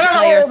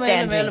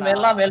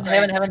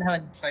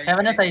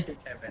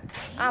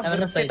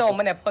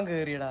ഒമ്മൻ എപ്പം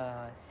കേറിയടാ.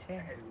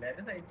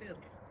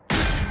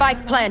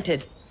 Spike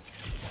planted.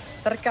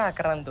 ഇത്രക്ക്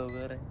ആക്രാന്തം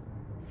തോന്നുന്നു.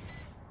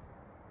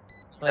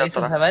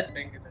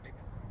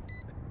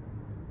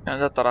 ഞാൻ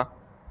ചത്തറ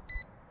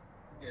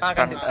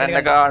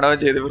എന്നെ കാണുകയും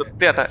ചെയ്ത്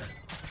വൃത്തിയാട്ടെ.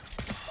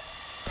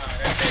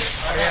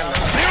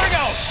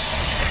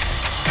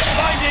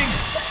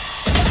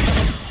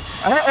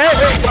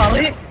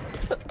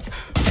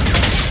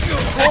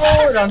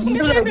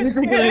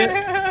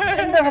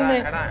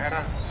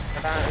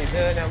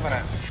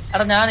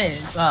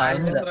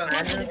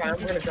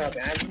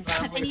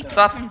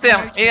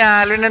 സത്യം ഈ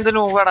ആലുവിന് എന്ത്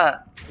നൂവാടാ.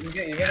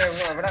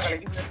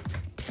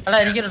 അല്ല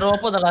എനിക്ക്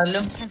ഡ്രോപ്പ്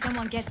തന്നാലും Can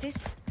someone get this?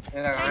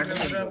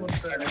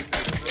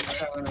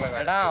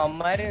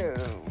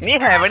 നീ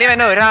ഹെവണി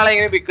തന്നെ ഒരാളെ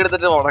പിക്ക്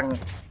എടുത്തിട്ട് തുടങ്ങും.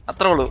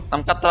 അത്രേ ഉള്ളൂ,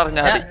 നമുക്ക് അത്ര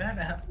അറിഞ്ഞാൽ മതി.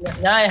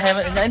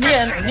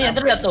 നീ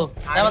എത്ര ചത്തോ?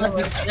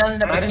 ഞാൻ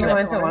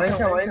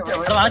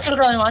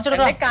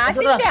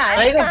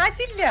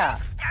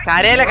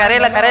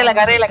കരയില്ല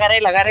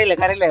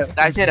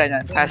കാശ് തരാം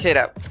ഞാൻ. കാശ്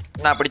തരാം.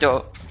 എന്നാ പിടിച്ചോ.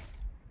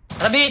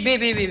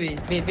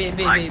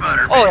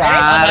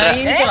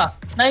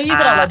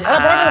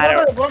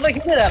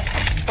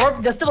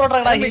 ജസ്റ്റ് പോട്ടെ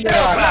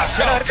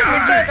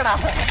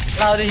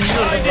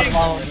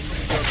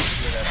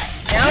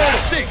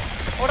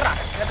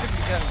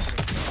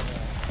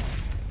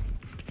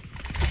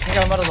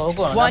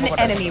One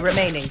enemy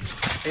remaining.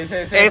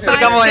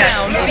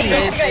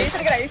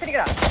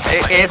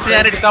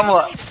 ഞാൻ എടുക്കാൻ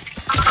പോവാ.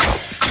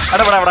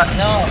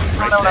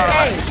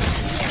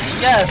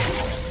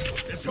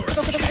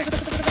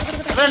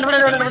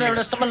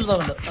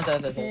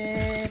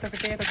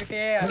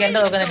 എനിക്ക് എന്റെ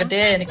തോക്കനെ കിട്ടി.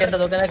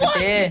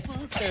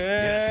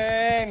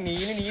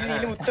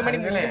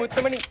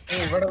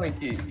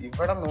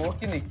 ഇവിടെ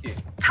നോക്കി നിക്ക്.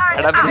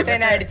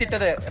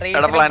 അടിച്ചിട്ടത്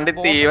പ്ലാന്റ്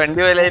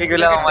തീവണ്ടി പോലെ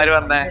ആയിരിക്കുമല്ലോ അവന്മാര്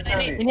വന്നേ.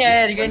 ഇനി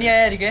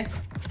ആയിരിക്കും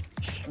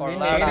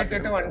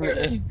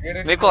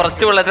നീ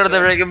കുറച്ച് ബുള്ളറ്റ്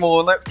എടുത്തപ്പോഴേക്കും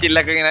 3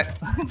 കില്ലൊക്കെ ഇങ്ങനെ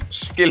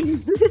സ്കിൽ.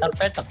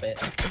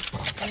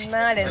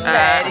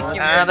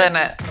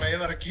 അതന്നെ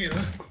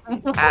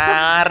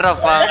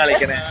ആരപ്പാ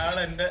കളിക്കണേ.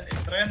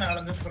 ഇത്രയും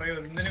നാളെന്റെ സ്പ്രേ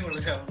ഒന്നിനും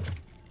കൊടുക്കാം.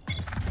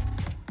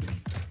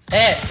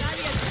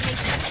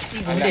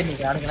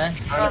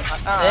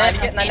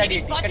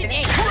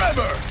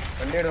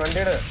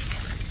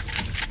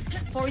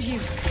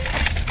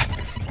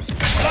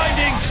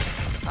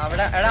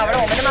 അവിടെ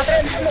ഒമ്പത് മാത്രമേ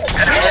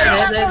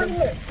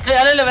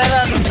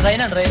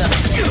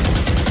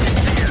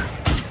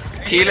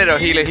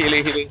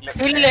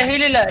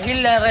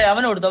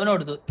അവന്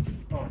കൊടുത്തു.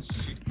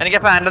 എനിക്ക്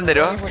ഫാൻറ്റം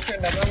തരുമോ?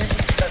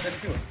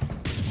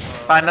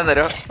 ഫാൻറ്റം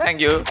തരുമോ?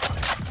 Thank you.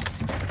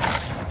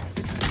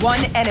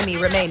 One enemy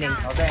remaining.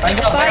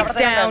 Spike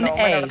down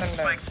A.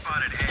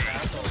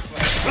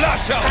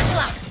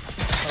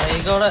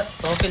 RayGo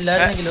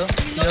തോക്കില്ലായിരുന്നെങ്കിലോ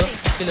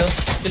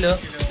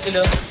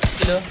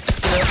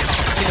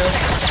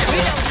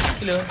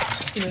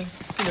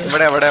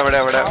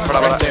ഇവിടെ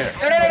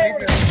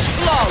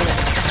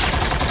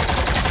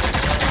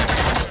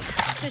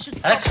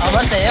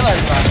അവൻ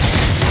സേവായിരുന്നു.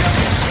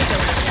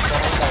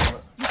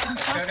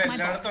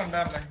 എല്ലായിടത്തും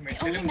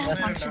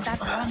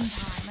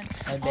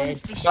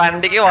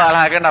വണ്ടിക്ക്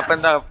വാളാക്കണ്ട. അപ്പൊ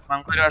എന്താ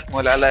നമുക്കൊരു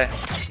വിഷമമില്ല അല്ലേ?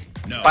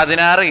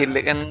 16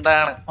 കില്ല്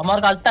എന്താണ്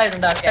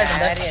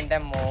എന്റെ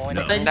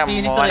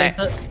മോനെ.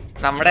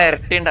 നമ്മുടെ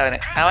ഇരട്ടിയുണ്ട്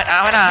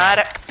അവൻ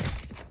ആരാ?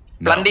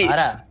 ബ്ലണ്ടി.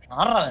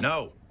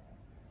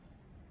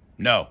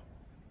 No.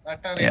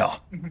 Yeah.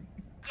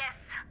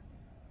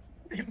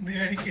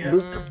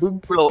 Big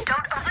blow.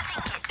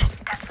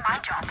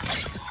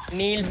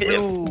 Neil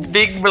Blue.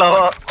 Big blow.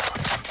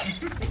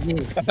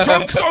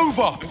 Joke's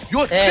over.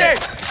 You're dead.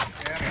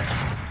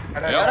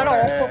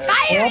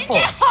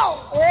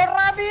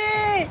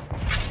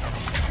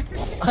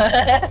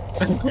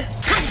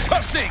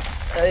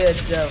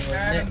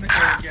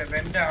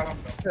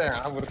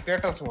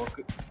 വൃത്തിയായിട്ട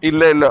smoke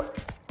ഇല്ല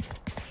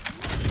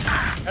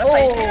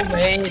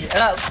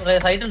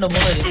സൈറ്റ് ഉണ്ടോ? 3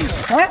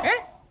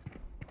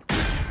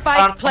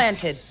 Spike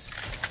planted.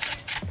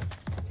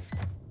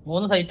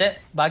 3 സൈറ്റ്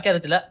ബാക്കി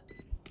അറിയത്തില്ല.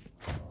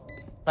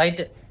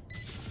 Right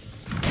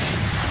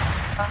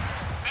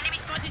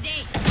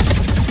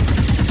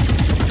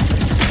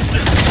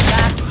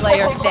Last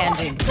player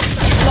standing.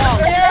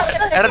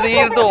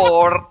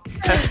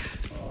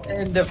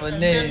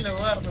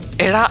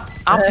 എടാ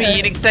ആ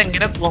ഫീനിക്സ്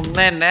എങ്ങനെ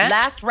കൊന്നെന്നെ?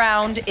 Last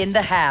round in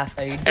the half.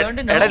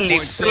 എടാ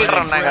ലിറ്ററൽ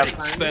റണ്ണാ.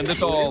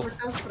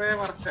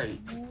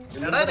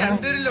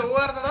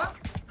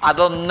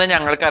 അതൊന്നും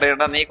ഞങ്ങൾക്ക്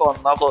അറിയണ്ട. നീ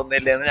കൊന്നോ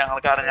കൊന്നില്ലെന്ന്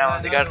ഞങ്ങൾക്ക് അറിഞ്ഞാ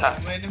മതി കേട്ടാ.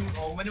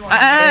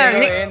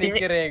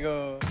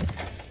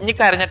 ഇനി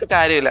കരഞ്ഞിട്ട്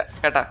കാര്യമില്ല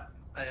കേട്ടാ.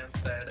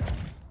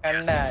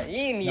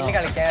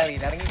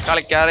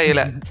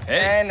 കളിക്കാറിയില്ല.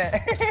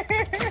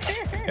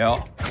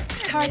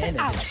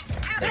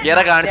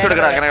 ഇയാളെ കാണിച്ചു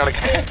കൊടുക്കണ അങ്ങനെ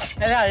കളിക്കാൻ.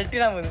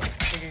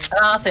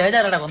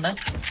 കൊന്നേ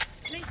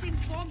Placing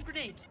swarm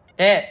grenade.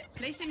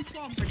 Placing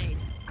swarm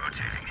grenade.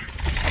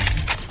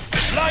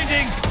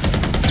 Blinding.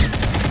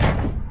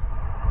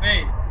 Hey,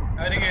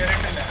 അവര്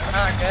കേറിയിട്ടില്ല.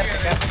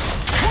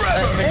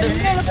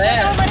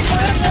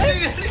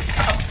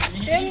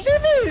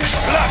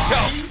 Flash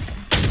out.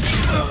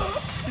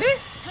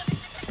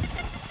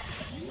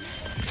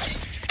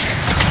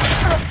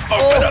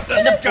 Open up the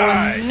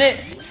sky.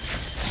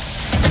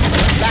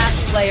 Last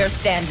player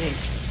standing.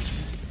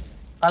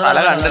 അല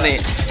കണ്ട് നീ.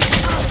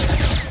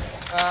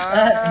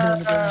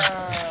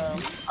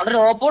 അവിടെ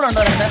ഓപ്പോൺ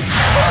ഉണ്ടോ?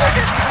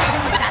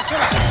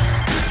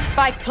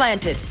 Spike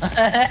planted.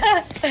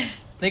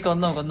 നീ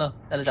കൊന്നോ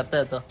അല്ല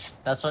ചത്തോ?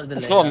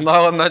 കൊന്നോ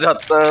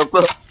ചത്തോ?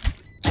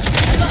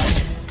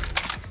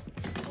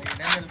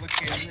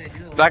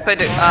 Back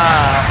side.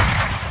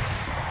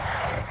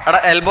 എടാ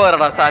എൽബോ എടാ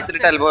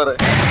സാച്ചിട്ട് എൽബോ.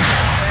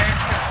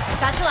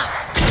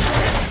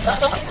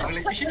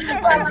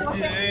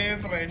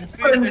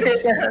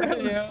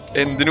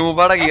 എന്തിനു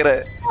മുമ്പാടാ ഗീറ്?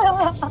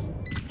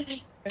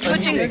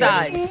 Switching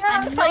sides.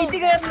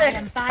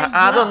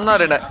 അതൊന്നും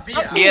അറിയണ്ട.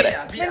 ഗീറ്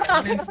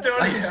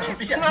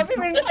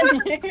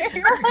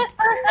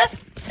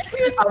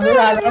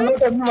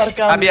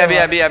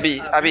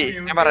അബി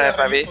ഞാൻ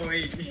പറയാം. അബി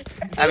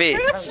അബി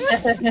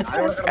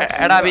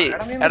എടാ അബി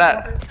എടാ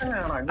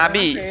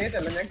അബി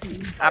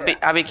അബി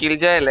അബി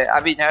കിൽജയല്ലേ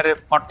അബി ഞാനൊരു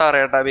മൊട്ട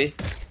പറയട്ടെ അബി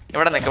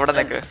ഇവിടെ നിക്ക് ഇവിടെ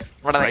നിക്ക്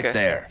ഇവിടെ നിക്ക്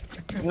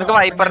നിനക്ക്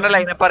വൈപ്പറിന്റെ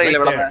ലൈനപ്പ് അറിയില്ല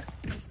ഇവിടെ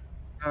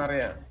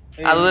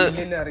അത്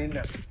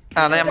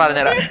എന്നാ ഞാൻ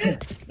പറഞ്ഞുതരാം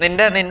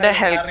നിന്റെ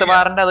ഹെൽത്ത്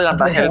ബാറിന്റെ അത്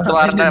കണ്ട ഹെൽത്ത്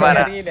ബാറിന്റെ വര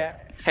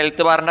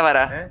ഹെൽത്ത് ബാറിന്റെ വര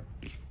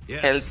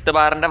ഹെൽത്ത്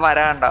ബാറിന്റെ വര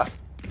കണ്ട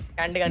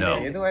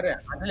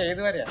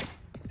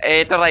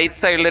ഏറ്റവും റൈറ്റ്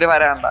സൈഡിലൊരു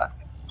വര കണ്ട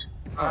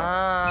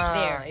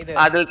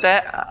അതിലത്തെ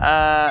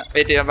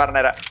വെയിറ്റ് ചെയ്യാൻ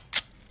പറഞ്ഞുതരാം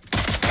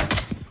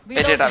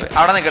വെച്ചിട്ടാ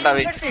അവിടെ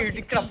നിക്കട്ടാവി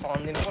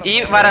ഈ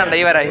വര ഉണ്ട്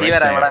ഈ വര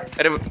ഇവിടെ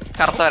ഒരു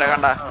കറുത്ത വര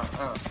കണ്ട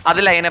അത്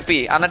ലൈനപ്പ്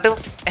ചെയ്യും എന്നിട്ട്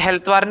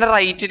ഹെൽത്ത് ബാറിന്റെ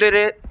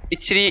റൈറ്റിലൊരു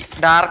ഇച്ചിരി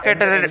ഡാർക്ക്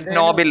ആയിട്ടൊരു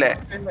നോബില്ലേ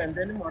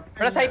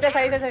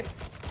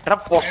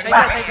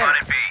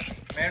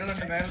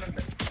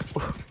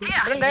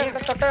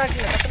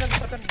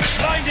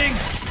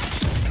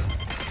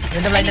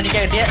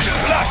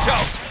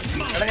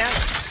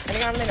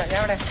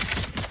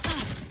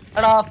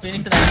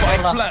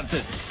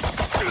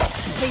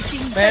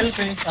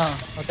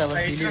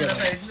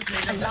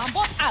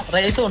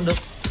റേസും ഉണ്ട്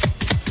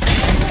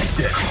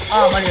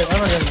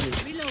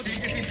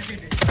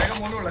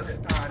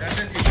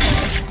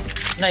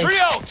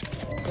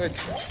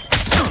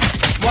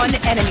One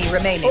enemy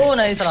remaining. Oh,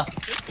 nice.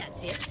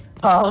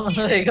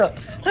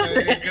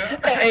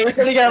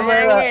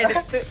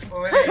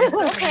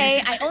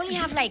 Okay, I only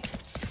have like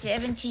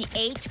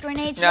 78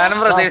 grenades. ഞാനും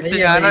പ്രതീക്ഷിച്ചു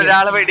ഞാൻ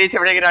ഒരാളെ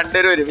വെടിയിച്ചപ്പോഴേക്ക്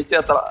രണ്ടുപേരും ഒരുമിച്ച്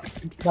എത്ര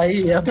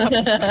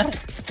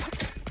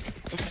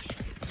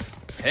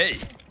Hey,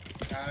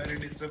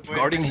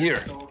 guarding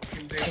here.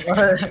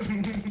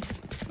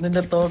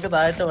 നിന്റെ തോക്ക്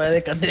താഴ്ത്ത പോയതേ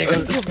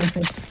കണ്ടേക്കുന്നു.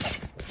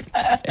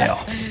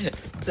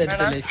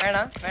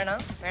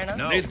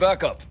 Need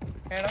backup.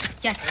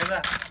 Yes.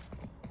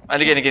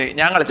 എനിക്ക്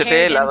ഞാൻ കളിച്ചിട്ടേ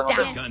ഇല്ല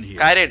അതുകൊണ്ട്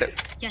കാര്യമായിട്ട്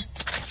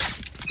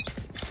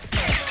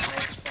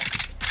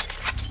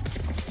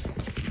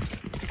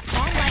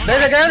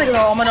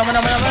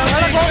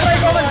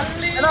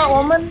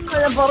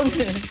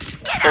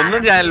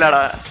ഒന്നും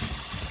ഞാനില്ലടാ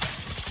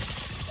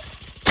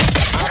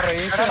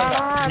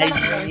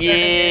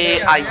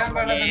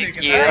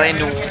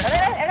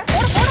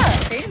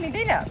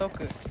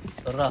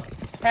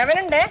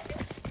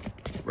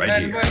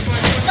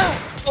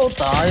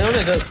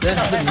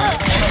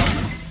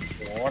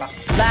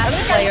Last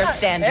player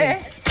standing.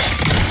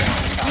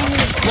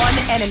 One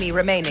enemy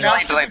remaining.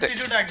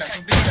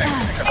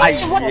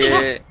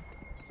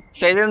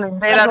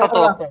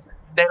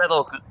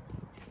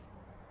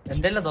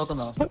 എന്തെല്ലാം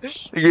തോക്കുന്നോ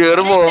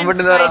കേറ്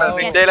പോകുമ്പോണ്ട്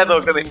നിന്റെ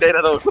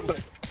തോക്ക്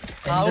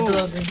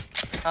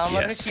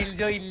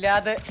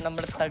ഇല്ലാതെ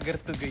നമ്മൾ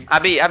തകർത്തു.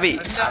 അബി അബി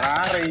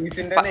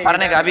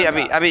പറഞ്ഞേക്ക് അബി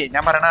അബി അബി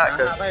ഞാൻ പറയണ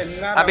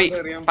അബി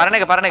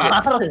പറഞ്ഞേക്ക്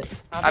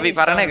അബി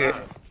പറഞ്ഞേക്ക്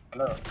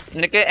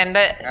നിനക്ക്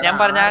എന്റെ ഞാൻ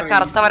പറഞ്ഞ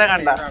കറുത്ത വര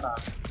കണ്ട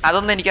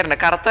അതൊന്നും എനിക്കറിയണ്ട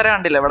കറുത്ത വര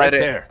കണ്ടില്ല ഇവിടെ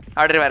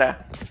അവിടെ ഒരു വര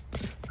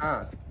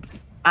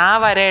ആ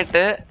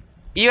വരയിട്ട്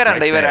ഈ വര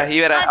ഉണ്ട് ഈ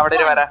വര അവിടെ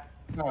ഒരു വര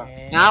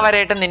ആ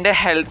വരയിട്ട് നിന്റെ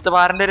ഹെൽത്ത്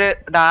ബാറിന്റെ ഒരു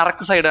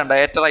ഡാർക്ക് സൈഡ് ഉണ്ട്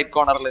ഏറ്റവും റൈറ്റ്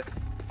കോർണറില്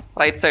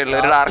റൈറ്റ് സൈഡില്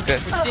ഒരു ഡാർക്ക്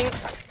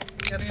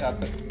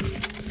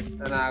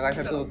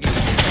ആകാശത്ത് നോക്കി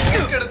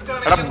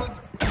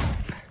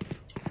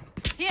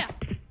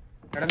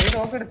നീ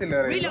തോക്കെടുത്തില്ല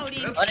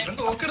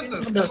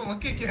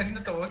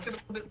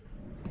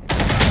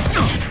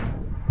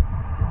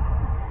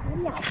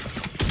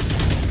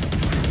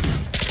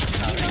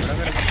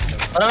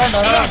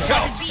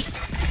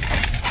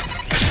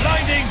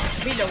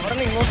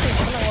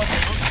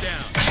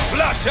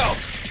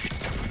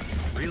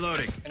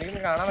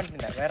എനിക്കൊന്നും കാണാൻ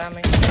പറ്റില്ല. വേറെ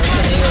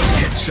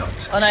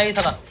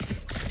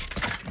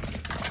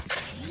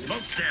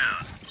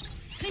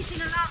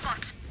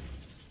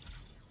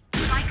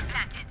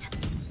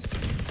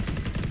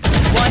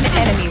One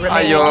enemy remaining.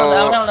 അയ്യോ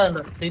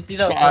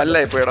അല്ല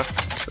ഇപ്പൊ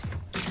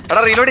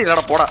എടാ റീലോഡ്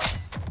ചെയ്യടാ പോടാ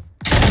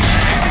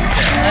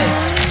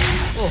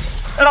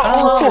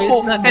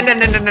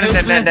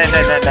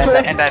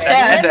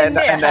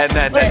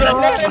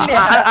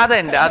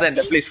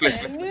അതെന്റെ പ്ലീസ്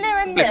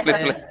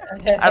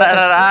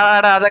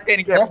അതൊക്കെ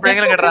എനിക്ക്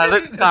എപ്പോഴെങ്കിലും കേട്ടാ അത്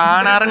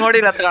കാണാറും കൂടി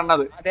ഇല്ലാത്ത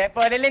കണ്ണത്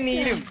അതേപോലെ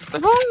നീലും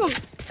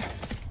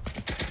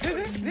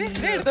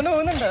എടുത്തോണ്ട്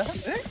പോകുന്നുണ്ടോ?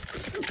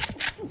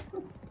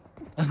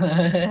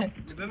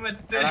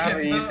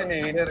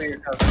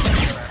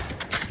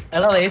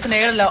 റേസിന്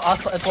ഏഴല്ല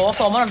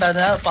കോഫ് ഒമൻ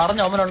ഉണ്ടായിരുന്നു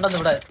പറഞ്ഞ ഒമൻ ഉണ്ടെന്ന്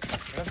ഇവിടെ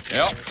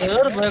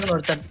കേറി പോയേക്കുന്നു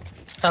ഒരുത്തൻ.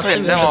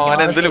 എന്റെ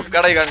മോനെന്ത്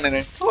ലുക്കടായി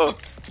കണ്ണിന്.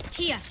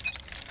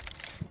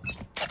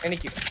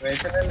 എനിക്ക്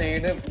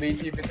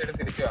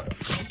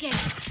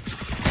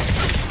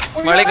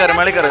മളിക്കറ്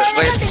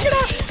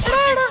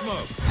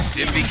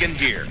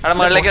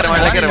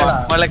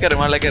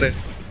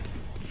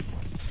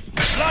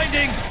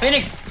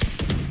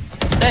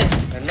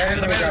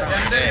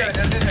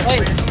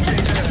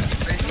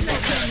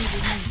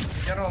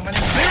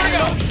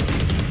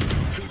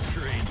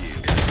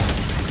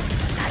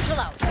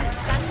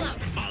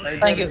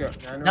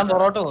ഞാൻ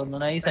പൊറോട്ട പോകുന്നു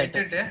നൈസായിട്ട്.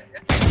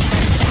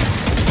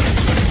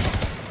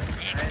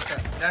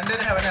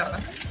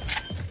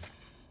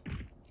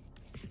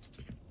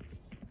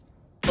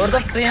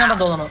 ഇവിടുത്തെ സ്ക്രീൻ ആണെന്ന്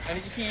തോന്നുന്നു.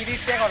 എനിക്ക് ഹീല്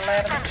ഇട്ടേ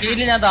കൊള്ളായിരുന്നു.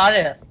 ഹീല് ഞാൻ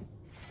താഴെ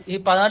ഈ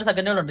 14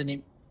 സെക്കൻഡുകളുണ്ട് ഇനി.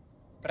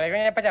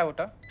 എപ്പ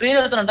ചാവൂട്ടോ? സ്ക്രീൻ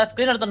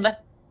എടുത്തുണ്ട്.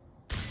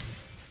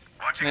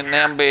 നിന്നെ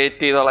ഞാൻ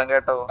ബേറ്റ് ചെയ്തോളാം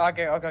കേട്ടോ.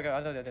 Okay.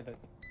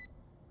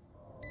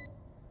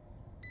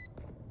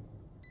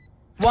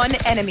 One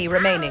enemy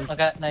remaining.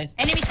 Okay, nice.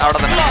 അവിടെ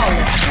തന്നെ.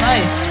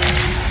 Nice.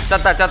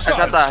 ചത്ത.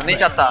 നീ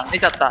ചത്ത.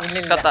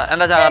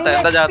 എന്താ ചാകാത്തെ?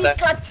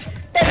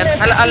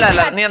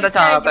 അല്ല നീ എന്താ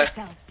ചാകാത്തെ?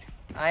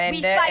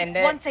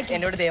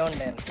 എന്നോട് ദൈവം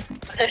ഉണ്ടായിരുന്നു.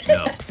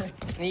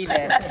 നീ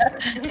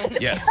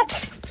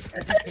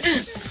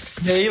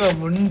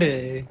ദൈവമുണ്ട്.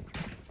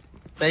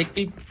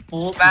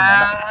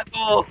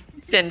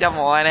 എന്റെ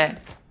മോനെ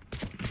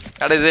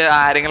എടാ ഇത്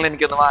ആരെങ്കിലും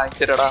എനിക്കൊന്ന്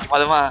വാങ്ങിച്ചിരടാ.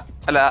 അത്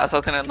അല്ല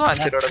അസസിനെ ഒന്ന്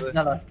വാങ്ങിച്ചിരടാ.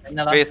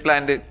 വേസ്റ്റ്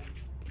ലാൻഡ്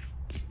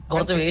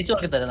കുറച്ച് വേസ്റ്റ്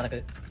നോക്കി തരാം നിനക്ക്.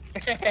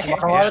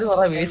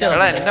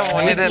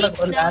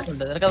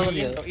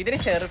 ഇതിന്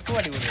ഷെറിപ്പ്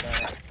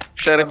അടിപൊളിയാണ്.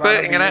 ഷെറിപ്പ്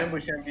ഇങ്ങനെ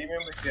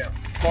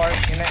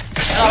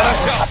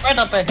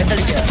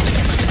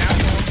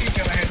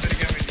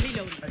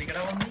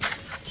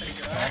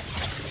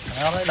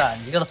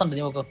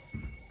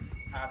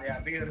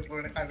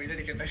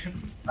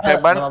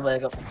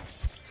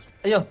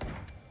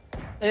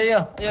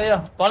അയ്യോ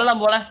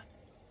പോളെ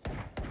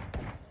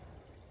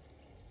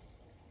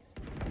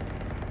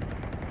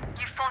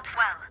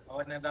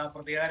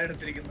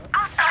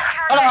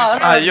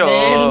അയ്യോ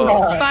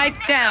Spike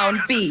down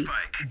B.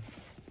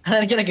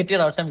 എനിക്കെന്നെ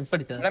കിട്ടിയതാ. പക്ഷെ മിസ്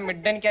അടിച്ചത്.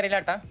 മിഡ്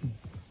എനിക്കറിയില്ലാട്ടാ.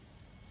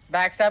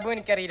 ബാക്ക് സ്റ്റാബും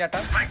എനിക്കറിയില്ലാട്ടാ.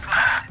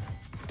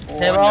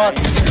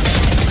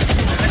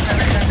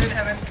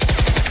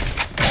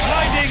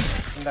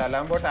 എന്താ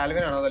അലാംബോട്ട്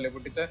ആൽവിനാണോ അതല്ലേ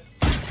കുട്ടിച്ച്?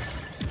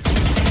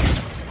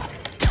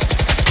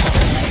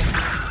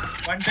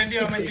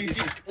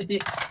 120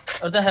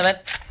 heaven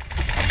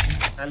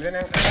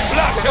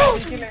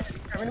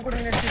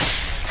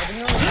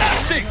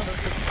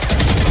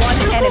One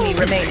enemy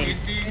remaining.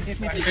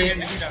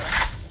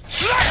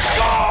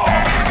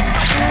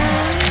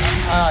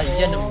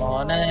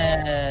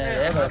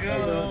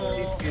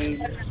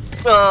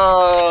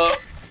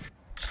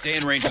 Stay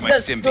in range of my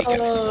stim beacon.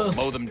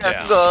 Mow them down.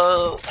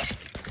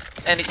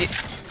 എനിക്ക്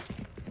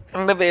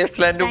എന്റെ ബേസ്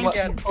ലാൻഡും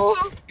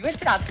ഇവൻ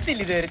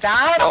ചത്തില്ല ഇതുവരെ.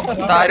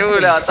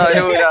 തരൂല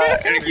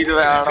എനിക്കിത്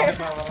വേണം.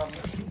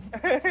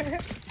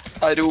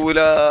 തരൂല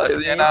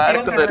ഇത് ഞാൻ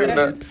ആർക്കും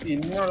തരൂല.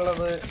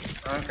 ഇന്നുള്ളത്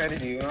ആൾക്കാര്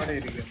ജീവനോടെ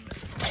ഇരിക്കുന്നു.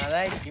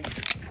 അതായിരിക്കും.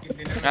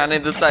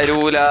 ഞാനിത്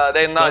തരൂല.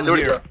 അതെന്നാ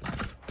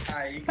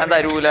ഞാൻ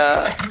തരൂല.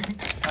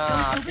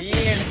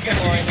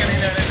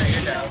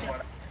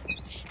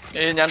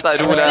 ഞാൻ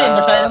തരൂല.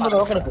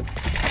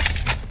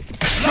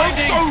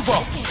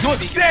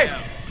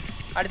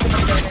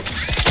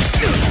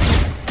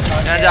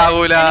 ഞാൻ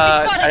ചാവൂല.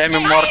 I am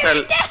immortal.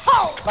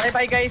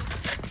 Bye guys.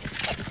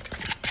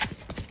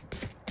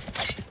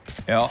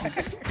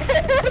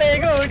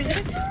 RayGo ഓടി.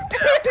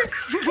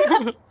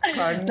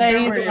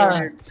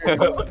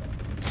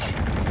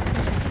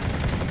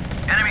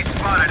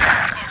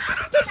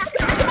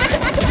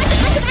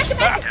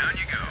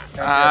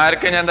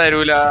 ആർക്കും ഞാൻ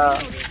തരൂല.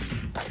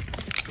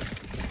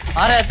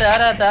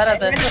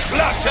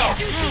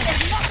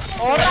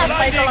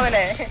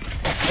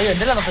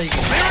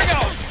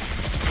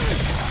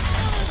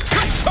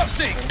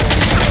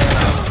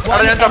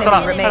 ഞാൻ തൊട്ടടാ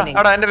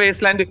എന്റെ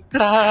ബേസ് ലാൻഡ്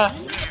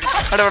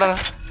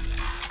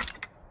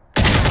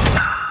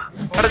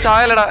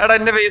ചായലടാ.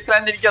 എന്റെ ബേസ്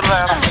ലാൻഡ് എനിക്കത്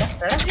വേണം.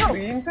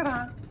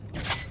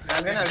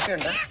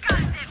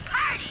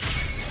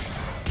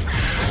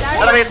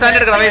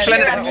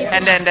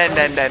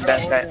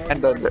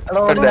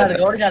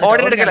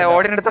 ഓടിനെടുക്കല്ലേ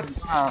ഓടിനെടുത്ത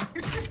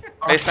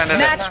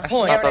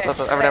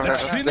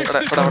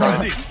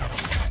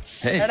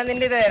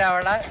നിന്റെ ഇത്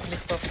തരാവടാ.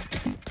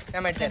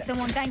 ഞാൻ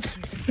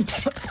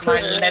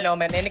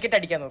എനിക്കിട്ട്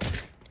അടിക്കാൻ നോക്കും.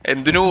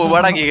 എന്തിനു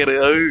പോവാടാ കേറ്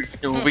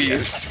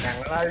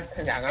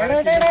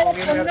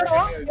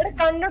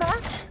കണ്ടടാ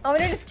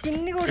അവനൊരു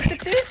സ്കിന്ന്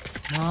കൊടുത്തിട്ട്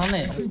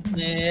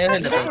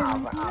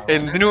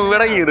എന്തിനു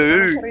പോവാടാ കേറ്.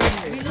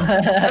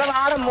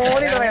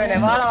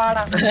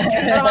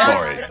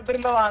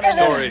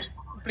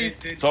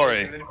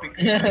 Sorry.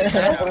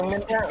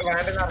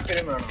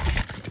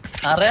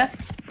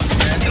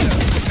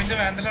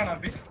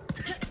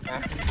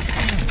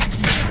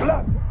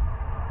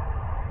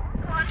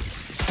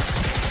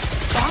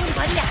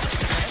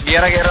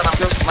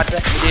 നമുക്ക് മറ്റേ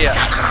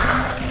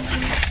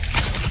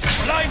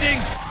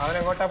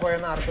അവനെങ്ങോട്ടാ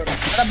പോയെന്ന് ആർക്കും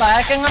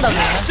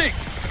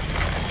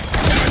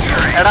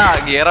എടാ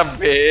ഗിയറ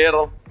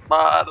വേറെ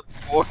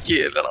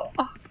നോക്കിയല്ലടാ.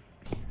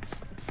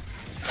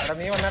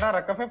 നീ വന്നടാ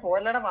റക്കഫെ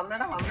പോയല്ലടാ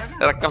വന്നടാ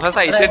റക്കഫെ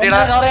സൈറ്റ് ഇട്ടിടാ.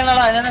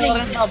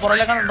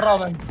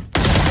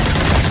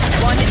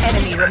 One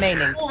enemy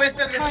remaining.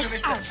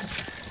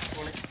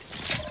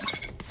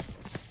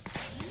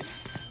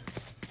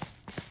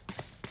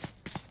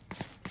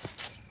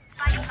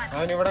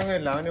 അവനിവിടങ്ങും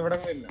ഇല്ല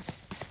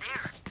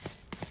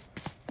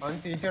അവൻ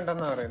തീറ്റ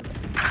ഉണ്ടെന്നാ പറയുന്നത്.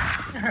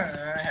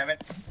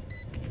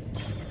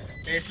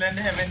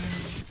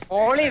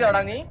 ഓളി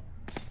ചെയ്തോടാ നീ?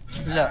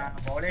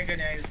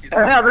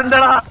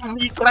 അതെന്താടാ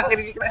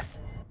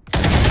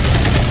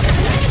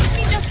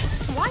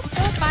What?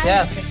 4, 5,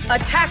 Yes. 6.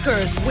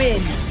 Attackers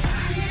win.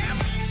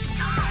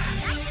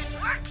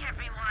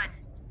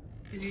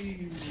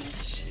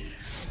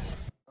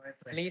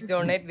 Please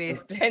donate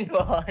wasteland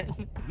one.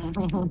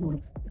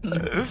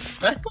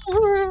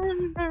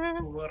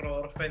 Poor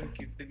orphan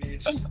kid.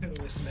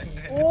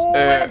 Oh,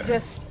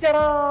 just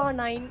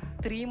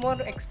 3 more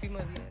XP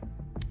മതി.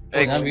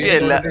 XP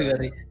അല്ല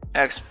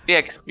XP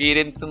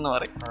എക്സ്പീരിയൻസ് എന്ന്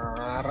പറയും.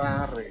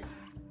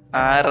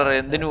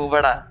 എന്തിനു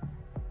ഊവടാ?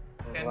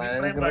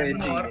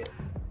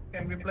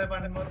 Can we play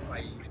one more?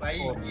 Why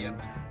here?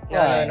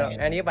 No,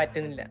 എനിക്ക്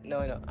പറ്റുന്നില്ല. No.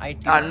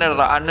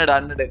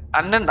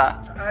 അണ്ണണ്ടാ?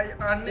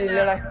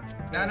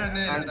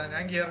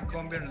 ഞാൻ ഗിയർ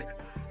കോമ്പി ഉണ്ട്.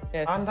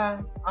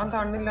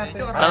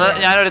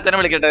 ഞാൻ ഒരുത്തനെ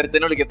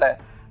വിളിക്കട്ടെ.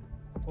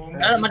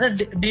 മറ്റേ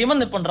ഡീമൺ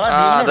നിപ്പുണ്ടാ?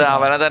 അത്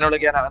അവനെ തന്നെ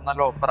വിളിക്കാൻ. അവൻ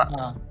നല്ല ഓപ്പറ.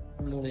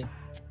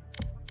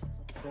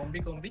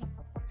 കോമ്പി.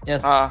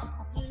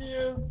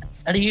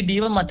 എടാ ഈ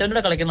ഡീമൺ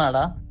മറ്റവരുടെ കളിക്കുന്ന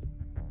ആടാ?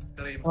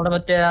 നമ്മുടെ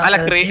മറ്റേ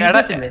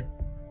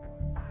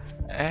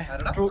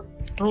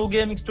ട്രൂ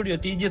ഗെയിമിംഗ് സ്റ്റുഡിയോ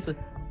TGS.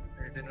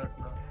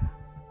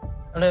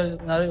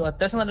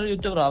 അത്യാവശ്യം നല്ലൊരു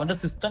യൂട്യൂബറാ. അവന്റെ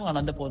സിസ്റ്റം കാണാൻ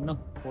എന്റെ പൊന്നും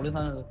പൊളി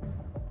സാധനം.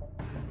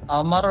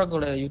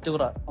 അവന്മാരുടെ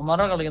യൂട്യൂബറാ.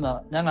 അവന്മാരുടെ കളിക്കുന്ന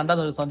ഞാൻ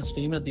കണ്ടത് ഒരു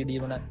സ്ട്രീമിലെത്തി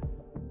ഡീമനെ.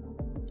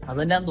 അത്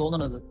തന്നെയാന്ന്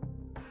തോന്നണത്.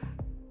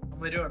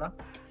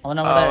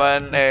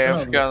 അവൻ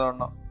AFK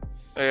ആണോ?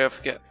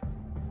 AFK.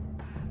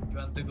 You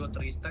want to go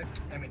 3 stack?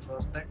 I mean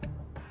 4 stack.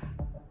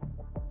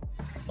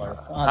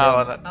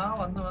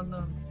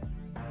 വന്നു.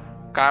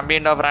 കാമ്പി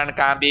ഉണ്ടോ ഫ്രണ്ട്?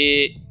 കാമ്പി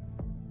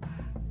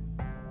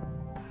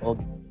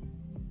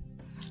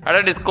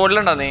അവിടെ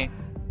ഡിസ്കോഡിലുണ്ടോ നീ?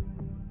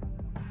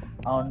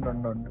 ഉണ്ട്.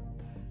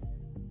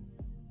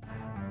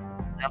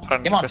 ഞാൻ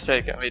ഫ്രണ്ട് റിക്വസ്റ്റ്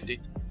അയക്കാം. വെയിറ്റ്.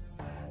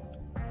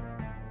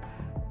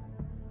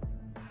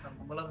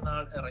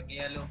 നമ്മളെന്നാൾ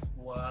ഇറങ്ങിയാലോ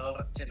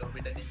വളരെ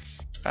ചെലവിടനെ.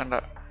 വേണ്ട.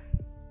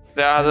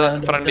 അത്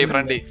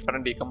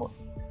ഫ്രണ്ടി കമ്മോ.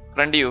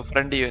 ഫ്രണ്ട് യു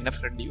എന്നെ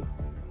ഫ്രണ്ട് യു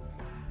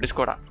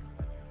ഡിസ്കോഡാ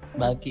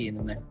ബാക്കി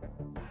ചെയ്യുന്നേ.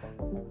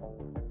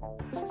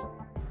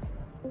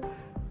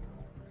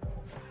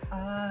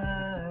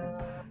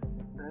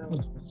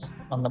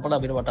 വന്നപ്പോൾ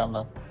അഭിനയ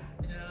പാട്ടാണല്ലോ.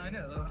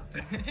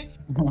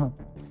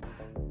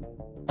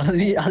 അത്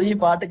ഈ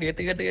പാട്ട്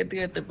കേട്ട്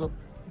ഇപ്പൊ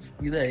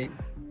ഇതായി.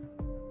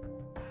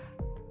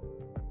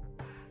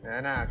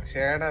 ഞാൻ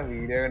അക്ഷയുടെ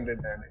വീഡിയോ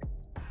കണ്ടിട്ടാണ്.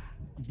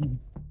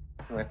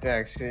 മറ്റേ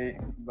അക്ഷയ്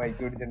ബൈക്ക്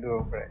പിടിച്ചിട്ട്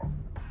പോകുമ്പോഴേ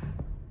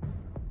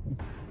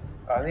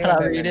ആ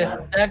വീഡിയോ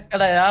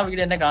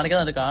എന്നെ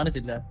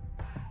കാണിച്ചില്ല.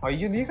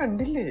 അയ്യോ നീ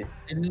കണ്ടില്ലേ?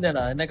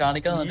 ഇല്ലടാ എന്നെ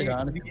കാണിക്കാതെ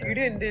കാണിച്ചില്ല.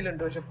 വീഡിയോ എന്റെ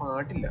കയ്യിലുണ്ട് പക്ഷെ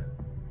പാട്ടില്ല.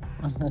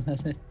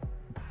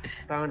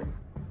 താണ്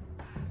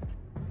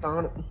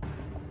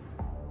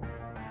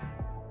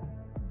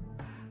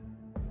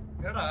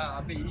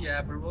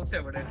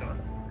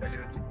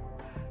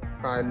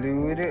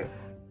കലൂര്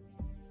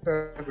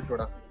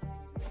കിട്ടൂടാ.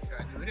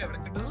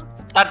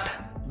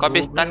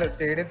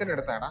 സ്റ്റേഡിയത്തിന്റെ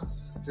അടുത്താടാ.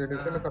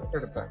 സ്റ്റേഡിയത്തിന്റെ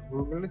തൊട്ടടുത്താ.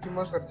 ഗൂഗിളിൽ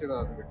ചുമ്മാ സെർച്ച് ചെയ്താൽ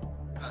അത് കിട്ടും.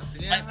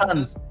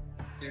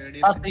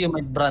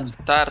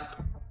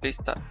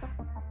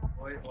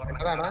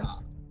 ഏതാടാ?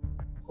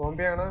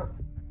 കോമ്പിയാണോ?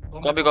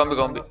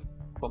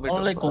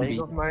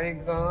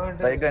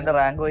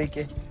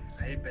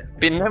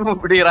 പിന്നെ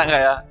മുപ്പിടി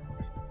റാങ്കായാ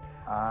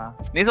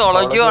നീ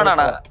സോളോക്ക്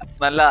പോകണാണ്.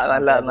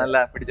 നല്ല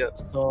പിടിച്ചോ.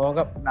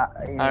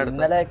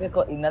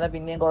 ഇന്നലെ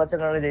പിന്നെയും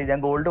കുറച്ചൊക്കെ ചെയ്തു. ഞാൻ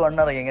ഗോൾഡ്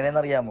 1 ഇറങ്ങി.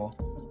 എങ്ങനെയാന്ന് അറിയാമോ?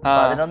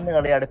 11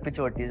 കളി അടുപ്പിച്ച്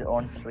പൊട്ടി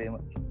ഓൺ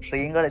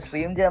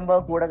സ്ട്രീം ചെയ്യുമ്പോ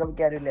കൂടെ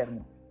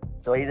കളിക്കാറില്ലായിരുന്നു.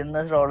 സോ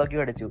ഇരുന്ന് സോളോക്ക്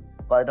അടിച്ചു.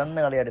 11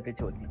 കളി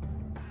അടുപ്പിച്ച് പൊട്ടി.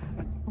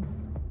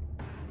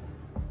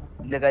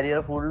 എന്റെ കരിയർ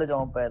ഫുള്ള്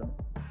ചുമപ്പായിരുന്നു.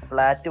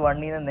 ഫ്ലാറ്റ്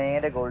 1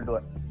 നേരെ ഗോൾഡ്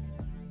 1.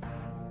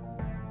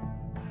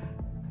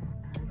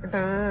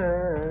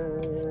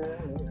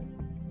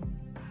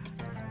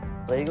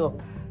 RayGo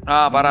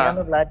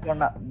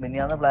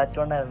മിനിയാന്ന് ഫ്ലാറ്റ്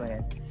 1 ആയിരുന്നു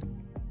ഞാൻ.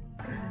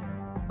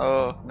 ഓ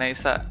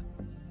നൈസാ.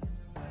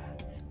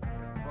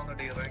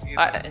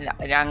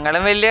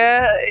 ഞങ്ങളും വലിയ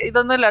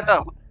ഇതൊന്നും ഇല്ല കേട്ടോ.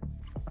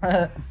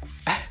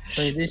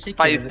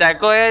 5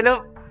 സ്റ്റാക്ക് പോയാലും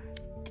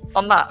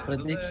ഒന്നാ.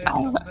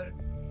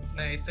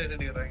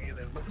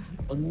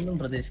 ഒന്നും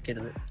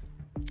പ്രതീക്ഷിക്കരുത്.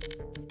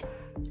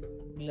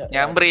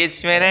 ഞാൻ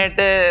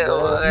ബ്രീച്ച്മാനായിട്ട്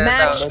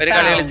ഒരു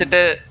കളി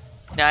കളിച്ചിട്ട്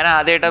ഞാൻ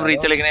ആദ്യമായിട്ടാ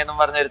ബ്രീച്ച് കളിക്കണേന്നും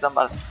പറഞ്ഞൊരുത്തം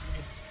പറഞ്ഞു.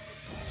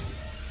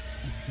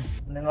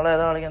 നിങ്ങൾ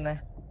ഏതാ കളിക്കുന്നേ?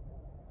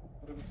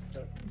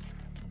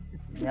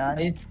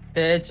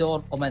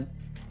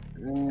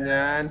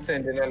 ഞാൻ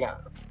സെന്റിനലാ.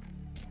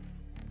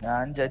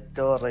 ഞാൻ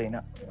ജെറ്റോ റൈന.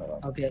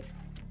 ഓക്കേ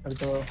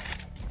അടുത്തോ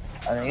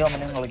എനിക്ക്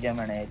ഒമനും കളിക്കാൻ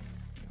വേണേ.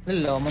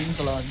 ഇല്ല ഒമനും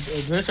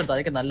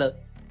അതൊക്കെ നല്ലത്.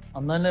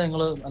 അന്ന് തന്നെ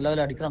നിങ്ങള് നല്ല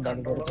പോലെ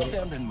അടിക്കണുണ്ടായിരുന്നു.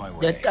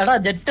 എടാ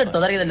ജെറ്റ് എടുത്തോ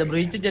അതറിയതല്ലേ?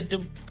 ബ്രീച്ച്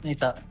ജെറ്റും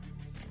നൈസാ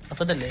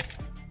അസറ്റല്ലേ?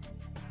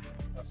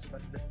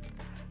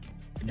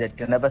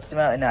 ജെറ്റിന്റെ ബെസ്റ്റ്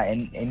മാപ്പ്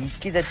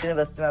എനിക്ക് ജെറ്റിന്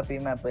ബെസ്റ്റ് മാപ്പ് ഈ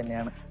മാപ്പ്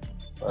തന്നെയാണ്.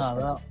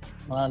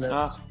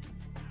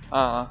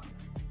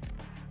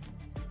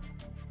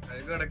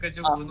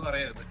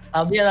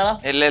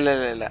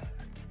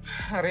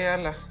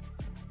 അറിയാലോ.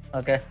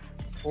 ഓക്കെ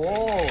ഓ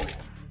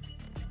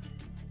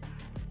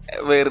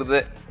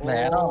വെറുതെ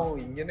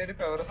ഇങ്ങനെ ഒരു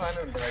പവർ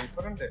സാധനം ഉണ്ട്.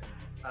 വൈപ്പർ ഉണ്ട്.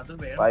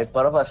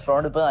 വൈപ്പർ ഫസ്റ്റ്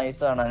റൗണ്ട് ഇപ്പൊ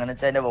നൈസാണ്. അങ്ങനെ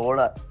വെച്ചാൽ അതിന്റെ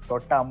വോള്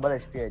തൊട്ട് 50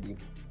 HP ആയിരിക്കും.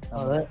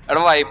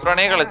 എടാ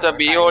വൈപ്രോണെ കളിച്ച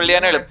ബി ഹോൾഡ്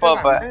ചെയ്യാൻ എളുപ്പം.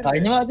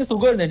 കഴിഞ്ഞ മാച്ച്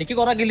സുഖമായിരുന്നു, എനിക്ക്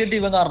കൊറേ കില്ലിട്ട്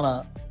ഇവൻ കാരണം.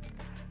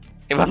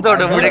 ഇവൻ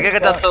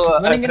തൊടുമ്പോഴേക്കൊക്കെ ചത്തുപോവാ.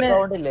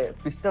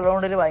 പിസ്റ്റൾ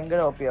റൗണ്ടില് ഭയങ്കര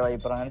ഓപ്പിയാ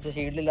വൈപ്പർ. അങ്ങനെ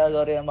ഷീൽഡ് ഇല്ലാതെ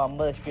പറയുമ്പോ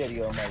 50 HP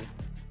ആയിരിക്കും അവന്മാര്.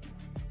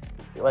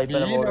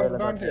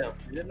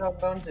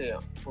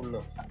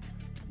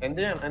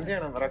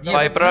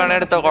 വൈപ്രോണെ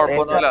എടുത്തോ,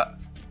 കുഴപ്പമൊന്നുമില്ല.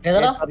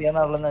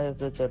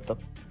 ചേർത്തോ.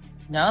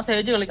 ഞാൻ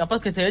സേജ് കളിക്കാം. അപ്പൊ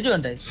സേജ്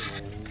വേണ്ടേ?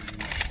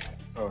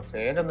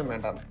 സേജൊന്നും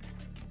വേണ്ട.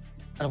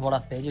 പോടാ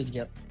സേജ്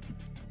വെക്കാം.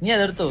 നീ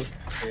അതെടുത്തു.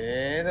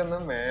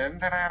 സേജൊന്നും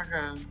വേണ്ടടാ.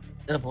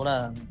 പോടാ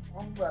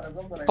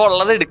ഇപ്പൊ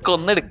ഉള്ളത് എടുക്ക്,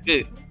 ഒന്ന് എടുക്ക്.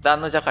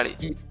 ഇതാന്ന് വെച്ചാ കളി.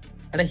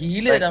 എടാ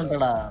ഹീല്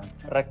തരാണ്ടാ.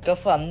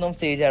 റെക്കഫ് അന്നും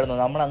സ്റ്റേജ് ആയിരുന്നു.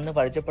 നമ്മൾ അന്ന്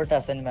പഠിച്ചപ്പെട്ട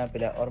അസൻ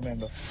മാപ്പില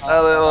ഓർമ്മയുണ്ടോ?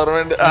 അതെ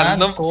ഓർമ്മയുണ്ട്.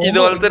 അന്നും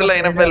ഇതുപോലത്തെ ഒരു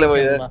ലൈനപ്പ് അല്ലേ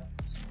പോയത്?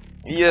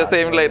 ഈ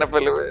സെയിം ലൈനപ്പ്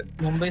അല്ലേ പോയത്?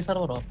 മുംബൈ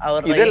സർവറോ?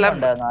 ഇതെല്ലാം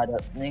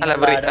അല്ല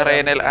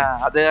റേനൽ.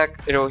 അത്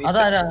രോഹിത്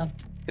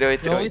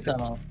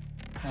ആണോ?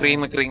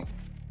 ക്രീം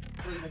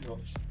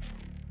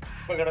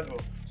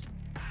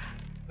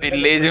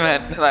വില്ലേജ്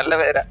മാൻ നല്ല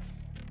പേരാ.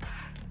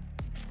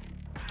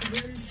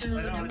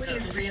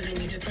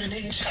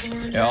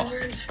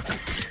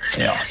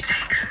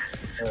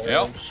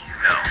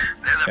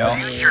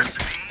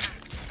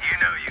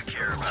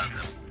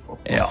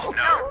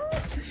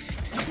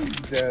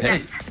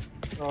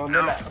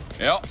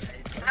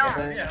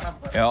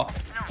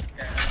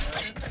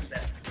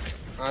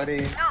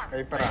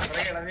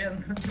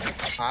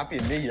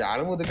 പിന്നെ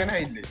ഇയാള്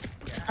മുതുക്കനായില്ലേ?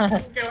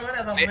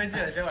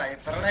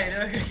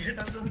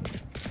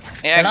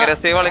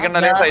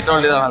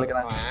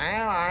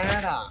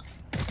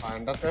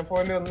 പണ്ടത്തെ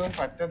പോലെ ഒന്നും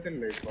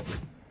പറ്റത്തില്ല ഇപ്പൊ.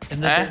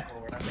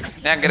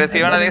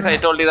 അഗ്രസീവ് ആണെങ്കിൽ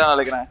സൈറ്റ് ഹോൾഡ് ചെയ്താ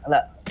കളിക്കണേ.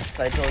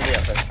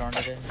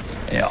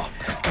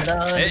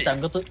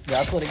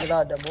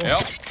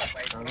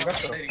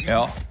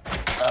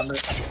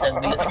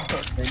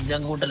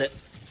 കൂട്ടല്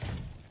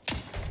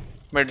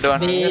മിഡ് വൺ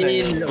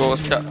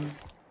ഗോസ്റ്റ്.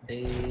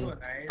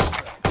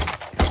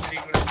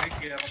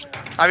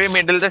 അവ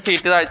മിഡിലത്തെ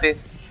സീറ്റ് താഴ്ത്തി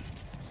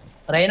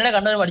റെയിനെ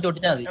കണ്ണു പഠിച്ചു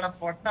ഒട്ടിച്ചാൽ മതി.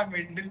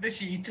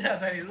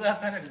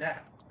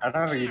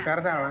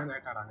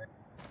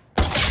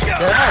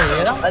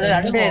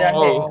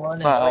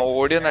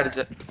 ഓടിയൊന്ന്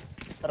അടിച്ച്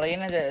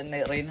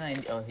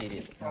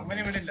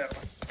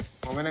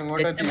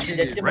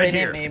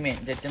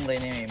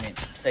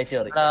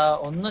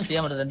ഒന്നും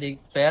ചെയ്യാൻ പറ്റില്ല. എന്റെ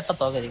പേട്ട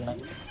തോകരിക്കണം.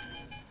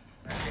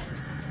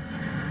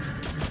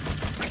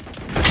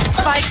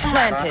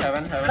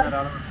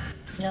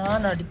 ഞാൻ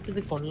അടിച്ചത്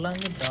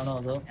കൊള്ളാഞ്ഞിട്ടാണോ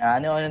അതോ?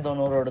 ഞാനും അവന്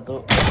 90 കൊടുത്തു.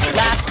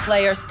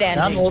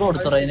 ഞാൻ 100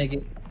 കൊടുത്തു റെയിനക്ക്.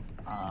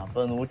 അപ്പൊ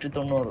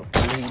 190.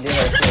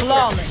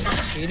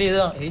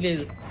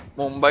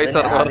 മുംബൈ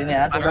സർവർ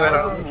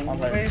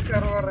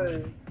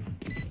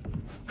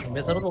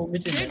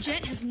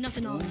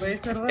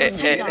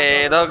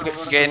ഏതോ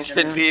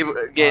ഗെൻഷിൻ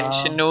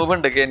നൂബ്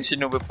ഉണ്ട്. ഗെൻഷിൻ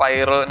നൂബ്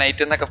പൈറോ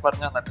നൈറ്റ് എന്നൊക്കെ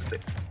പറഞ്ഞു വന്നിട്ടുണ്ട്.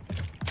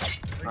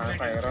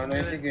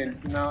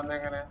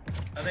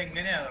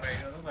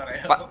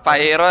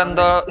 പൈറോ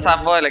എന്തോ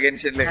സംഭവല്ലേ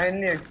ഗെൻഷിനില്?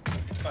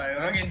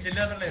 പൈറോ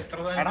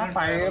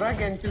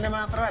ഗെൻഷിന്റെ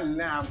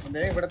മാത്രമല്ല,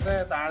 ഇവിടുത്തെ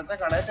താഴത്തെ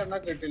കടയിൽ ചെന്നാ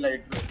കിട്ടില്ല.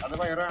 അത്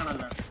പൈറോ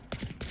ആണല്ലോ.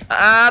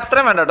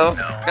 അത്രയും വേണ്ട കേട്ടോ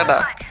കേട്ടാ.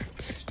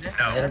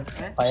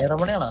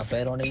 പൈറോണിയാണോ?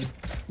 പൈറോണി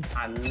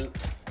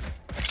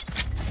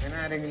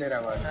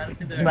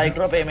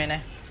മൈക്രോ പേയ്മെന്റ്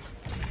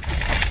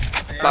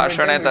ഫ്ലാഷ്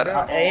വേണേ തരാം.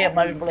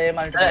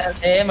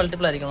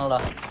 മൾട്ടിപ്പിൾ ആയിരിക്കണോടാ.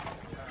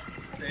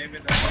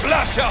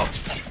 ഫ്ലാഷ്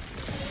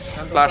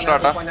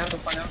ആട്ടാ.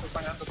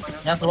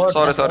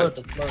 സോറി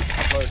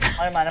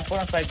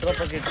മനപ്പുറം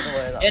സ്പൈക്രോപ്പ് ഒക്കെ ഇട്ടിട്ട്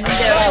പോയതാ.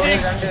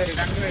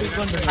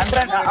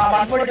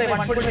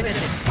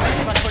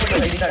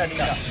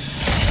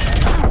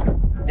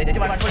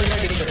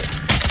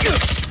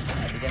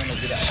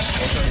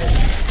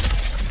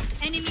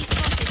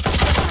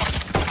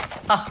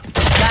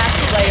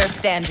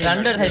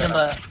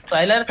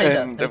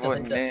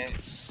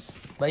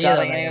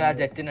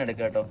 ജെറ്റിന്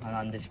എടുക്കാം കേട്ടോ.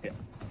 അന്തരിപ്പിക്കാം.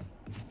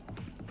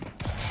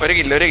 ഒരു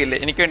കില്ല്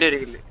എനിക്ക് വേണ്ടി ഒരു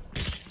കില്ല്.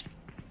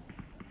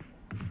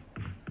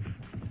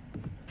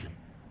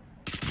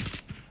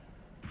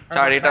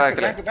 ചാടിയിട്ട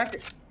ബാക്കില്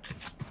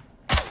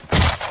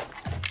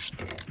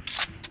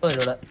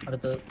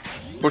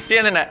പുഷ്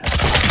ചെയ്യാൻ തന്നെ.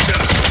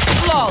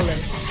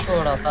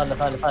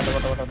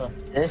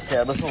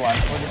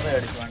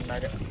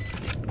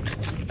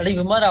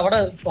 ഇവന്മാർ അവിടെ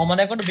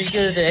ഒമനെ കൊണ്ട് ബീക്ക്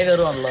ചെയ്തിട്ട്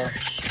കയറുവാണല്ലോ.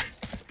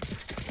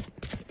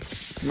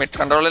 മിഡ്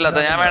കൺട്രോൾ ഇല്ലാത്ത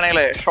ഞാൻ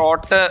വേണമെങ്കിലേ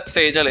ഷോർട്ട്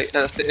സേജ്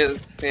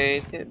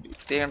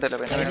ചെയ്യണ്ടല്ലോ.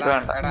 പിന്നെ മിഡ്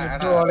വേണ്ട.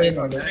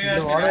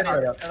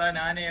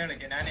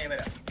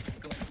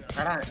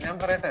 ഞാൻ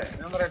പറയട്ടെ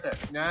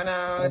ഞാൻ ആ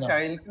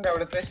ചൈൽഡ്സിന്റെ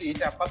അവിടുത്തെ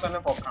ഷീറ്റ് അപ്പൊ തന്നെ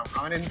പൊക്കാം.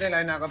 അവൻ എന്തായാലും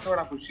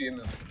അതിനകത്തൂടെ പുഷ്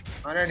ചെയ്യുന്നത്.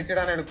 അവനെ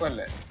അടിച്ചിടാൻ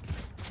എടുക്കുമല്ലേ?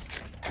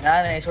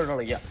 ഞാൻ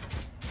വിളിക്കാം.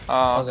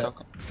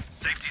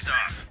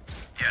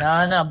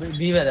 ഞാൻ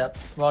ബി വരാം.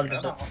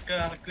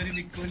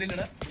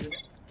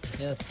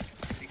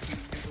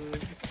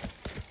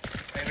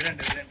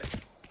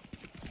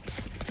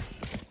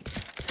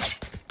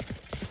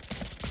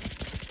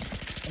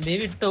 ബി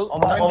വിട്ടു.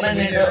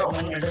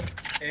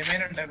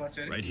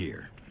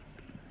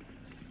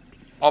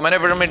 ഒമൻ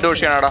എപ്പോഴും മിഡ്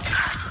പുഷ് ചെയ്യണടാ.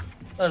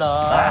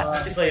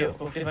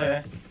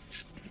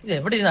 ഇത്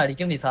എവിടെ ഇരുന്ന്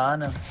അടിക്കും ഈ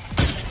സാധനം?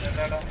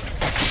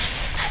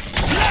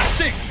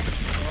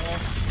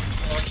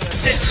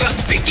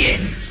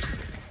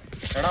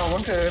 എടാ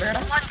ഓൻ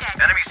കേറിയടാ.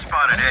 Enemy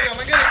spotted A.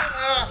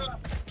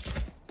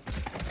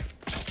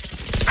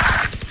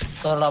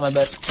 Sorry, my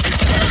bad.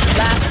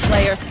 Last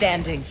player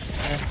standing.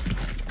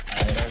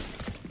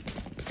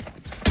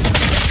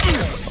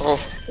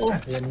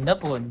 എന്റെ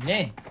പൊന്നെ.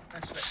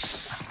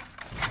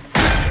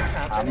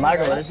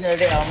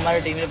 അമ്മാരുടെ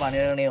അമ്മമാരുടെ ടീമിൽ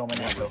പണിയാണ്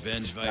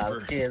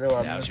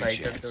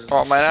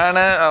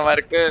ഒമനാണ്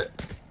അവർക്ക്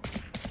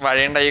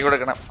വഴിയുണ്ടാക്കി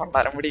കൊടുക്കണം.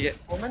 പണ്ടാരം പിടിക്കാൻ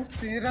ഓമൻ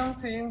സ്ഥിരം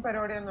സെയിം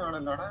പരിപാടി തന്നെ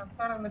ആണല്ലോ.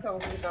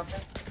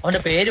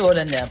 അവന്റെ പേര് പോലെ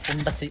തന്നെയാ,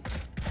 പുണ്ടച്ചി.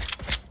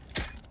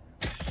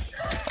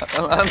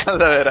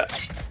 നല്ല പേരാ.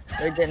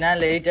 ഞാൻ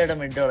ലേറ്റ് ആയിട്ട്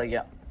മിഡ്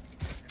കളിക്കാം.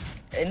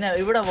 എന്നെ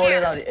ഇവിടെ ബോൾ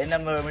ചെയ്താൽ മതി. എന്നെ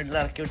മിഡിൽ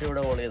ഇറക്കി വിട്ട്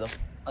ഇവിടെ ബോൾ ചെയ്തോ.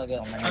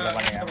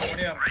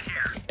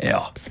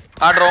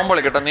 ആ ഡ്രോൺ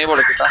പൊളിക്കട്ടോ, നീ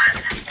പൊളിക്കട്ടോ.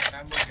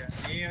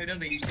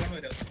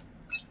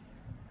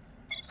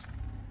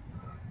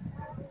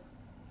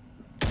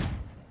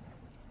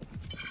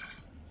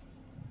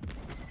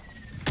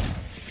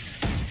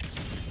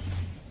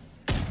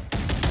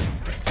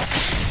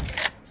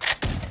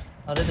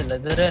 അറിയത്തില്ല,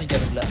 ഇതുവരെ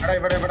എനിക്കറിയില്ല.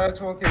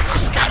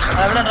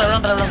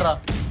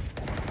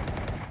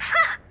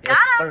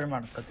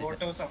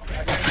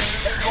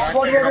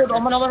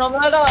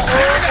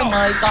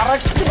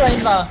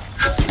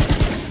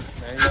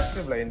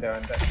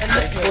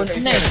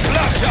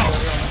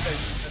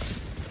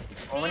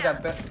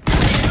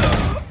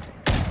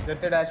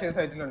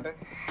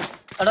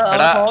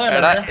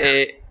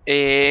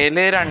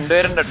 ഏല്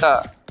രണ്ടുപേരുണ്ട് കേട്ടാ.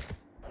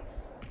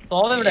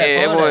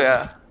 പോയാ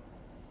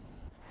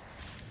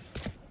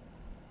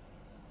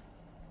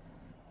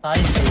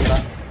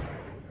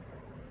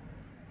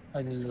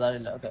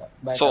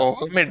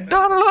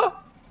മിഡാണല്ലോ.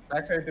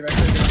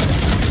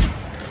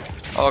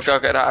 ഓക്കെ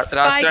ഓക്കെ, ലാസ്റ്റ്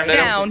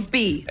രണ്ടുപേരും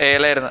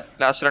ഏലായിരുന്നു.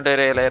 ലാസ്റ്റ്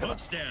രണ്ടുപേരും ഏലായിരുന്നു.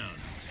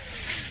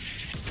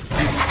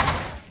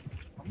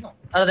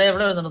 അതെ,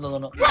 എവിടെ വരുന്നുണ്ടെന്ന്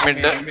തോന്നുന്നു.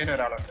 Mid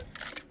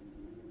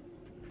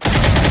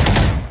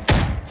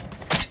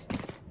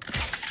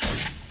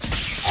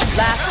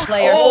Last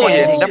player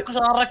standing.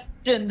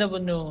 Correct എന്റെ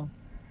പൊന്നു.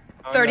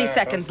 30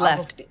 seconds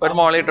left. ഒരു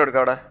മോളി ഇട്ട് കൊടുക്ക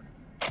അവിടെ.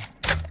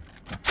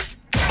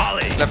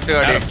 Left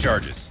guard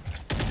charges.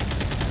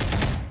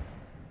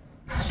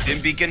 Stim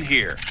beacon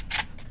here.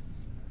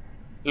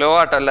 Law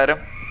ആട്ടോ എല്ലാരും.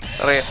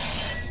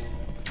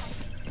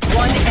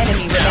 One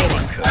enemy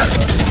remaining.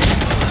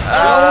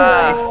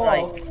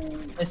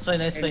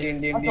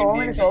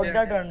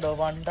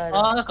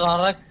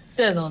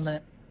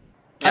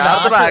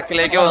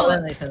 ബാക്കിലേക്ക്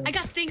I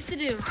got things to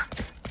do.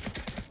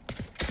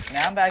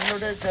 ഞാൻ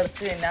ബാക്കിലോട്ട് സെർച്ച്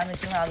ചെയ്യും. ഞാൻ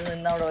നിൽക്കുന്ന അത്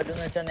നിന്ന് അവിടെ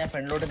പറ്റുന്ന വെച്ചാൽ ഞാൻ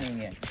ഫ്രണ്ടിലോട്ട്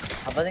നീങ്ങിയ.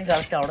 അപ്പൊ നീ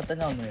കറക്റ്റ് അവിടെ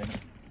തന്നെ വന്നു വേണം.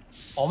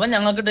 ഓമൻ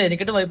ഞങ്ങൾക്കിട്ട്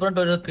എനിക്കിട്ട് വൈപ്പിട്ട്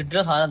ഒരു കിട്ടിയ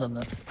സാധനം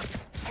തന്നു.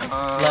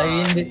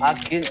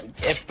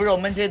 എപ്പോഴും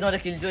ഒമ്മൻ ചെയ്ത പോലെ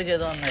കിൽ ജോയ്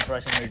ചെയ്ത് വന്ന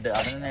പ്രാവശ്യം ഇട്ട്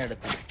അതിനെ ഞാൻ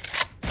എടുത്തു.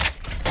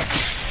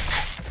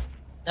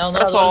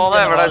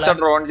 എവിടെ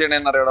ഡ്രോൺ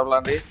ചെയ്യണേന്ന് അറിയാം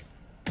പ്ലാന്റ്.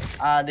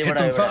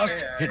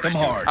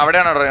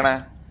 അവിടെയാണോ ഇറങ്ങണേ?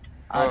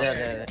 അതെ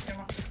അതെ അതെ.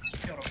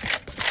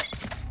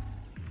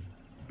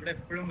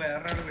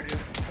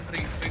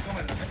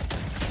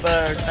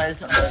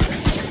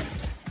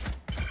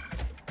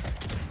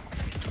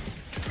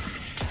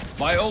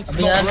 My ult's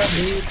not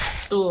ready.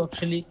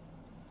 Actually.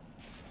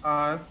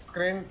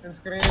 Screen.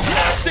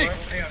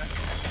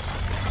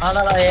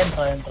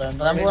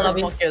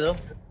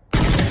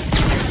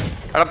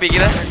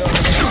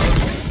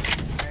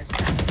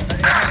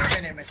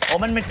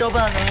 ഓമൻ mid top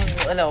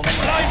അല്ല ഓമൻ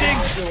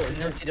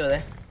 120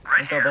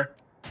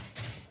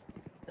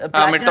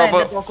 മിഡ് ടോപ്പ്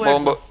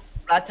ബോംബ്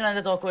പ്ലാറ്റിനം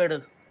അതിന്റെ തോക്ക് വേട്.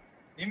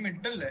 നീ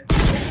മിഡ് അല്ലേ?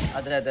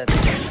 അതെ അതെ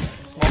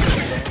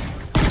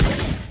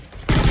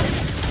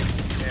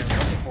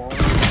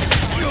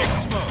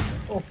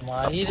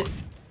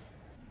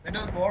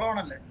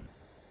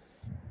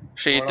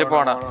ഷീറ്റ്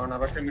പോണ.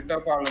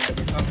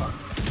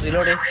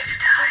 റീലോഡ്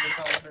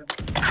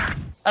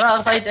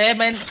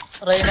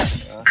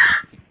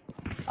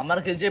അമ്മ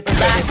കിൽ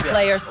ചെയ്യപ്പെട്ട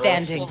player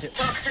standing.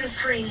 Toxin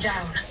screen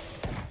down.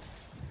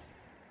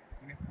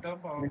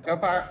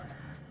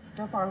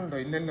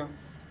 ഇല്ലല്ലോ.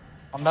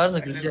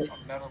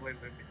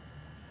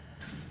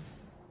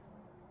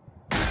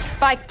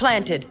 Spike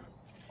planted.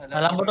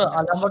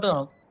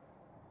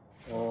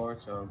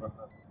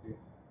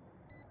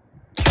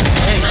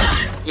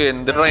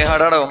 എന്ത് ട്രൈ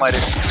ഹാർഡാണ് അവന്മാര്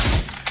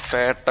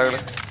പേട്ടകള്.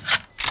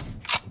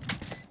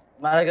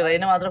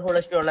 റെയിന് മാത്രം ഫുൾ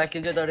HP ഉള്ള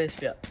കിൽ ചെയ്ത 30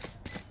 HP.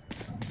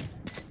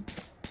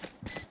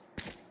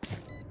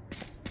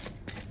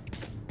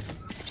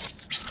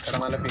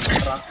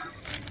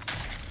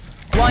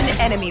 One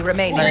enemy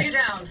remaining.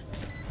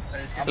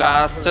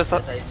 Last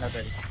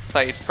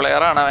side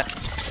player ആണ് അവൻ.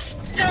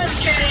 Don't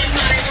get in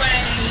my way.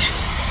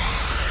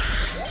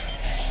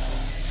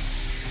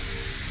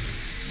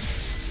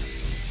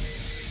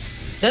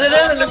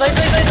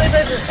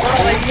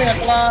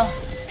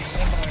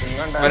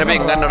 അവന്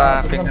പിങ്ങണ്ടടാ,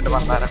 പിങ്ങിട്ട്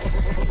വന്നാരാ.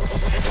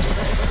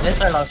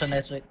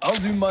 I'll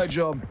do my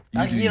job.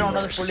 ഈ റൗണ്ട്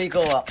ഫുൾ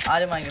ഈക്കോ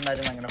ആരും വാങ്ങിക്കണ്ട.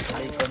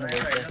 ഫുൾ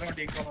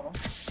ഈക്കോ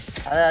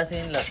അതെ ആ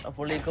സീനില്ല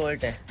ഫുള്ളിക്ക്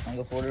പോയിട്ടെ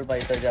നമുക്ക് ഫുൾ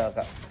പൈസ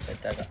വെച്ചാക്കാം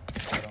സെറ്റാക്കാം.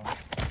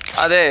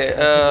 അതെ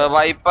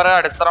വൈപ്പർ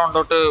അടുത്ത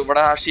റൗണ്ടോട്ട്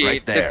ഇവിടെ ആ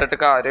ഷീറ്റ് ഇട്ടിട്ട്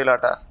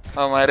കാര്യമില്ലാട്ടാ.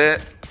 അവന്മാര്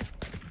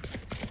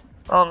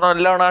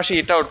നല്ലോണം ആ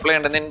ഷീറ്റ് ഔട്ട് പ്ലേ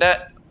ഉണ്ട്. നിന്റെ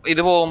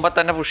ഇത് പോകുമ്പോ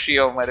തന്നെ പുഷ്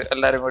ചെയ്യും അവന്മാര്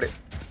എല്ലാരും കൂടി.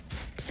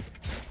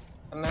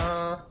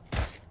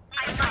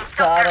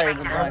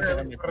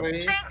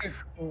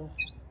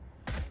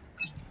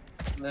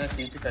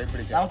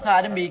 നമുക്ക്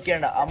ആരും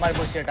ബീക്കേണ്ട. അമ്മ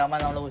പുഷ് ചെയ്യട്ടെ, അമ്മ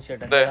നമ്മളെ പുഷ്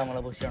ചെയ്യട്ടെ,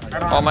 നമ്മളെ പുഷ്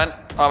ചെയ്യണം.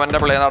 അവന്റെ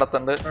പ്ലേ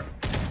നടത്തുന്നുണ്ട്.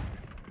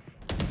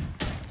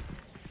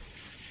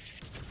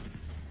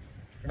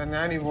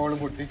 ഞാൻ ഈ ബോൾ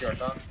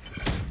പൊട്ടിക്കോട്ടോ.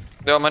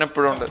 രോമൻ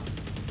എപ്പോഴും ഉണ്ട്.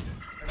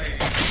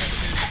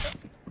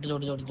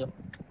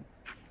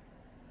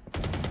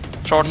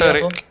 ഷോട്ട്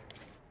കയറി.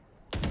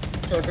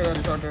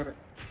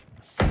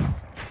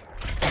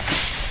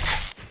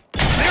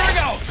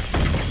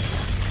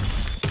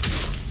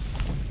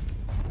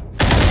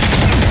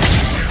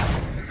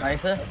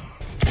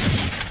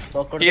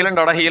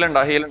 ഹീലുണ്ടോടാ?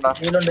 ഹീലുണ്ടോ?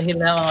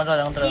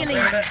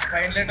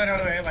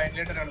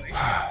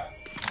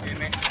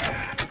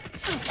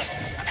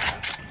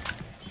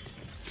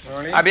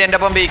 അബി എന്റെ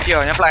ഒപ്പം ബീക്കിയോ?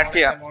 ഞാൻ ഫ്ലാഷ്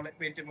ചെയ്യാം.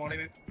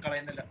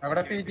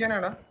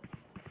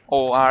 ഓ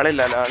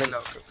ആളില്ല.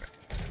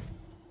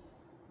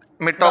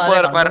 Mid top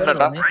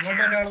വരണ്ടട്ടാ.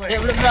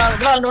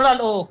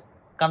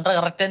 കണ്ട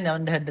കറക്റ്റ് തന്നെ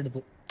അവന്റെ ഹെഡ്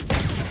എടുത്ത്.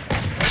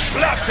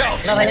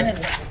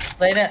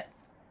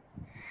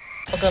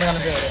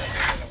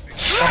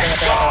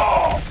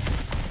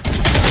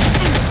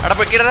 എടാ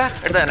പൊക്കിടാ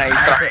എടുത്ത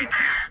നൈസാ.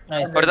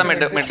 ഒരുത്ത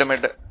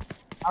മിഡ്.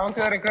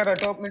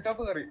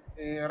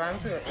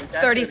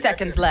 30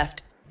 seconds left.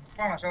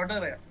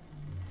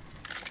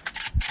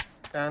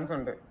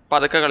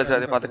 പതുക്കെ കളിച്ചാൽ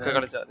മതി.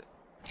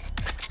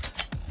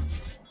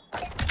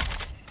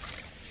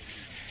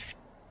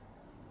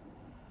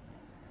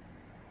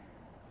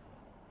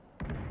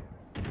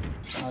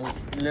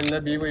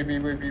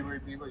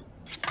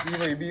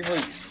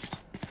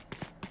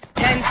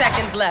 Ten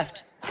seconds left.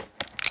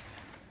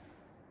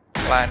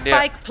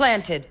 Spike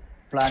planted.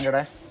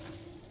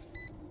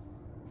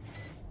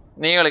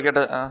 നീ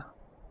കളിക്കട്ടെ.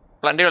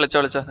 പ്ലാന്റ് കളിച്ചോ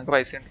നിനക്ക്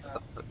പൈസ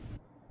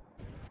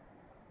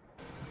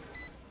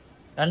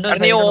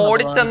നീ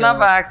ഓടിച്ചെന്നാ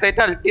ബാക്ക്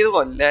സൈറ്റ് അൾട്ട് ചെയ്ത്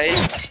കൊല്ലായി.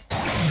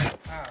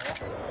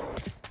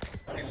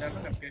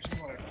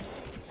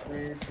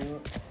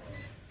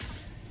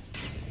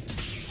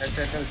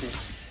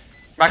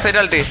 ബാക്ക് സൈറ്റ്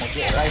അൾട്ട്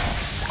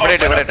ഇവിടെ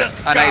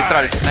നൈസ്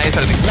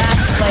അൾട്ടി.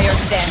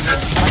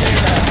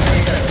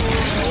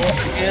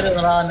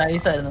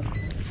 നൈസായിരുന്നു.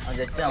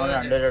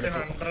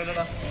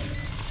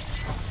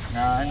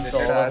 ഞാൻ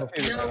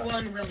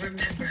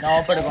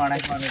നോപ്പ് എടുക്കുവാണെ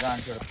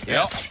കാണിച്ചു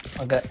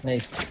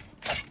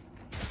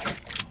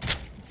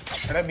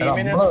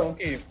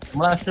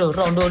നമ്മളെ ഒരു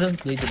റൗണ്ട് പോലും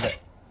ജയിച്ചില്ല.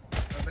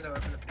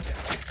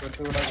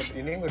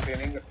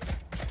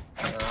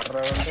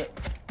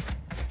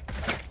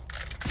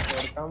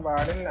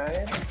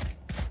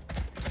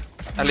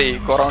 അല്ലേ ഈ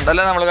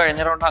കൊറോണ്ടല്ലേ നമ്മള്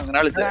കഴിഞ്ഞ റൗണ്ട് അങ്ങനെ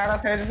കളിച്ചത്.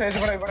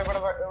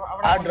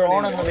 ആ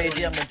ഡ്രോൺ ഒന്ന് വെയിറ്റ്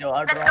ചെയ്യാൻ പറ്റുമോ? ആ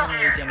ഡ്രോൺ ഒന്ന്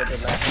വെയിറ്റ് ചെയ്യാൻ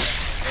പറ്റില്ല.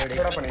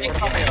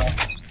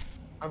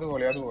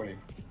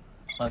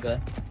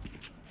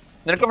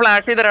 നിനക്ക്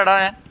ഫ്ലാഷ് ചെയ്തരാടാ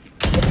ഞാൻ.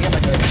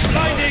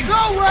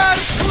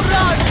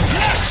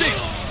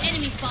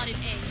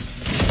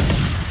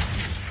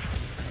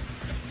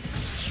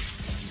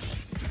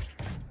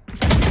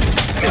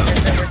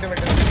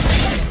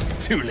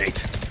 Too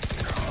late.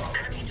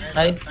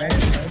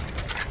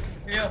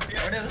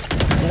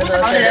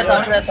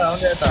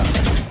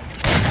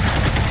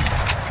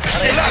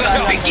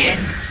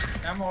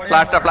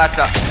 Flash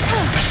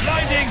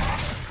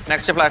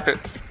next flash.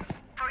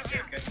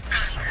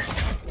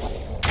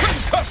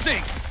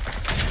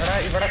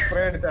 ഇവിടെ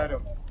spray അടിച്ചാലോ?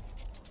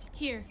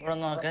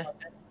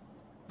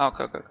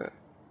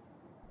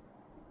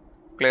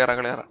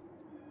 ക്ലിയറാ.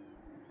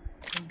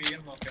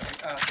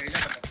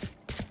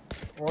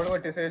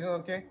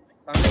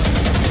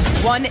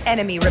 One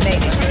enemy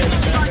remaining.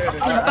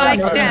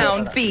 Spike down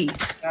B.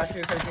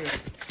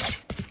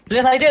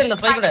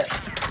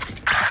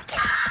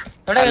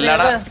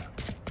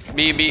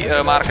 B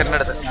മാർക്കറ്റിന്റെ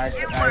അടുത്ത്.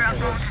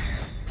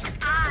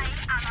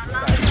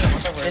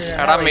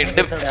 എടാ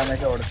മിഡ്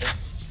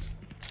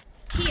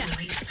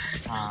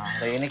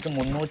എനിക്ക്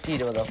 320.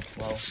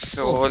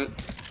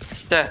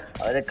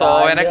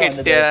 സോവനെ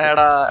കിട്ടിയടാ.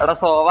 എടാ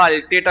സോവ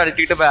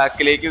അൾട്ടിട്ട്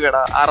ബാക്കിലേക്ക്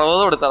കേടാ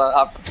 60 കൊടുത്തടാ.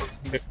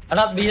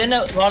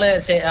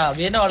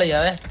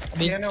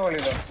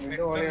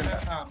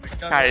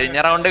 കഴിഞ്ഞ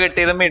റൗണ്ട്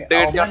കിട്ടിയത് മിഡ്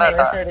കിട്ടിയോണ്ടാ.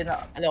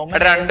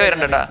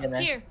 രണ്ടുപേരുണ്ടാ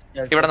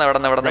ഇവിടെ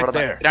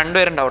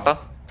രണ്ടുപേരുണ്ടാവും കേട്ടോ.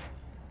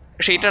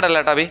 Sheet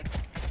ഇടല്ലേട്ടാ B.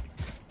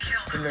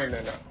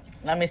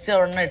 ഞാൻ മിസ്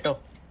ഉടനെ ഇട്ടോ.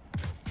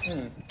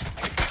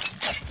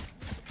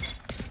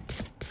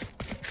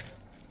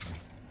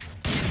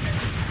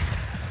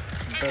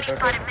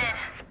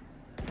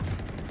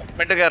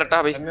 Mid കേറട്ടാ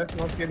B.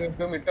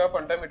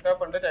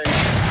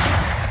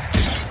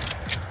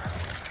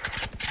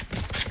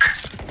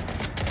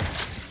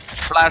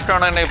 ഫ്ലാഷ്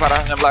ആണോ പറ,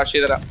 ഞാൻ flash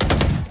ചെയ്തരാം.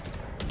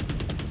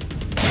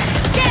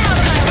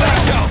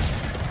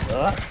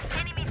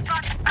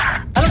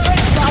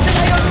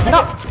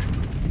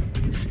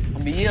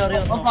 B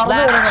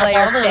Last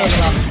player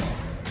standing.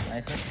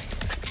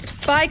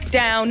 Spike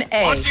down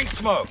A. Launching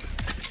smoke.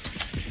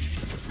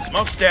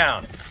 Smoke's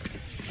down.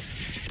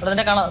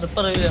 അതിനെ കാണാം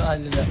റിപ്പർ ഇല്ല.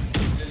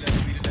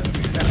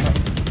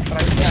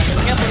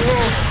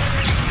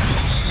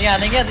 നീ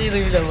അനങ്ങി അത്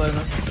റിവ്യൂ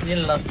പോയിരുന്നു. നീ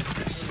ഉള്ള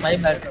മൈ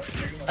ബാഡ്.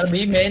 അത്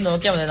ബി മെയിൻ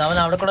നോക്കിയാൽ മതി. അവൻ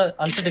അവിടെ കൂടെ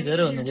അടിച്ചിട്ട്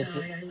കയറി വന്നു.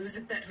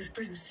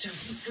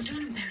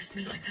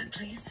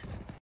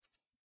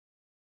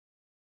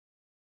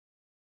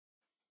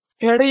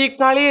 എടാ ഈ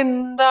കളി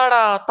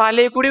എന്താടാ,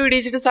 തലേ കൂടി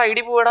പിടിച്ചിട്ട്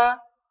സൈഡിൽ പോടാ.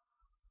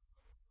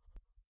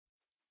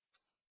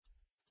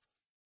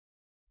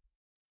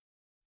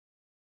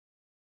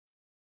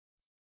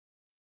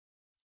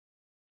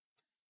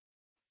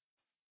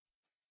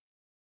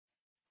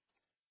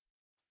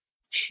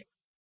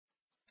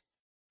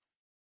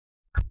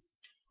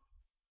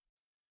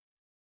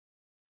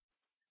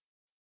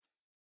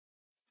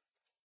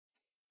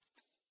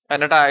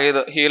 എന്നെ ടാഗ്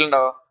ചെയ്തു. ഹീൽ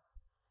ഉണ്ടാവോ?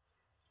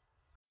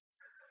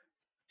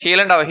 ഹീൽ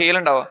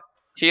ഉണ്ടാവോ?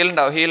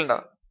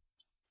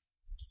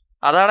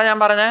 അതാണ് ഞാൻ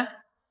പറഞ്ഞേ.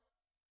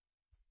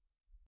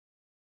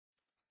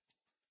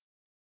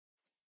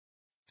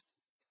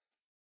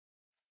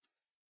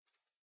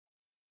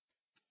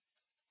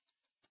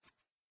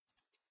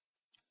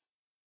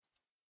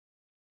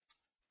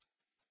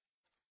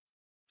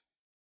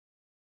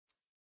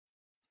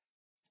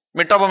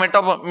 മിഡ്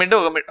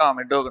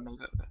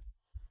നോക്ക്.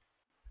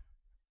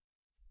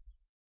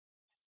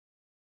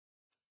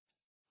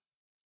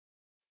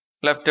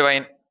 Left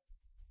wine.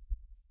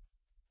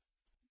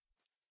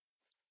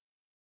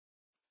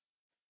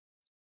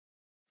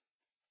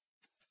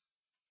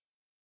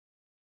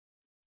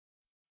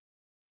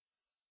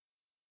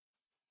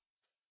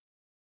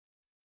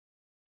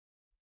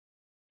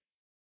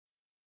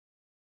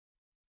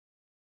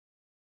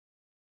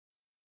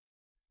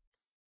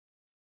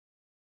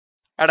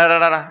 എടാ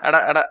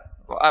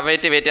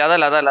വെയിറ്റ്.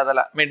 അതല്ല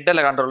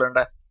മിഡല്ല കൺട്രോൾ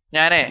ഉണ്ട്.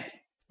 ഞാനേ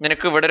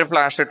നിനക്ക് ഇവിടെ ഒരു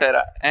ഫ്ലാഷ് ഇട്ട്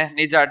തരാം.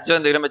 നീ ജഡ്ജോ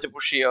എന്തെങ്കിലും വെച്ച്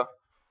പുഷ് ചെയ്യോ?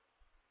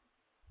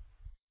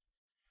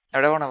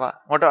 എവിടെ പോണ? വാ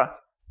ഇങ്ങോട്ട് വാ.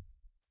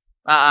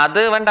 അത്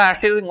ഇവൻ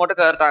ഡാഷ് ചെയ്ത് ഇങ്ങോട്ട്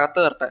കേറട്ടെ, അകത്ത്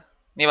കേറട്ടെ.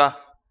 നീ വാ.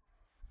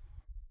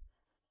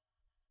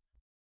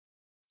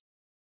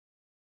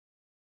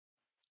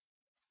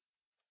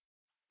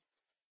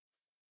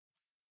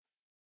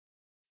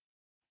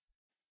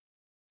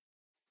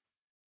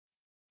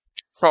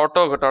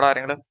 ഫോട്ടോ കിട്ടോടാ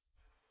ആരെങ്കിലും?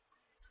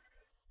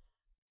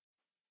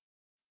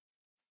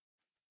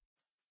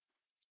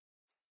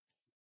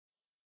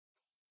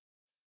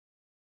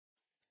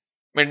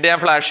 മിഡ് ഞാൻ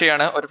ഫ്ലാഷ്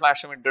ചെയ്യാണ്. ഒരു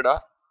ഫ്ലാഷ് മിഡ് ഇടാ.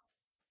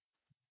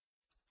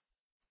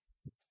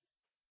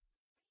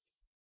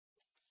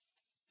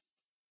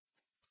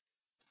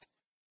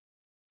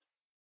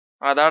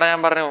 അതാടാ ഞാൻ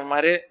പറഞ്ഞു,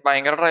 ഉമ്മാര്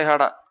ഭയങ്കര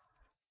ട്രൈഹാർഡാ.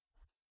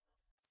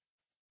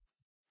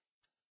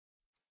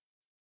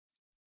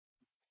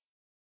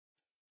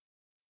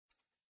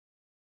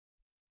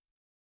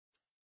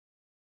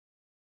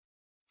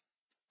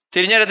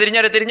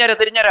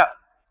 തിരിഞ്ഞരാ.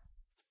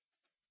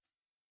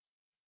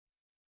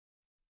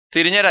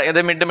 ഇത്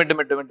മിഡ്.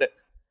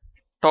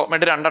 ടോപ്പ്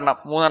മിഡ് 2 എണ്ണം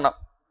 3 എണ്ണം.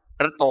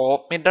 എടാ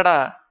ടോപ്പ് മിഡടാ.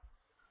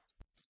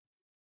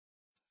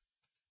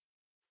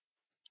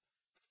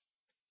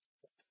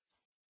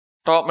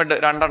 ടോപ്പ് മിഡ്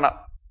 2 എണ്ണം.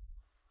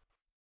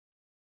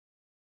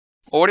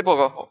 ഓടിപ്പോ.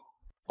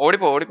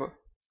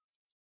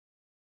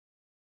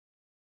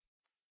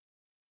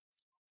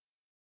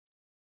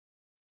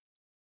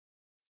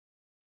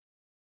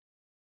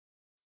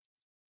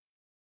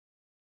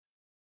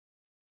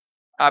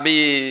 Abi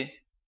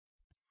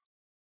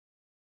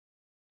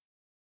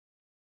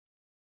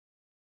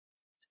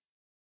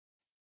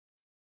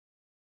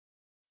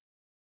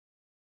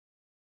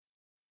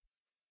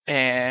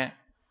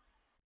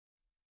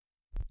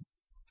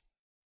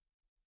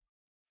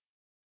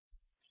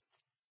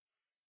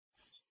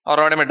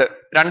ഓറോടെ mid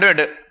 2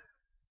 mid.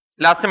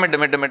 Last mid.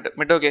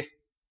 Okay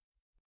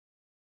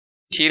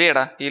heal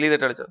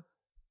ചെയ്തിട്ട് കളിച്ചോ.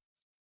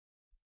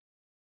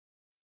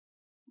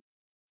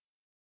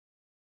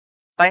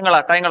 ടൈങ്ങളാ.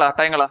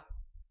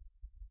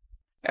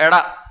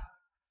 എടാ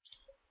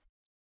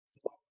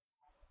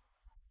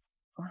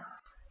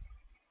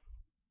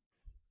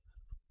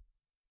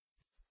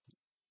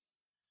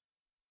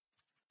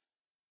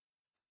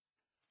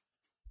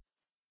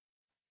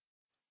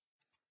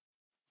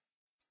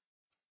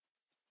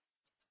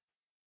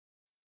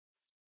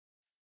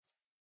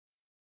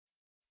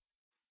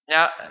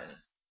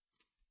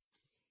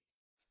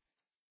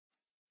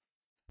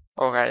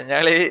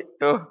കഴിഞ്ഞാളി.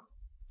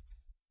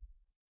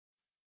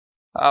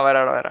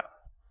 വരാം.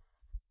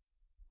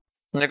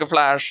 നിനക്ക്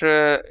ഫ്ലാഷ്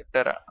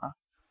ഇട്ടുതരാം.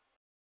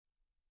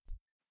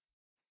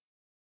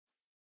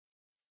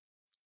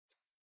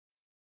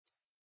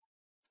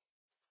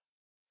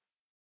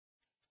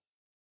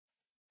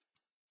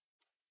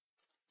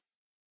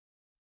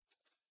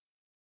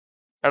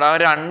 എടാ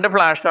 2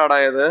 ഫ്ലാഷ്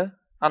ആടായത്.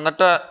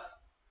 എന്നിട്ട്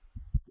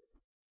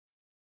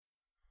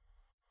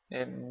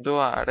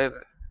എന്തുവാ ആടേത്?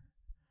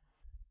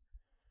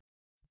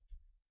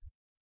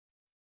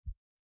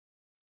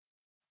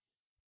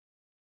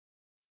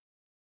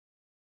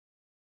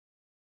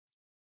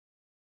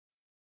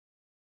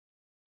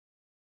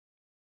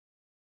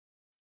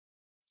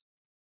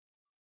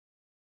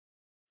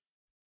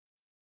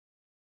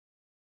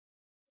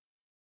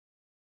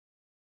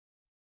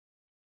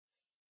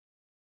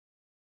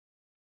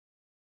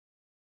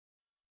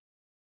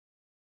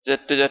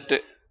 ജെറ്റ്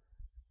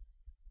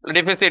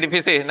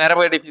ഡിഫ്യൂസ് നേരെ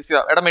പോയി ഡിഫ്യൂസ്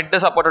ചെയ്യാം. എടാ മിഡ്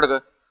സപ്പോർട്ട് എടുക്ക്.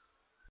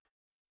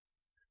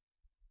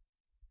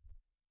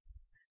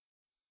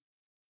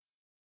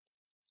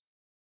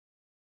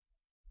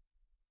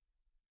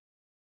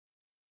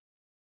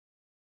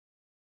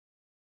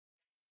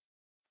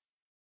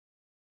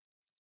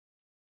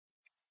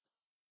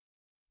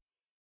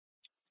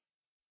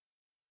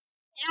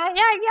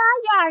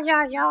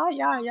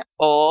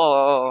 ഓ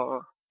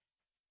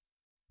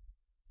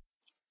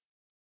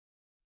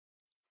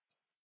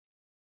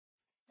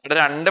എടാ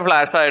 2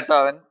 ഫ്ലാഷ് ആയിട്ടോ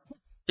അവൻ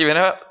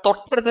ഇവനെ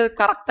തൊട്ടടുത്ത്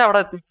കറക്റ്റ് അവിടെ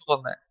എത്തിച്ചു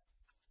പോന്നെ.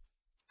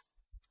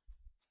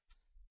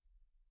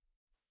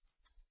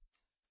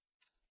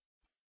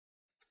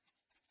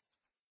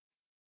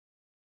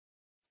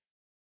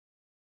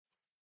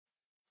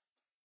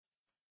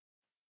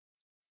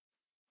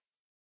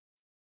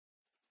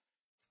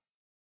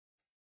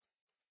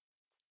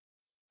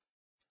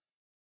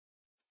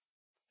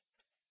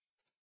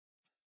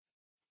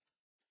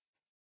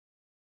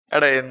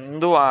 എടാ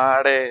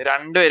എന്തുവാടെ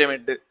 2 പേരും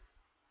ഇട്ട്.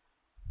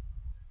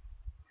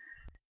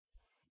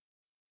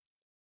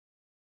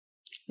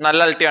 നല്ല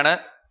അൾട്ടിയാണ്.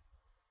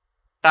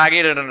 ടാഗ്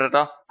ചെയ്തിട്ടുണ്ട്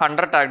കേട്ടോ.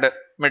 100 ടാഗ്ഡ്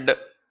മിഡ്.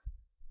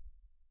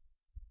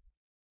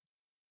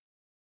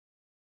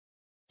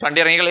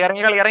 വണ്ടി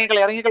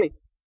ഇറങ്ങിക്കളി.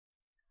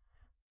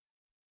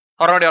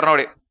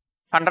 ഒരെണ്ണോടി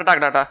 100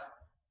 ടാഗ്ഡ് ആട്ടാ.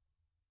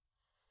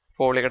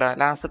 പോളിക്കടാ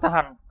ലാസ്റ്റത്തെ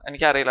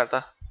എനിക്കറിയില്ല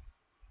കേട്ടാ.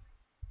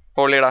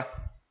 പോളിയടാ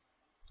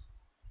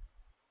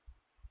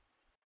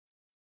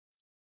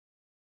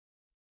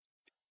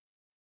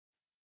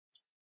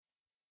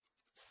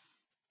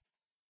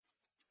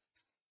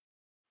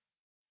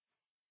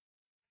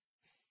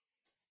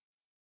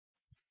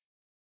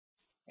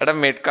എടാ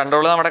മിഡ്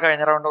കൺട്രോൾ നമ്മുടെ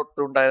കഴിഞ്ഞ റൗണ്ട്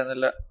ഒട്ടും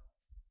ഉണ്ടായിരുന്നില്ല.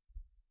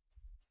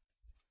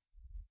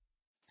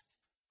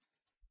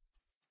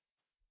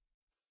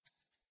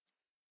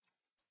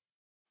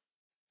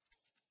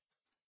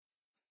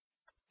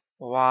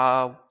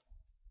 വാവ്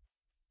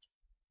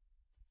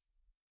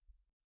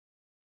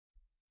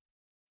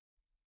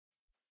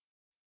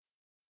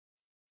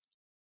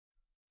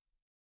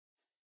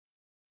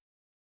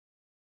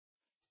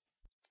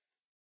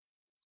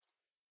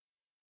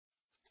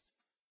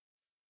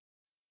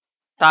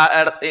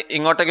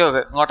ഇങ്ങോട്ടേക്ക്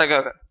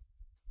നോക്ക്.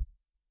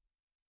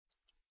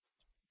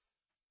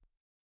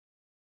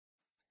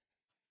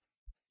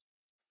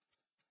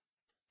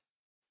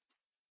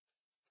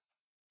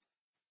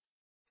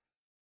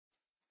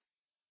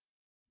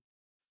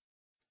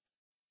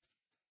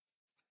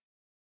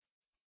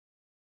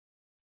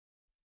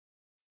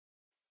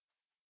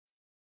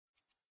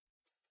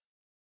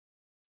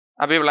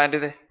 അഭി പ്ലാന്റ്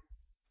ചെയ്തേ.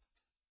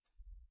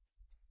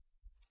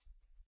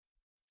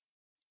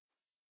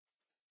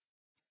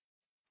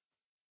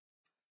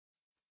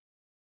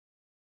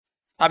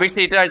 അഭി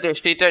ഷീറ്റ് ആഴ്ച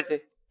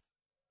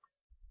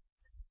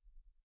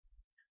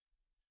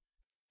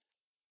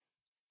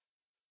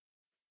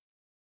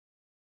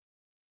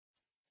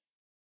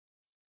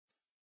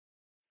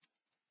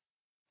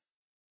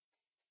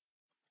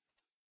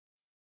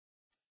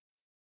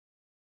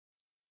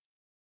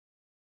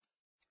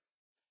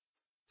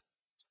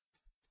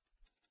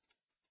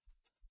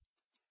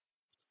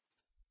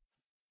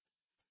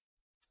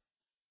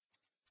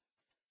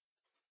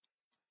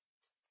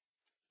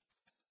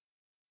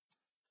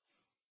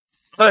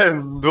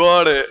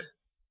എന്തുവാണ്.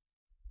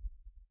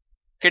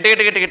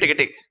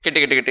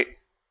 കിട്ടി.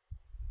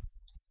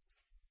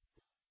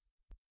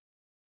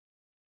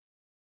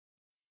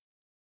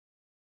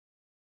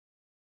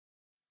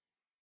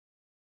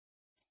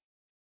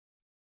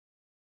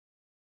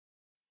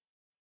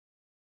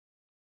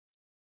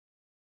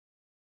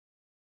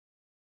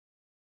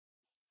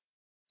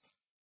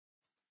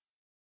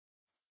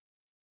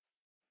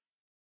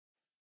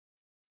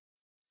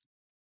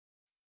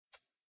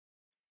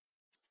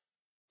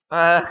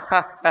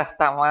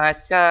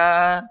 തമാശ.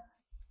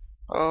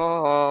 ഓ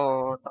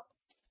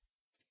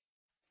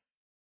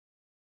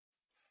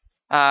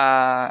ആ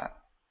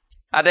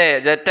അതെ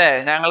ജെറ്റേ,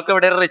 ഞങ്ങൾക്ക്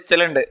ഇവിടെ ഒരു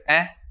റിച്വൽ ഉണ്ട്.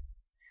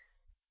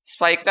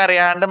 സ്പൈക്ക്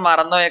അറിയാണ്ട്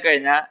മറന്നു പോയി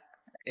കഴിഞ്ഞാ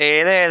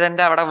ഏത്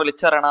ഏജന്റ് അവിടെ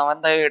വിളിച്ചു പറയണം, അവൻ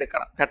എന്തായാലും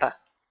എടുക്കണം കേട്ടാ.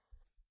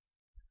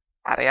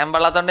 അറിയാൻ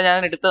പാടാത്തോണ്ട്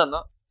ഞാൻ എടുത്തു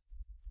തന്നു.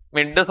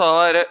 മിഡ് സോ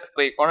ഒരു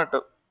റീകോൺ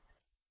ഇട്ടു.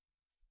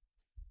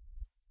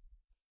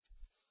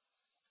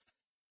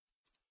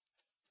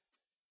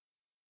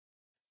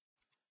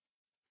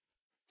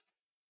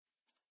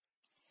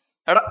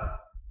 എടാ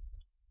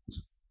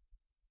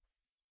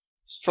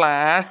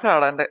ഫ്ലാഷ്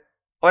ആടാ എന്റെ.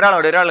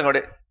 ഒരാളും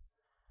കൂടി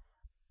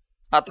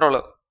അത്രേ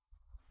ഉള്ളു.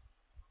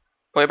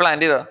 പോയി പ്ലാൻ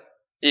ചെയ്തോ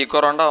ഈ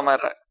കൊറോണ്ട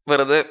അവന്മാരുടെ.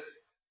 വെറുതെ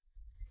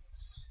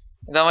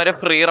ഇതവന്മാര്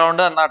ഫ്രീ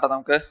റൗണ്ട് തന്നാട്ടോ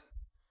നമുക്ക്.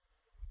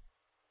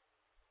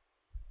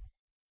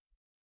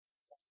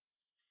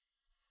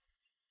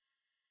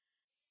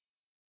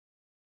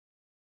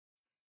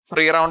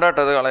 ഫ്രീ റൗണ്ട്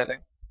ആട്ടോ ഇത് കളയല്ലേ.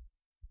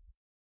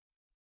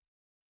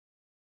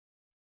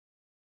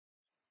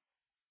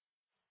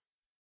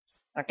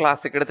 ആ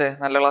ക്ലാസിക് എടുത്തേ,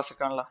 നല്ല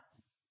ക്ലാസിക് ആണല്ലോ.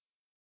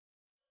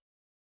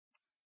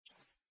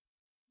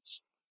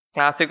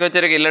 ക്ലാസിക്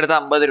വെച്ചൊരു കില്ലെടുത്ത്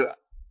 50 രൂപ.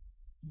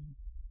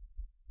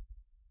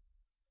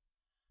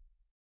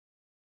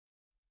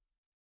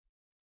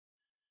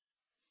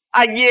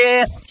 അയ്യേ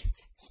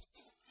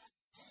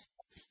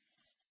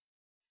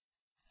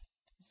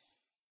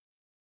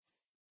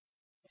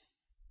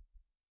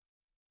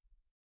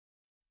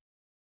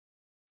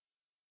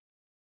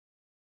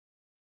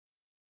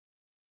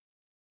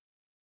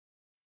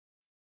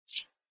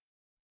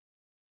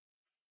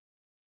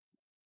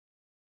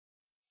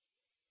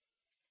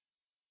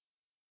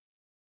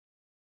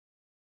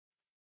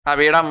ആ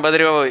വീട് 50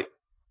 രൂപ പോയി.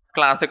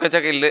 ക്ലാസ്സിൽ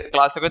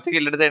വെച്ച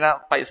കില്ലെടുത്ത് കഴിഞ്ഞാൽ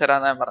പൈസ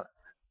തരാന്ന് ഞാൻ പറഞ്ഞു.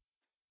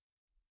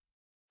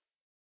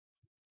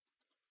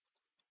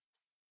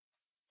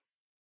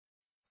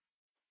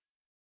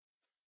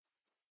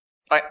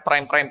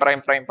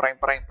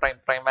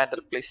 Prime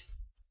mantel please.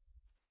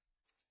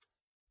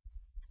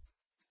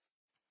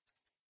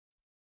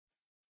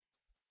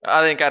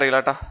 അതെനിക്കറിയില്ല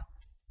കേട്ടോ.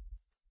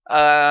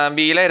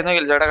 ബിയിലായിരുന്നു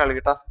ഗിൽജയുടെ കളി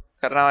കേട്ടോ.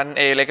 കാരണം അവൻ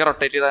എയിലേക്ക്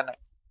റൊട്ടേറ്റ് ചെയ്ത തന്നെ.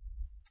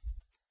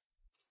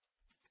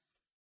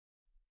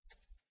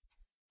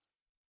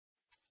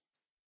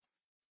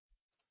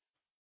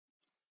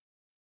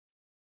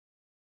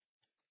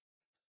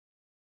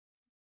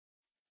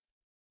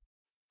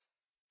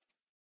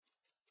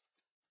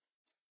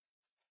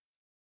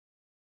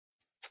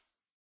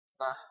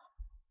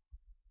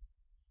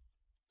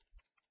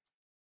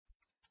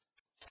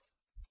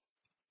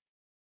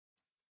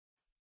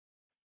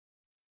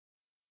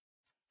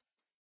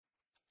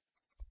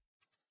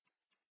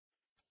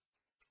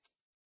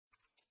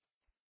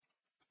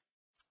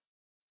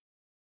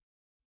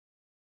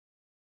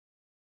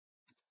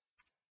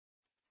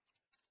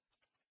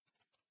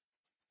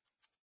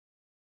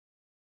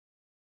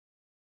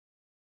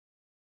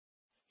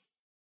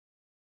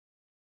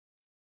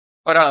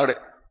 ഒരാളോട്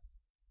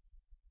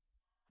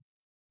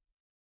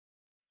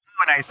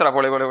നൈസറാ.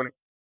 പൊളി പൊളി പൊളി.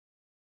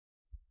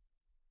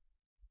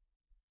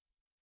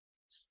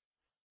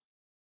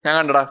 ഞാൻ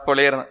കണ്ടടാ,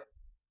 പൊളിയായിരുന്നു.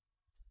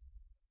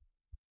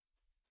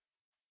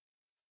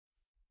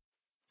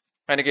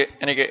 എനിക്ക്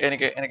എനിക്ക്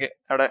എനിക്ക് എനിക്ക്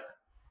അവിടെ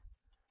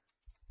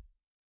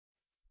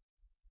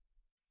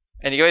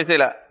എനിക്ക്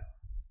പൈസയില്ല.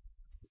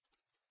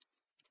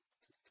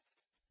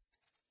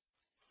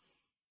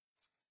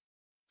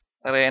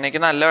 എനിക്ക്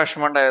നല്ല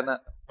വിഷമം ഉണ്ടായിരുന്നു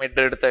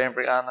മിഡ് എടുത്ത്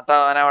കഴിയുമ്പോഴേ. എന്നിട്ട്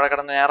അവൻ അവിടെ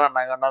കിടന്ന് ഞാൻ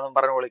റണ്ണാൻ കണ്ടെന്നും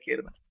പറഞ്ഞ്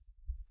വിളിക്കായിരുന്നു.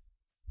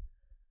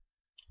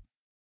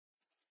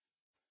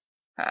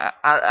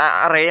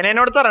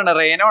 റെയ്നോട് പറയണ്ട,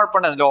 റെയ്ന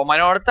കുഴപ്പമുണ്ടായിരുന്നു.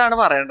 ഓമനോടത്താണ്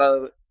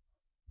പറയേണ്ടത്.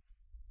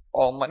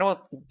 ഓമന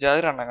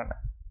ജാതി റണ്ണാൻ കണ്ട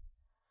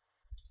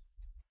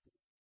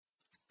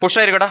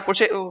പുഷായിരിക്കട്ടാ.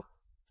 പുഷ്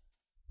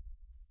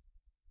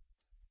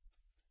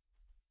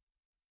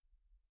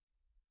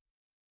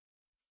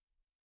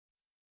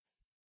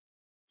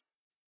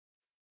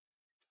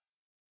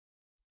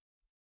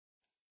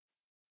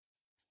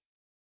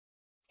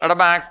എടാ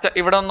ബാക്ക്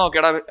ഇവിടെ ഒന്ന്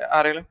നോക്കിയടാ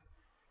ആരെങ്കിലും.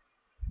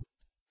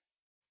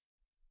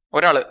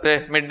 ഒരാള്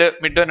മിഡ്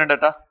വന്നിട്ട്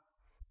കേട്ടാ.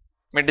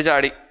 മിഡ്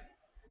ചാടി.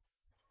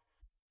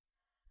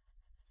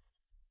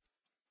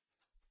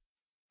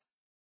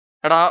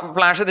 എടാ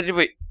ഫ്ലാഷ്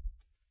തെറ്റിപ്പോയി.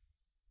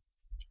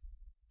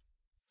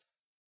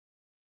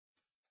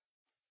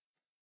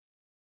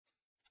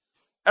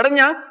 എടാ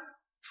ഞാൻ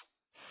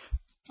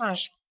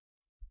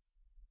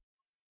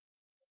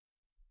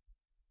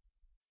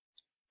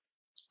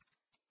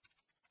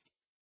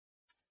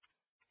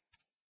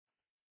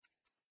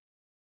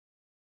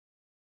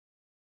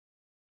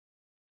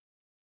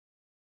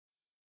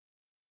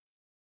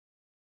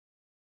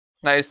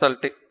നൈസ്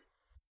സൾട്ടി.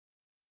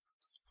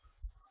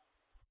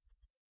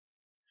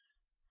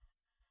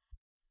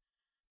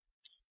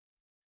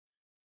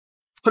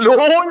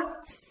 ലോൺ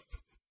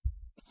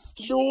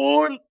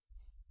ലോൺ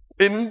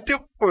എന്റെ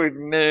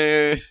പൊന്നെ.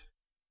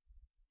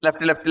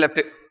 Left left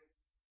left.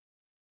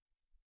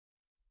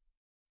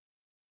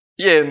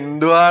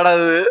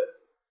 എന്തുവാടത്?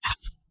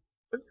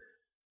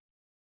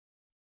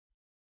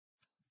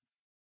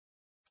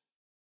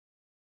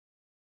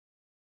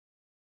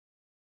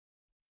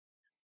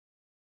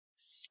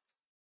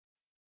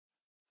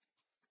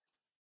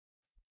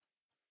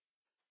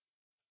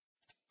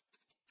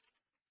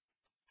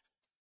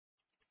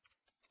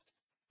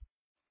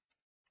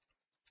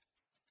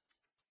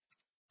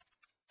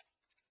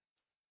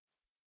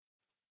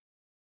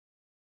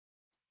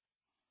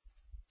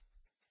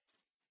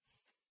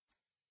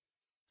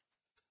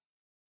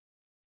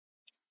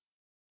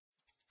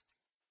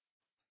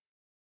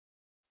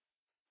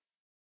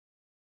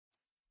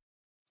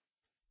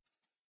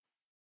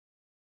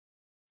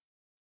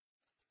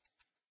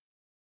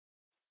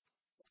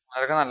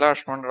 അതൊക്കെ നല്ല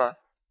വിഷമമുണ്ടാ.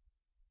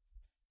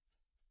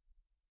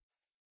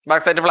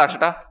 ബാക്ക് സൈഡ് ഫ്ലാഷ്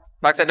ഇട്ടാ.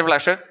 Back side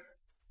flash.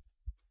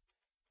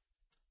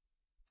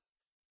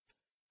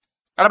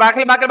 എടാ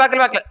ബാക്കിൽ ബാക്കിൽ ബാക്കിൽ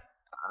ബാക്കിൽ.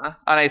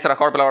 ആ നൈസറാ.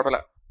 കുഴപ്പമില്ല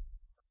കുഴപ്പമില്ല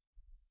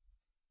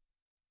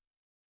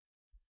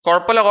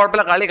കുഴപ്പമില്ല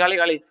കുഴപ്പമില്ല. കളി കളി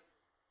കളി.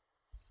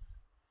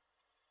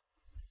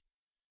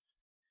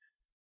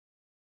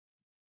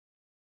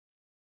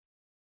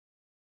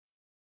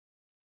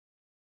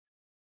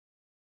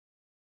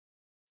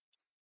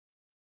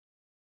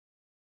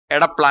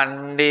 എടാ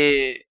പ്ലണ്ടി.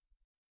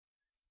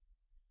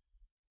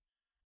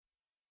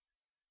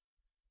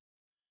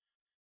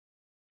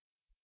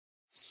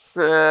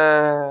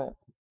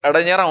 എടാ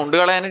ഞാൻ റൗണ്ട്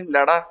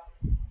കളയാനില്ലടാ.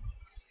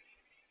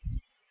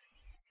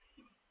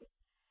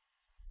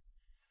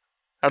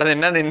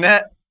 എടാ നിന്നെ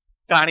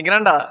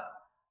കാണിക്കണണ്ടാ.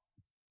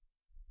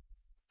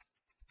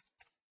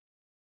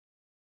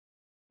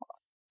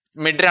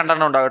 മിഡ്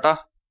 2 ഉണ്ടാവും കേട്ടോ.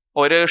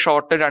 ഒരു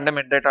ഷോട്ട് 2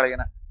 മിഡ് ആയിട്ട്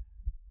കളിക്കണേ.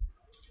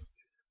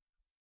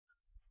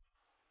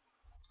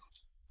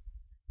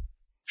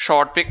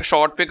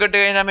 ഷോർട്ട് പിക്ക് ഇട്ട്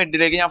കഴിഞ്ഞാൽ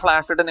മിഡിലേക്ക് ഞാൻ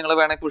ഫ്ലാഷ് ഇട്ട് നിങ്ങൾ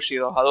വേണമെങ്കിൽ പുഷ്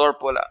ചെയ്തോ, അത്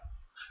കുഴപ്പമില്ല.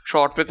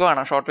 ഷോർട്ട് പിക്ക്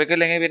വേണം. ഷോർട്ട് പിക്ക്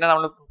ഇല്ലെങ്കിൽ പിന്നെ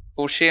നമ്മൾ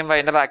പുഷ് ചെയ്യുമ്പോൾ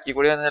അതിന്റെ ബാക്കിൽ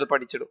കൂടി വന്ന് ചിലപ്പോൾ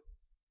അടിച്ചിടും.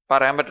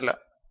 പറയാൻ പറ്റില്ല.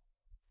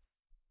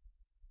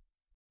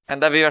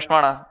 എന്താ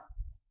വിഷമാണോ?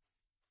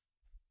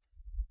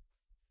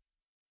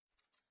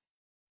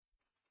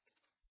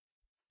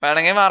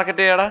 വേണമെങ്കിൽ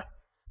മാർക്കറ്റ് ചെയ്യാടാ.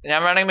 ഞാൻ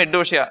വേണമെങ്കിൽ മിഡ്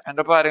പുഷ് ചെയ്യാം.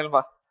 എന്റെ ഒപ്പം ആരെങ്കിലും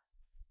വാ.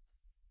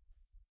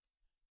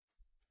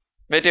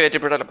 വെയിറ്റ്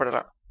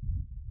പെടല.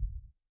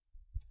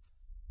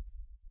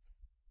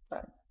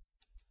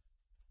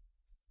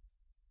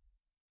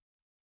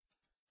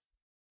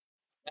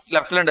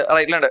 ലെഫ്റ്റിലുണ്ട്,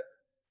 റൈറ്റിലുണ്ട്.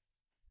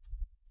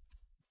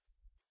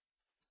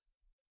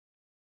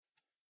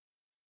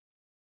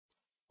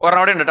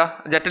 ഒരെണ്ണം അവിടെ ഉണ്ട് കേട്ടോ.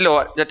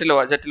 ജെറ്റിൽ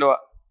പോവാ.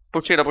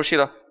 പുഷ്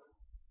ചെയ്തോ.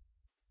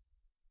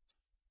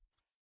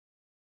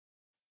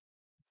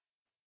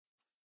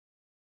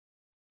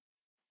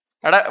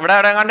 എടാ ഇവിടെ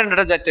എങ്ങാണ്ടുണ്ട്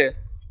കേട്ടോ ജെറ്റ്.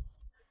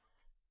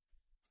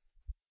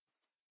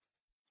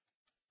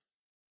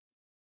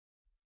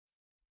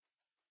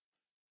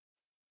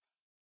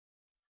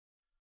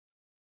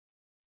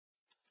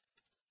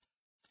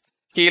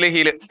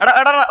 ഹീല്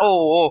എടാ ഓ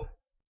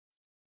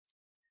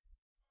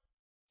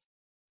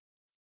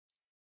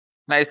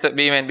നൈസ്.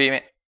 ബീമേൻ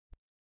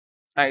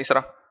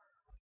നൈസ്റാ.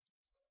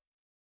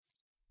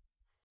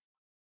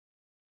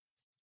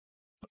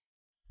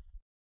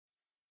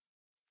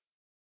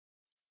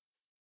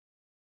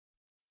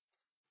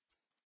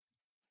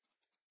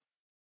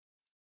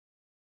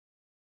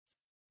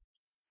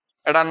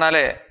 എടാ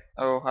എന്നാലേ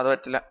അത്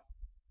പറ്റില്ല.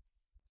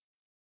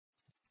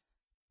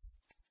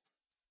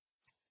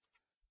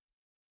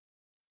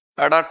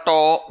 എടാ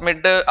ടോപ്പ്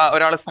മിഡ്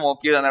ഒരാൾ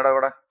സ്മോക്ക് ചെയ്താണ്. എടാ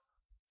ഇവിടെ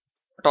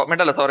ടോപ്പ്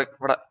മിഡ് അല്ല, സോറി,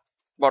 ഇവിടെ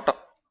ബോട്ടം.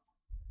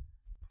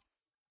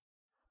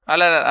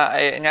 അല്ല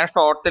ഞാൻ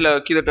ഷോർട്ട്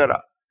ലേക്ക് ചെയ്തിട്ട്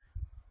വരാം.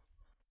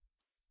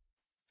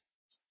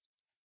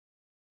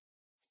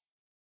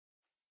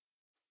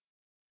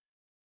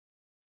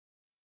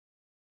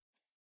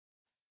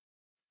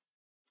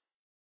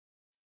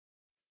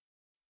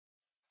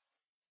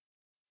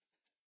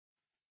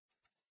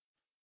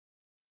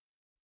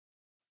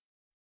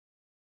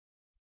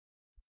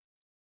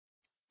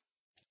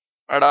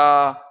 എടാ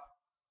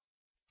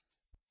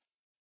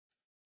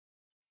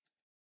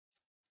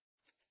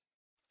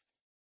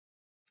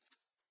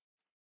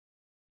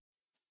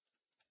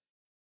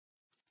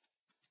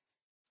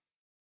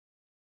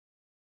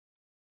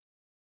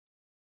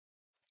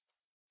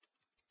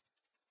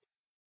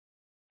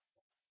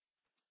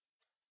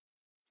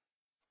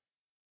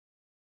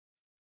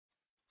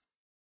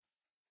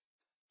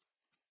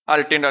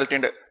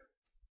അൾട്ടിണ്ട്.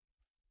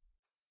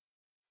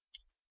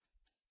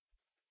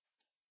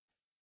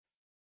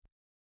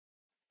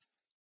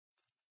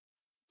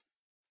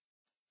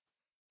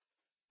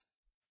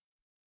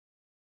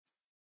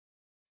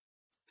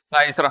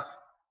 നൈസ്റാ.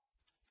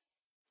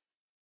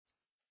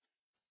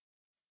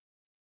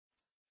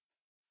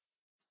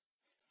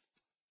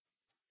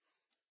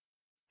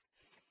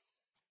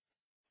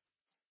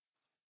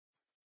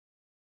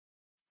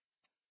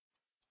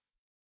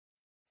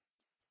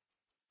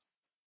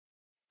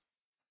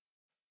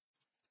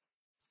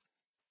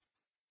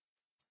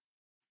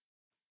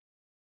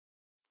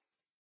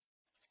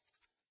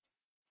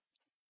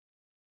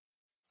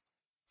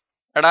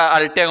 എടാ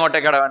അൾട്ടി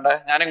അങ്ങോട്ടേക്കാടാ വേണ്ടേ?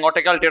 ഞാൻ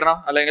ഇങ്ങോട്ടേക്ക് അൾട്ടി ഇടണോ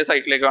അല്ലെങ്കിൽ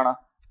സൈറ്റിലേക്ക് വേണോ?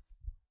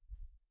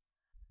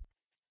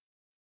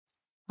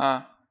 ആ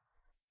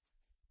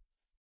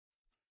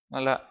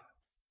അല്ല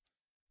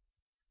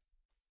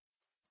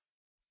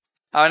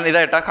അവൻ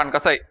ഇതായിട്ടാ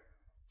കൺകസായി.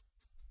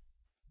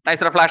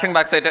 നൈസ്റാ. Flashing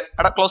back site.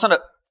 എടാ ക്ലോസ് ഉണ്ട്.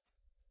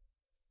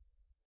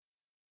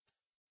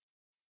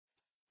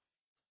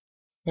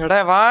 എടാ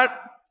വാട്ട്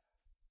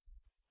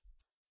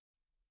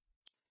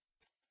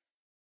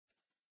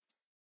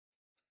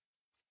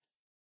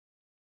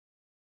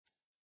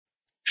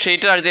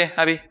ഷീറ്റ് താഴ്ത്തേ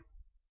അബി.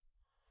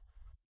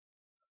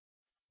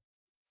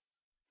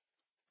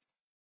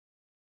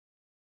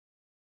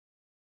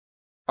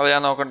 അത്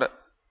ഞാൻ നോക്കണ്ട്.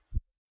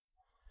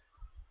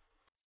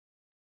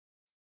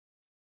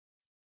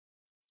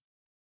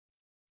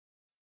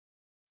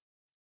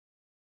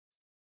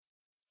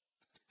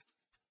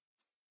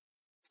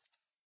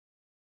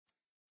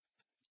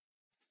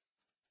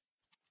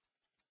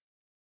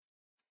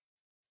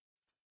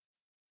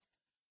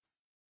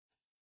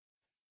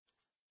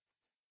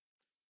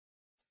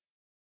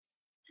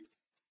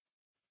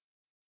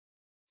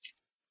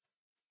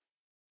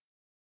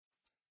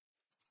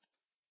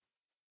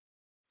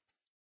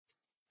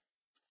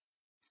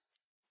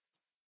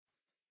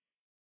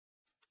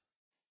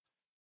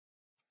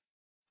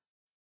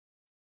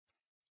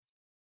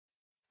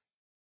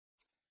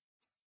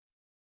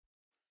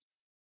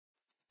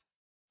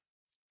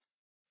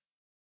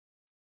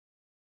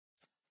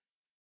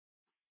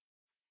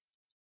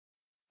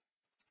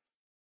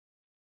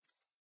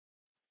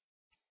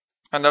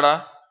 എന്താടാ?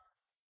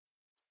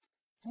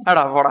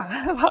 എടാ പോടാ.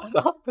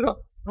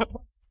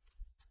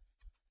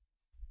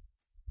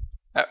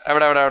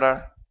 എവിടെ എവിടെ എവിടെ?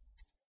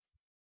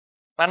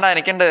 വേണ്ട,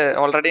 എനിക്കുണ്ട്,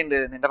 ഓൾറെഡി ഉണ്ട്.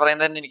 നിന്റെ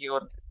പറയുന്നത് തന്നെ എനിക്ക്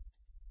കുറച്ച്.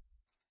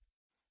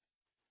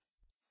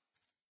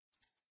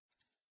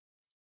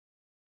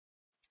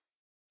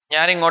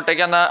 ഞാൻ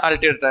ഇങ്ങോട്ടേക്ക് എന്നാ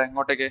അൾട്ടി എടുത്തേ,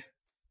 ഇങ്ങോട്ടേക്ക്.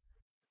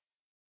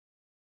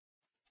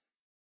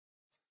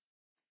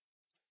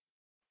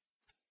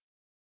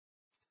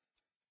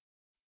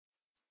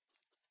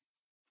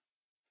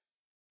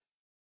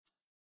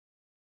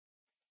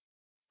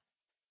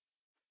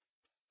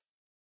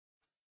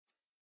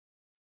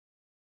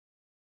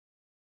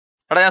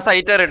 എടാ ഞാൻ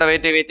സൈറ്റ് കയറിട്ടോ,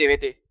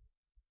 വെയിറ്റ്.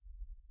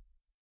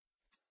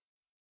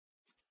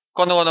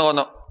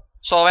 കൊന്നു.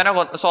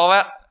 സോവ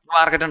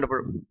മാർക്കറ്റ് ഉണ്ട്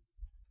ഇപ്പോഴും.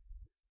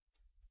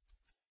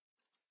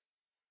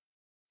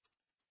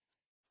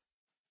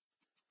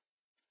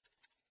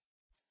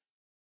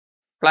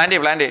 പ്ലാൻ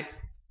ചെയ്യ്.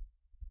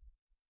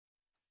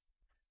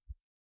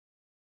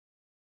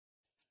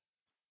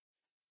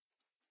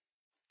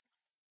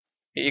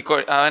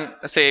 അവൻ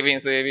സേവ്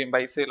ചെയ്യും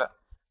പൈസ ഇല്ല.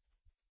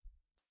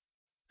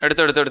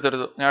 എടുത്തു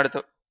ഞാൻ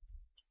എടുത്തു.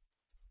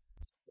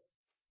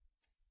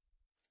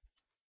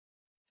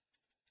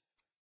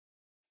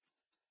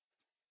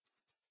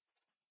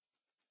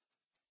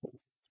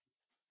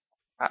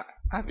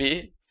 അബി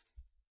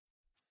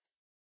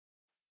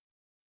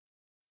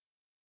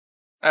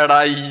എടാ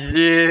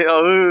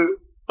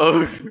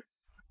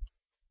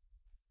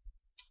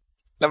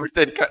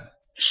നമ്മളിരിക്ക.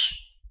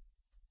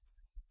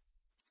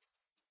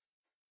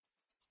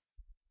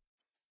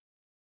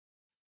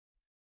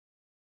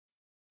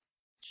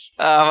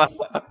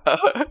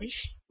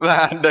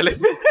 വാൻഡല്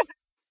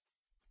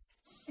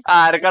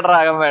ആരൊക്കെ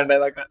ഡ്രാഗൺ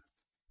വേണ്ടതൊക്കെ.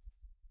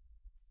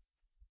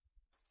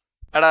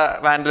 എടാ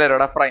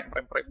വാൻഡലേരോടാ പ്രൈം.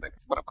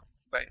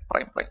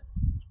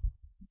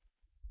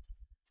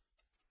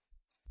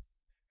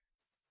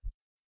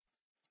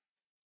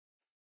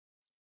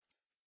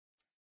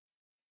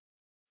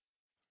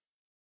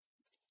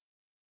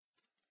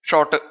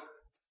 ഷോട്ട്.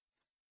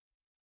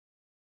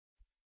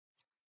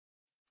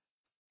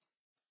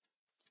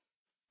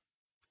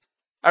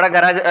 എടാ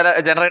ഗരാജ്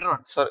ജനറേറ്റർ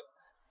ആണ്. സോറി.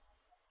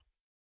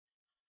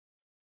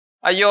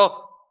 അയ്യോ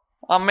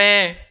അമ്മേ.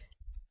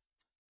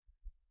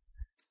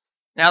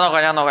 ഞാൻ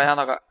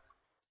നോക്കാം.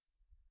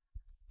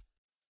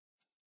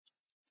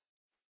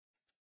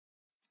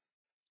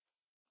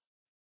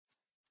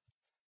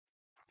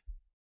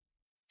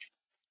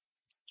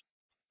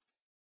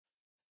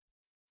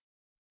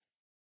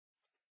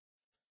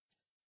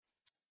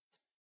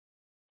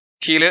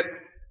 ഹീല്.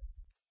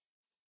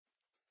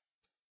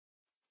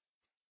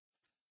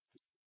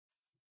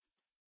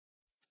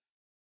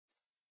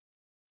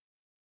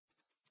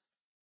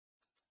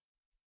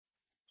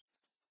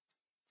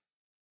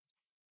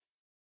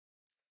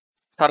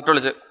 ഷർട്ട്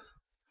വിളിച്ച്.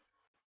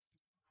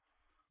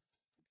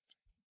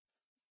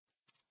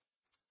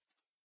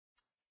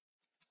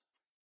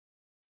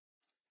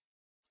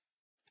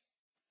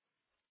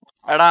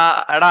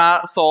 എടാ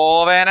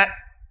സോവേനെ.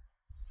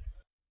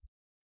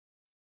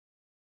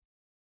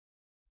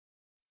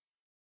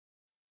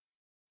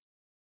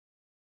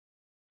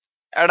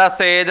 എടാ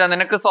സേജ,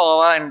 നിനക്ക്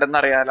സോവ ഉണ്ടെന്ന്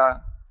അറിയാലോ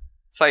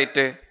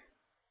site.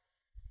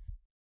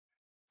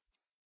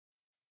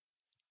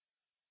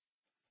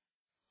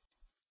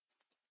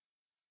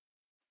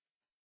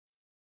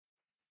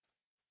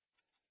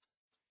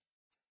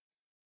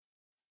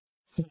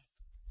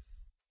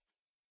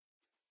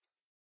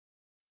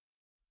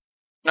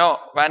 No,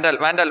 Vandal.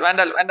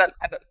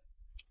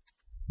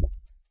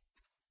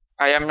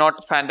 I am not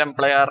Phantom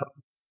player.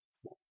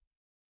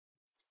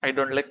 I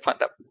don't like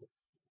Phantom.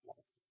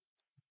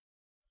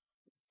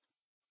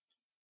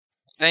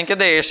 എനിക്ക്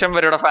ദേഷ്യം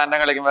വരും ഫാൻറ്റം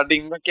കളിക്കുമ്പോ.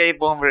 ഡിങ്ങൊക്കെ ആയി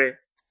പോകുമ്പോഴേ.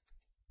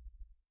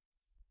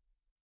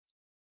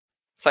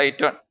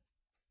 സൈറ്റ് 1.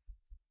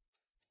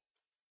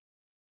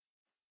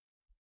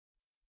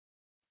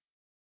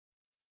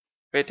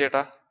 വെയിറ്റ്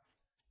ചെയ്യട്ടാ.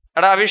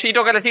 എടാ അവി ഷീറ്റ്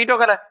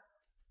നോക്കല്ലേ.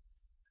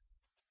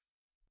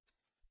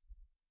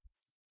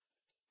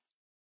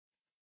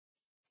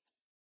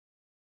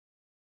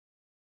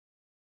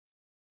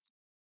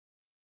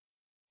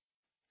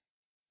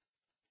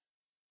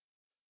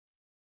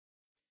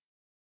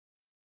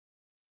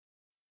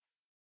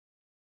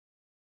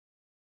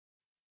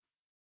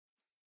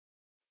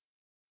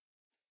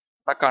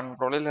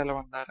 കൺട്രോൾ ഇല്ലല്ലോ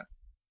വന്നാലും.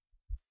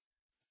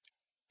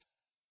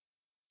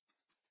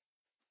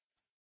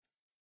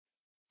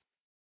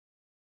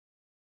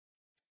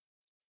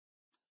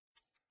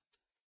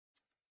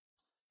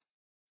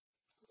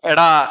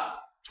 എടാ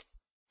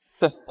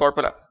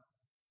കൊഴപ്പില്ല.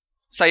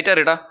 സൈറ്റ്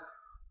അറിയട്ടാ.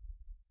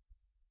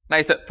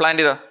 നൈസ്. പ്ലാൻ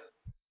ചെയ്തോ?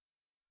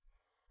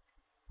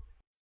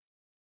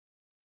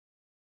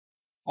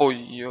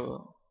 ഒയ്യോ,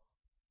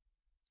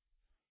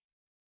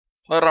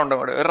 ഒരു റൗണ്ട്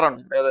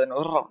ഏതായാലും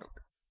ഒരു റൗണ്ട്.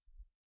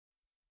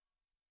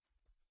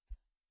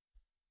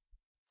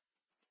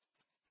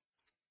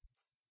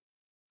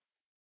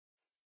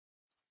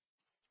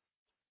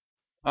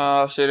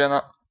 ശരി എന്നാ.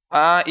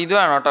 ഇത്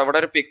വേണം കേട്ടോ, ഇവിടെ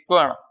ഒരു പിക്ക്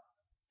വേണം.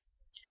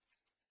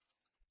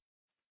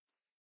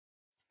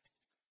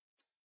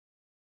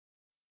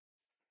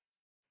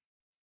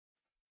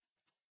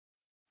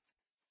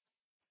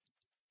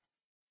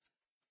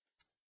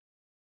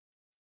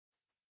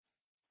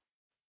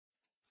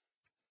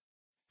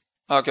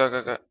 Okay okay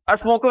okay. ആ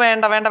സ്മോക്ക്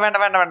വേണ്ട വേണ്ട വേണ്ട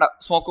വേണ്ട വേണ്ട.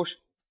 Smoke push.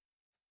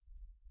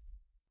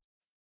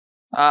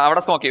 ആ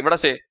അവിടെ സ്മോക്ക് ഇവിടെ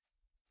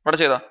ഇവിടെ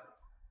ചെയ്തോ.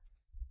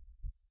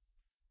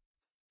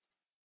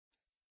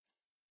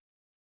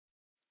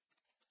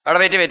 അവിടെ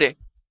വെയിറ്റ്.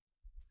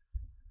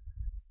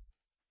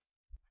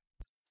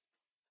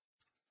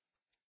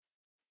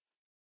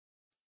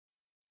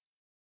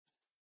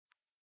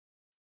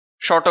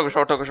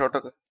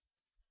 ഷോട്ടോക്ക്.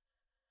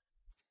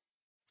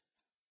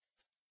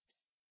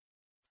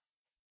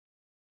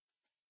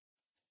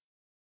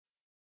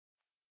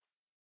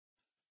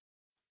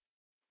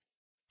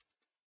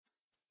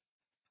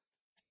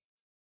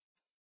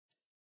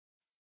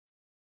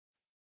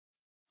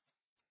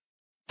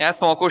 ഞാൻ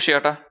സ്മോക്ക് പുഷ്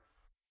ചെയ്യാട്ടാ.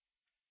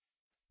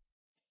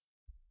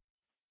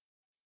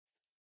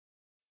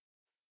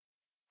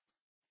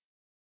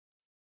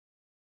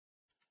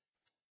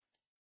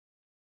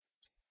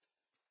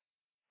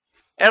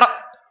 എടാ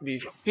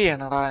വിഫ്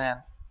ചെയ്യണടാ ഞാൻ.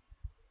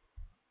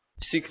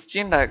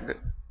 16 ടാഗ്.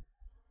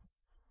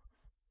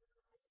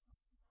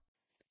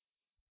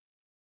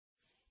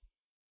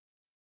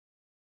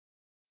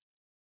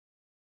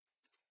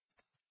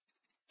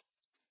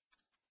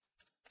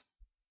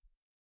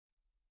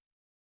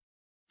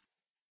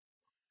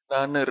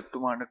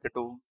 നിർത്തുമാണ്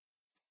കേട്ടോ.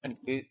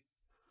 എനിക്ക്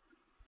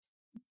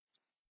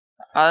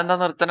അതെന്താ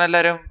നിർത്തണ?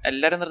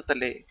 എല്ലാരും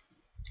നിർത്തല്ലേ?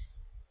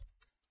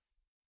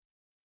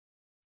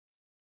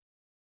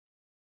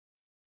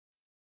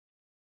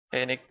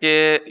 എനിക്ക്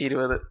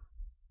 20.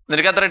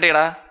 നിനക്ക് എത്ര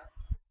കിട്ടിയടാ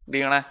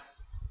ഡീണേ?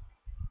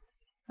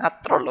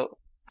 അത്ര ഉള്ളു.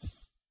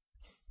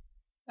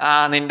 ആ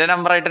നിന്റെ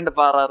നമ്പർ ആയിട്ടുണ്ട്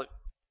 16.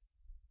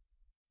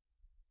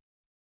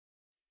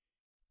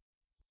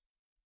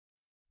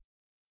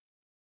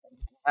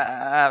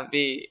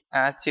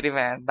 ഇച്ചിരി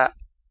വേണ്ട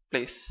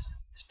പ്ലീസ്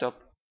സ്റ്റോപ്പ്.